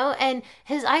morals, and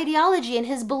his ideology and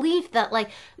his belief that,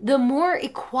 like, the more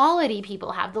equality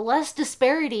people have, the less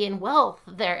disparity in wealth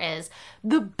there is,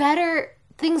 the better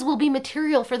things will be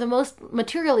materially for the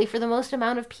most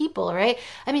amount of people, right?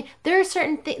 I mean, there are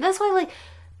certain things. That's why, like,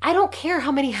 I don't care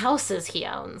how many houses he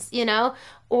owns,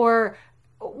 or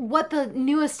what the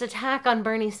newest attack on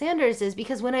Bernie Sanders is,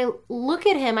 because when I look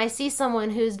at him, I see someone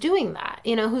who's doing that,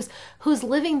 who's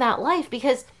living that life.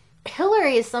 Because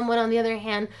Hillary is someone, on the other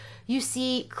hand, you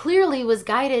see clearly was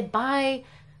guided by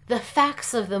the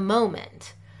facts of the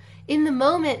moment. In the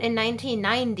moment in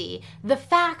 1990, the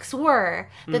facts were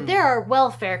that there are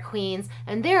welfare queens,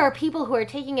 and there are people who are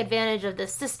taking advantage of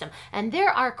this system, and there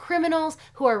are criminals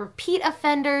who are repeat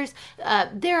offenders.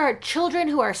 There are children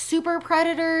who are super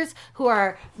predators, who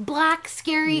are black,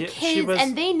 scary kids,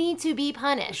 and they need to be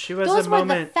punished. Those were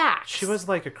the facts. She was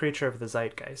like a creature of the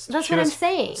zeitgeist. That's what I'm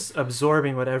saying.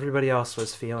 Absorbing what everybody else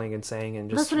was feeling and saying, and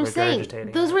just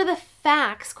regurgitating. Those were the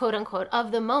facts, quote unquote,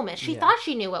 of the moment. She thought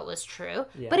she knew what was true,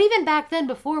 but even back then,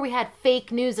 before we had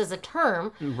fake news as a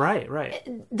term, right,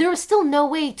 there was still no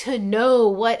way to know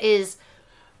what is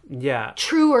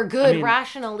true or good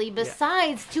rationally,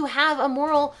 besides to have a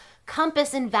moral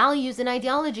compass and values and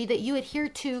ideology that you adhere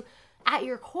to at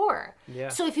your core.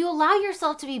 So if you allow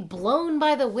yourself to be blown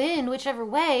by the wind, whichever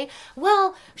way,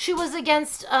 well, she was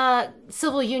against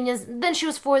civil unions, then she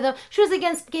was for them. She was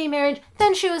against gay marriage,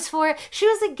 then she was for it. She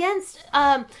was against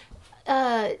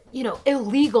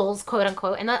illegals, quote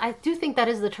unquote, and I do think that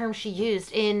is the term she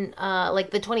used in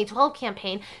like the 2012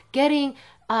 campaign, getting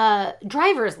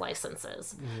driver's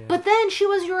licenses. But then she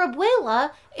was your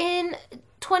abuela in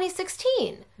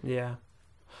 2016.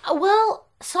 Well,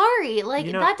 sorry,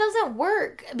 like, that doesn't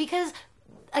work, because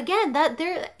again, that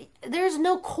there's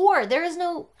no core. There is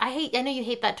no, I know you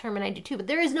hate that term, and I do too, but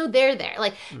there is no there.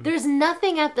 Like, there's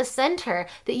nothing at the center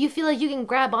that you feel like you can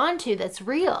grab onto that's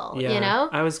real,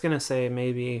 I was going to say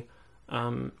maybe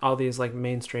all these, like,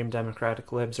 mainstream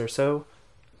Democratic libs are so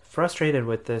frustrated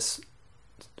with this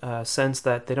sense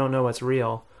that they don't know what's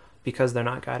real because they're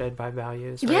not guided by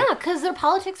values, right? Yeah, because their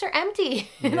politics are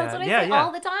empty. That's what I say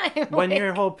all the time. When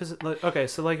your whole okay,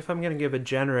 so, like, if I'm going to give a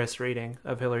generous reading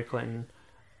of Hillary Clinton,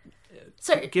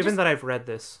 given that I've read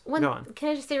this, go on. Can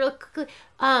I just say real quickly?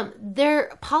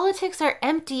 Their politics are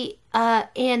empty,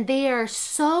 and they are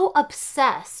so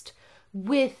obsessed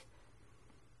with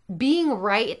being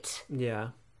right.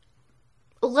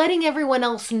 Letting everyone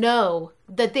else know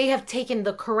that they have taken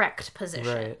the correct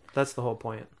position. Right. That's the whole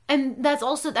point. And that's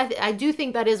also, I do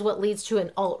think that is what leads to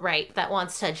an alt-right that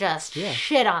wants to just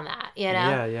shit on that,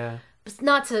 Yeah.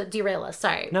 Not to derail us,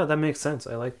 sorry. No, that makes sense.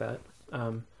 I like that.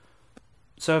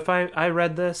 So if I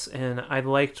read this, and I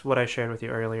liked what I shared with you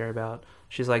earlier about,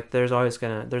 she's like, there's always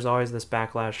this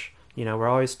backlash,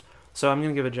 so I'm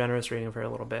going to give a generous reading of her a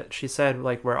little bit. She said,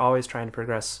 like, we're always trying to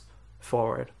progress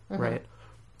forward, right?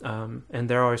 And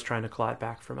they're always trying to claw it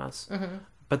back from us.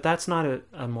 But that's not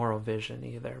a moral vision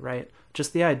either, right?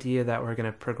 Just the idea that we're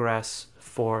going to progress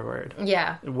forward.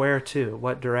 Yeah. Where to?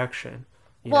 What direction?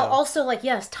 Also, like,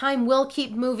 yes, time will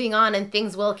keep moving on and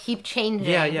things will keep changing.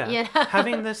 Yeah.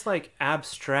 Having this, like,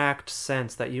 abstract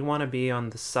sense that you want to be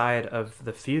on the side of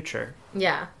the future.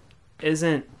 Yeah.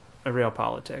 Isn't a real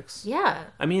politics. Yeah.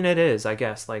 I mean, it is, I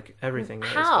guess, like everything is.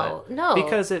 How? But No.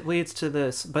 because it leads to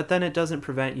this, but then it doesn't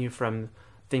prevent you from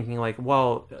thinking like,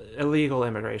 well, illegal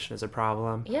immigration is a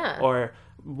problem. Yeah. Or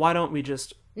why don't we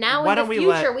just... Now why in the don't we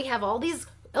future, let... we have all these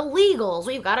illegals.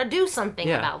 We've got to do something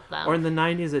Yeah. about them. Or in the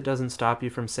 90s, it doesn't stop you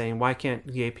from saying, why can't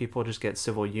gay people just get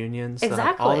civil unions? They'll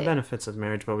have all the Exactly. benefits of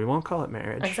marriage, but we won't call it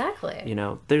marriage. Exactly. You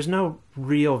know, there's no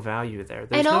real value there.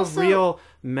 There's And no also- real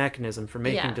mechanism for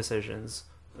making Yeah. decisions,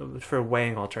 for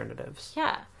weighing alternatives.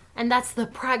 Yeah. And that's the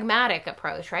pragmatic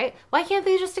approach, right? Why can't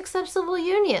they just accept civil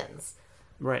unions?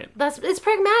 Right. It's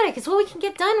pragmatic. It's what we can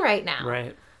get done right now.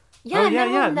 Right. Yeah, oh, and yeah,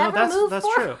 then yeah. we'll never No, move that's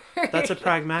forward. true. That's a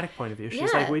pragmatic point of view. She's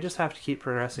Yeah. like, we just have to keep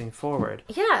progressing forward.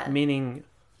 Yeah. Meaning,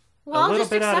 Well, a I'll little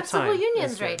just bit at a accept civil time.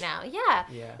 unions That's right good. now. Yeah.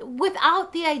 Yeah.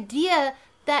 Without the idea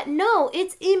that no,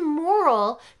 it's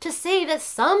immoral to say that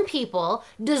some people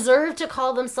deserve to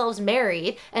call themselves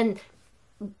married and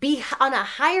be on a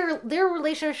higher, their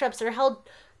relationships are held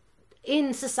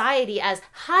in society as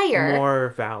higher. more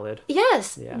valid.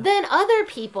 Yes. Yeah. Than other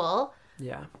people.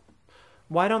 Yeah.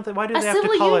 Why do they have civil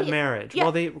to call it union- marriage? Yeah.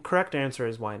 Well, the correct answer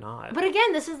is why not? But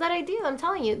again, this is that idea I'm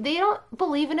telling you. They don't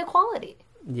believe in equality.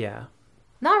 Yeah.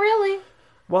 Not really.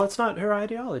 Well, it's not her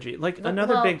ideology. Like,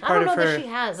 another Well, big I part don't of know her... that she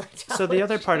has. So the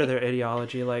other part of their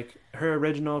ideology, like her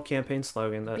original campaign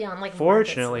slogan that Beyond, like,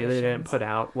 fortunately market they didn't solutions. put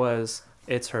out was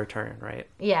 "It's her turn," right?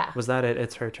 Yeah. Was that it?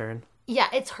 It's her turn. Yeah,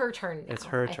 it's her turn now, It's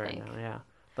her I turn think. now. Yeah,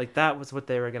 like that was what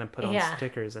they were gonna put on Yeah.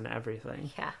 stickers and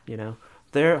everything. Yeah. You know,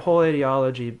 their whole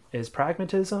ideology is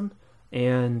pragmatism,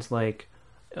 and like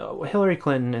Hillary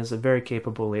Clinton is a very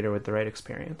capable leader with the right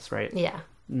experience, right? Yeah.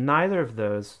 Neither of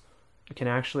those can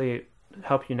actually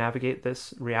help you navigate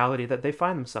this reality that they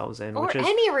find themselves in, Or which is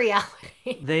any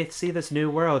reality. they see this new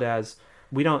world as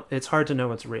it's hard to know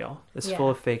what's real. It's Yeah. full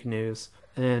of fake news.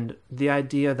 And the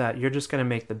idea that you're just going to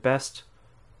make the best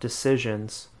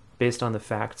decisions based on the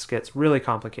facts gets really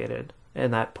complicated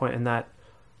in that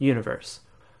universe.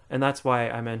 And that's why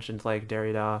I mentioned like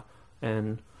Derrida,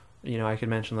 and I could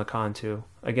mention Lacan too.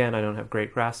 Again, I don't have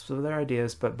great grasps of their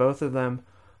ideas, but both of them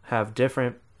have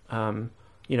different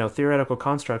theoretical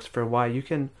constructs for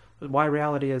why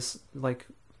reality is like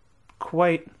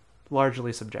quite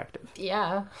largely subjective.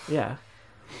 Yeah. Yeah.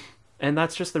 And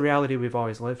that's just the reality we've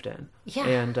always lived in. Yeah.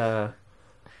 And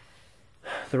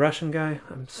the Russian guy,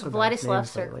 I'm so bad at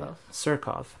Vladislav names lately.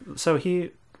 Surkov. So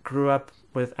he grew up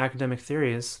with academic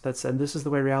theories that said this is the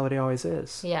way reality always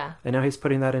is. Yeah. And now he's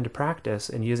putting that into practice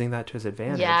and using that to his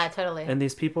advantage. Yeah, totally. And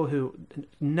these people who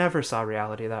never saw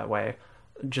reality that way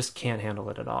just can't handle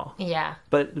it at all. Yeah.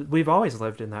 But we've always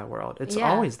lived in that world. It's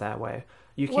Yeah. always that way.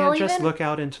 You can't Well, just even- look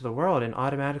out into the world and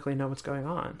automatically know what's going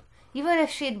on. Even if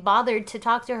she'd bothered to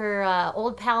talk to her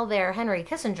old pal there, Henry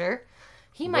Kissinger,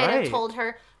 he might have Right. told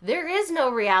her, there is no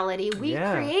reality. We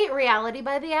Yeah. create reality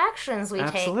by the actions we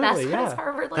Absolutely, take. That's what yeah. his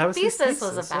Harvard That was his thesis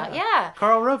was about. Yeah.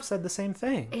 Karl Rove said the same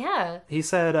thing. Yeah. He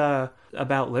said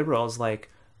about liberals, like,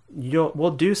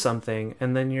 we'll do something,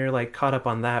 and then you're like caught up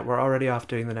on that. We're already off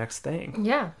doing the next thing.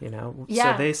 Yeah.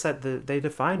 Yeah. So they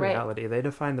define Right. reality. They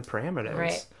define the parameters.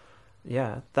 Right.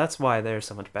 Yeah, that's why they're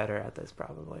so much better at this,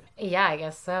 probably. Yeah, I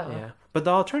guess so. Yeah, but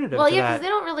the alternative Well, to yeah, that, because they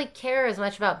don't really care as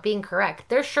much about being correct.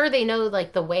 They're sure they know,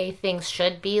 like, the way things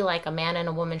should be, like a man and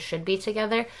a woman should be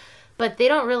together, but they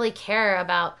don't really care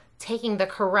about taking the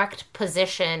correct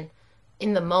position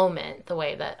in the moment, the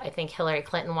way that I think Hillary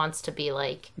Clinton wants to be,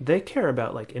 like, they care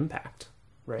about like impact,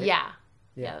 right? yeah.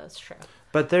 Yeah, that's true.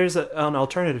 But there's an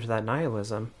alternative to that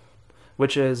nihilism,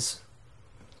 which is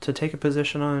to take a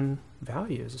position on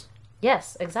values.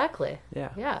 Yes, exactly. Yeah.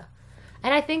 Yeah.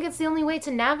 And I think it's the only way to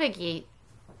navigate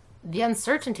the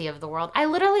uncertainty of the world. I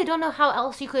literally don't know how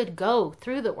else you could go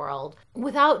through the world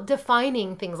without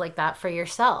defining things like that for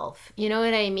yourself. You know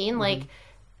what I mean? Like,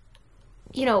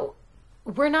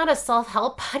 we're not a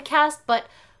self-help podcast, but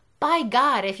by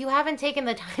God, if you haven't taken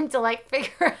the time to like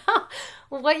figure out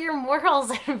what your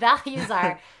morals and values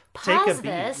are, Take a pause beat,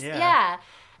 this. yeah. Yeah.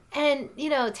 And,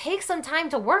 take some time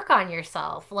to work on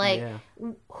yourself. Like, Yeah.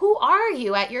 who are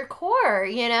you at your core?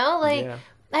 Like, Yeah.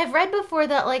 I've read before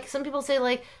that, like, some people say,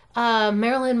 like,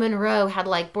 Marilyn Monroe had,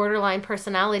 like, borderline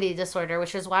personality disorder,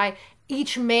 which is why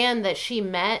each man that she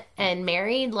met and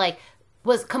married, like,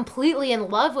 was completely in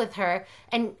love with her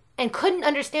and couldn't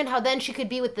understand how then she could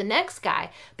be with the next guy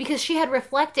because she had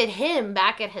reflected him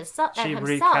back at himself. She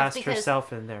recast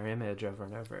herself in their image over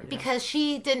and over again. Because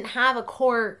she didn't have a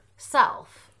core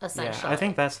self, essentially. Yeah, I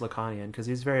think that's Lacanian because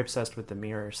he's very obsessed with the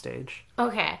mirror stage,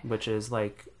 Okay. which is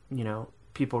like,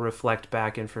 people reflect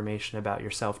back information about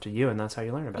yourself to you, and that's how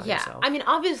you learn about Yeah. yourself. I mean,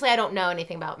 obviously, I don't know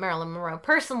anything about Marilyn Monroe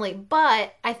personally,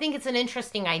 but I think it's an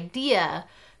interesting idea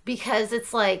because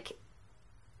it's like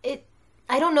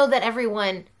I don't know that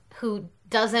everyone who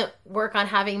doesn't work on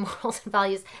having morals and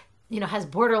values, has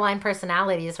borderline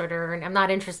personality disorder, and I'm not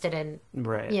interested in,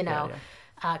 Right.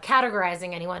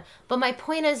 categorizing anyone. But my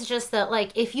point is just that,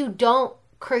 like, if you don't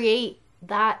create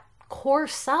that core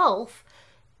self,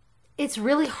 it's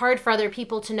really hard for other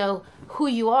people to know who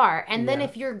you are. And then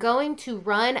if you're going to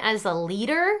run as a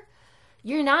leader,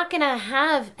 you're not going to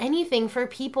have anything for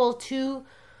people to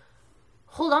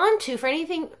hold on to, for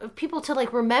anything people to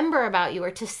like remember about you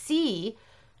or to see.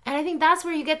 And I think that's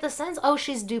where you get the sense, oh,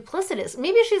 she's duplicitous.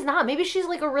 Maybe she's not. Maybe she's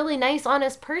like a really nice,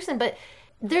 honest person, but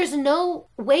there's no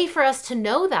way for us to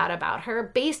know that about her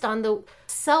based on the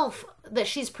self that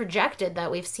she's projected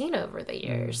that we've seen over the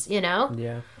years,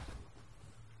 Yeah.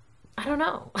 I don't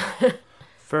know.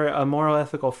 For a moral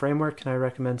ethical framework, can I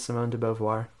recommend Simone de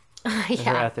Beauvoir and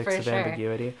her Ethics of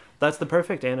Ambiguity? That's the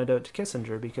perfect antidote to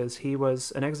Kissinger, because he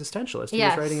was an existentialist. He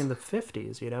was writing in the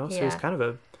 50s, so he's kind of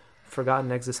a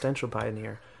forgotten existential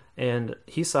pioneer. And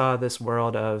he saw this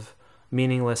world of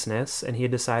meaninglessness, and he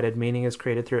decided meaning is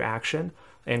created through action,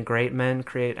 and great men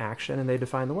create action, and they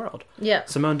define the world. Yeah.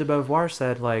 Simone de Beauvoir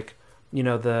said, like,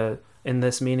 in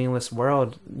this meaningless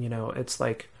world, it's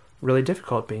like really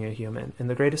difficult being a human, and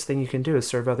the greatest thing you can do is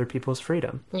serve other people's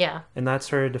freedom. Yeah. And that's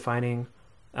her defining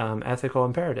ethical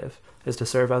imperative, is to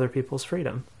serve other people's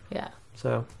freedom. Yeah.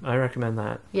 So I recommend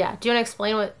that. Yeah. Do you want to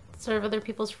explain what serve other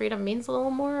people's freedom means a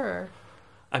little more? Or?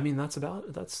 I mean, that's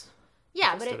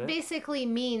Yeah, but it basically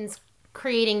means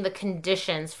creating the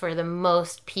conditions for the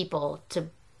most people to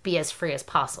be as free as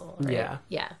possible, right? Yeah.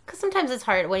 Yeah. Because sometimes it's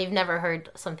hard when you've never heard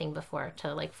something before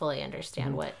to like fully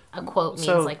understand what a quote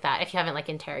means like that, if you haven't like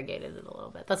interrogated it a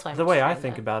little bit. That's why the way I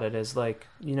think about it is like,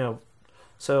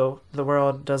 so the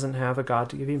world doesn't have a God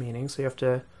to give you meaning, so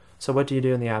what do you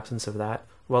do in the absence of that?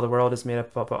 Well, the world is made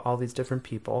up of all these different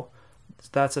people.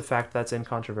 That's a fact that's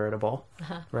incontrovertible,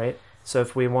 right? So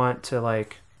if we want to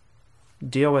like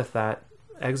deal with that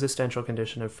existential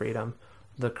condition of freedom,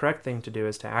 the correct thing to do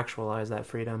is to actualize that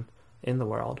freedom in the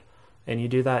world. And you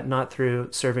do that not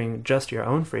through serving just your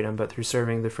own freedom, but through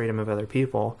serving the freedom of other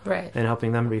people, right, and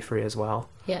helping them be free as well.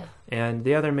 Yeah. And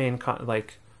the other main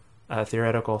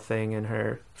theoretical thing in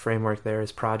her framework there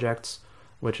is projects,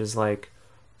 which is like,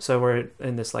 so we're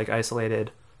in this like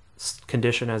isolated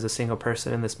condition as a single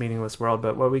person in this meaningless world,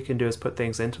 but what we can do is put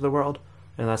things into the world,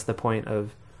 and that's the point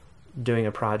of doing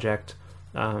a project.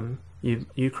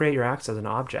 You create your acts as an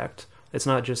object. It's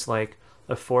not just like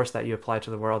a force that you apply to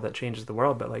the world that changes the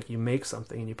world, but like you make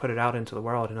something and you put it out into the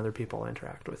world and other people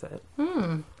interact with it.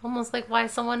 Almost like why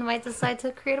someone might decide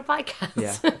to create a podcast.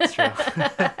 Yeah, that's true.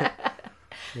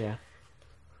 Yeah.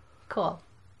 Cool.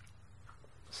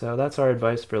 So that's our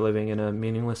advice for living in a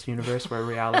meaningless universe where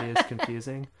reality is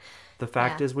confusing. The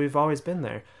fact is we've always been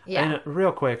there. Yeah. And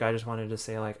real quick, I just wanted to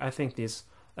say, like, I think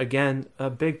again, a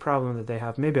big problem that they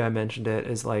have, maybe I mentioned it,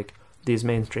 is like these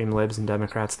mainstream libs and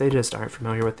Democrats, they just aren't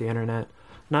familiar with the internet.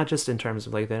 Not just in terms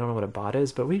of like they don't know what a bot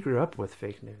is, but we grew up with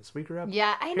fake news. We grew up.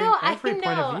 Yeah, I know. Every point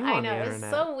of view on the It's internet.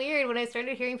 so weird when I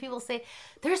started hearing people say,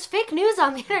 "There's fake news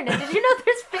on the internet." Did you know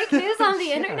there's fake news on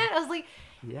the internet? I was like,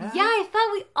 yeah, I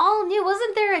thought we all knew.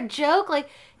 Wasn't there a joke like,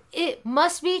 it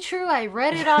must be true, I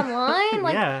read it online?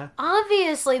 Like,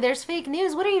 obviously there's fake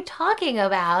news. What are you talking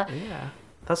about? Yeah.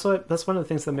 That's one of the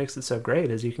things that makes it so great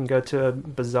is you can go to a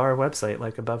bizarre website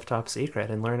like Above Top Secret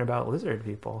and learn about lizard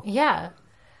people. Yeah.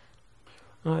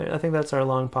 I think that's our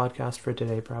long podcast for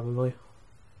today, probably.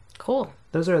 Cool.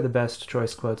 Those are the best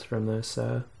choice quotes from this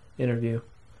interview.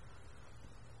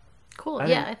 Cool.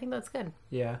 I think that's good.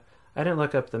 Yeah. I didn't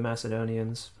look up the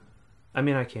Macedonians. I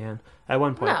mean, I can. At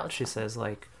one point, she says,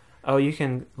 like, oh, you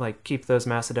can like keep those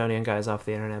Macedonian guys off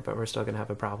the internet, but we're still going to have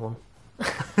a problem.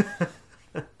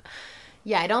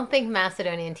 Yeah, I don't think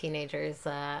Macedonian teenagers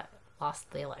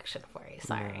lost the election for you.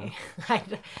 Sorry. No.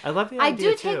 I love the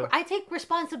idea, too. I take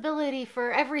responsibility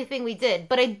for everything we did,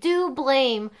 but I do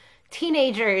blame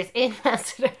teenagers in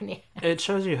Macedonia. It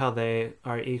shows you how they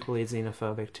are equally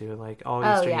xenophobic, too. Like, all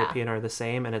Eastern European are the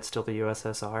same, and it's still the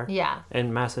USSR. Yeah.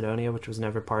 And Macedonia, which was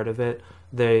never part of it,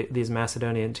 these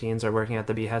Macedonian teens are working at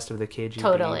the behest of the KGB.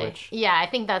 Totally. Yeah, I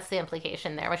think that's the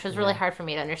implication there, which was really hard for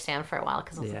me to understand for a while,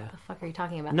 because I was like, what the fuck are you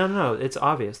talking about? No, it's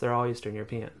obvious. They're all Eastern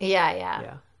European.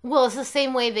 Yeah. Well, it's the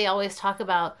same way they always talk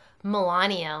about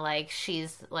Melania, like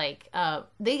she's like, I've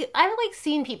like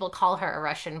seen people call her a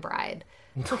Russian bride.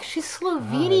 It's like she's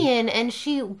Slovenian and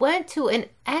she went to an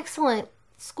excellent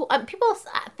school. People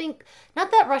think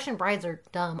not that Russian brides are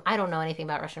dumb. I don't know anything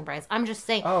about Russian brides. I'm just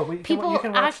saying. Oh, people you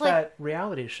can watch actually, that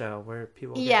reality show where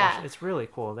people. Yeah. It's really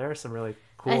cool. There are some really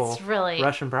cool. It's really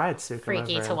Russian brides who come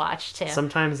freaky over. to watch too.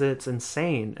 Sometimes it's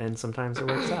insane, and sometimes it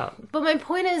works out. But my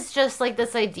point is just like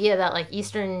this idea that like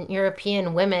Eastern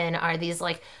European women are these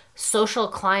like social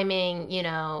climbing,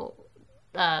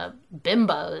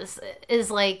 bimbos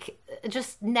is like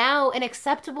just now an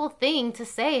acceptable thing to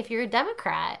say if you're a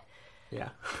Democrat. Yeah.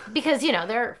 Because,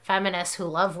 they're feminists who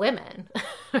love women.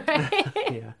 Right?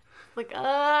 Yeah. Like,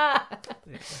 Yeah.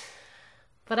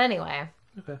 But anyway.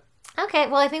 Okay. Okay,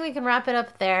 well, I think we can wrap it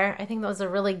up there. I think that was a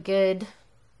really good,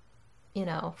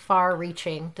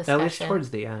 far-reaching discussion. At least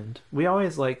towards the end. We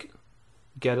always,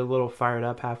 get a little fired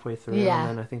up halfway through, Yeah. and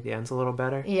then I think the end's a little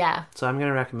better. Yeah. So I'm going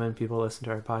to recommend people listen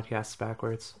to our podcasts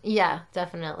backwards. Yeah,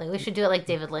 definitely. We should do it like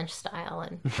David Lynch style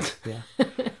and Yeah.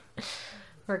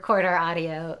 record our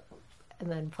audio and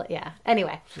then play. Yeah.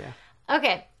 Anyway. Yeah.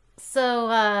 Okay.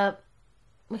 So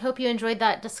we hope you enjoyed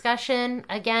that discussion.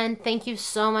 Again, thank you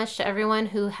so much to everyone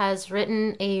who has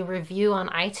written a review on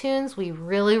iTunes. We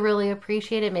really, really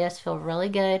appreciate it. It made us feel really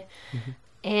good. Mm-hmm.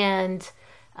 And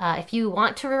if you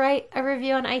want to write a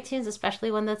review on iTunes,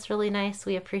 especially one that's really nice,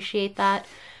 we appreciate that.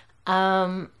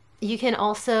 You can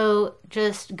also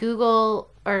just Google,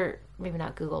 or maybe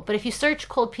not Google, but if you search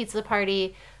Cold Pizza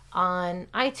Party on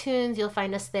iTunes, you'll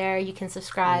find us there. You can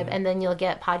subscribe, and then you'll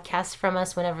get podcasts from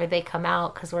us whenever they come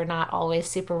out, because we're not always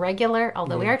super regular,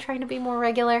 although we are trying to be more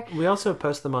regular. We also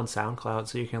post them on SoundCloud,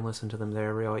 so you can listen to them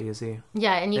there real easy.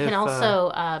 Yeah, and you can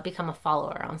also become a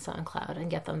follower on SoundCloud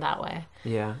and get them that way.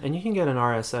 Yeah, and you can get an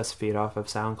RSS feed off of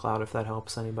SoundCloud if that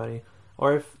helps anybody.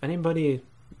 Or if anybody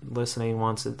listening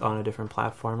wants it on a different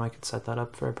platform, I could set that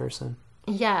up for a person.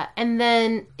 Yeah, and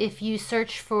then if you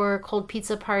search for Cold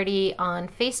Pizza Party on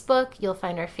Facebook, you'll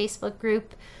find our Facebook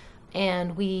group.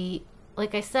 And we,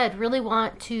 like I said, really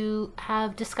want to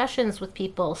have discussions with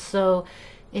people. So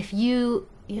if you,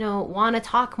 want to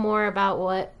talk more about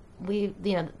what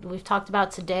we've talked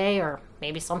about today, or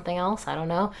maybe something else, I don't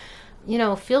know,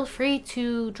 feel free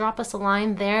to drop us a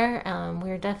line there.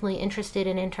 We're definitely interested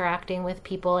in interacting with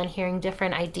people and hearing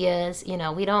different ideas.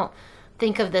 We don't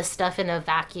think of this stuff in a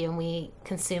vacuum. We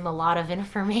consume a lot of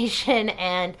information,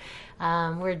 and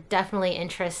we're definitely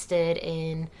interested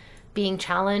in being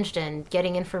challenged and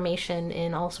getting information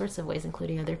in all sorts of ways,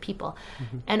 including other people.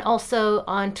 Mm-hmm. And also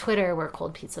on Twitter, we're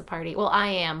Cold Pizza Party. Well, I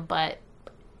am, but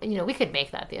we could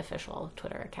make that the official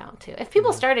Twitter account too. If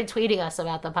people started tweeting us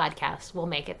about the podcast, we'll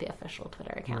make it the official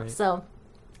Twitter account. Right. So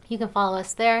you can follow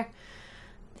us there.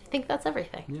 I think that's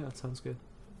everything. Yeah, that sounds good.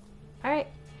 All right.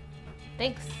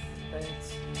 Thanks.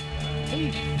 Thanks.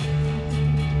 Hey.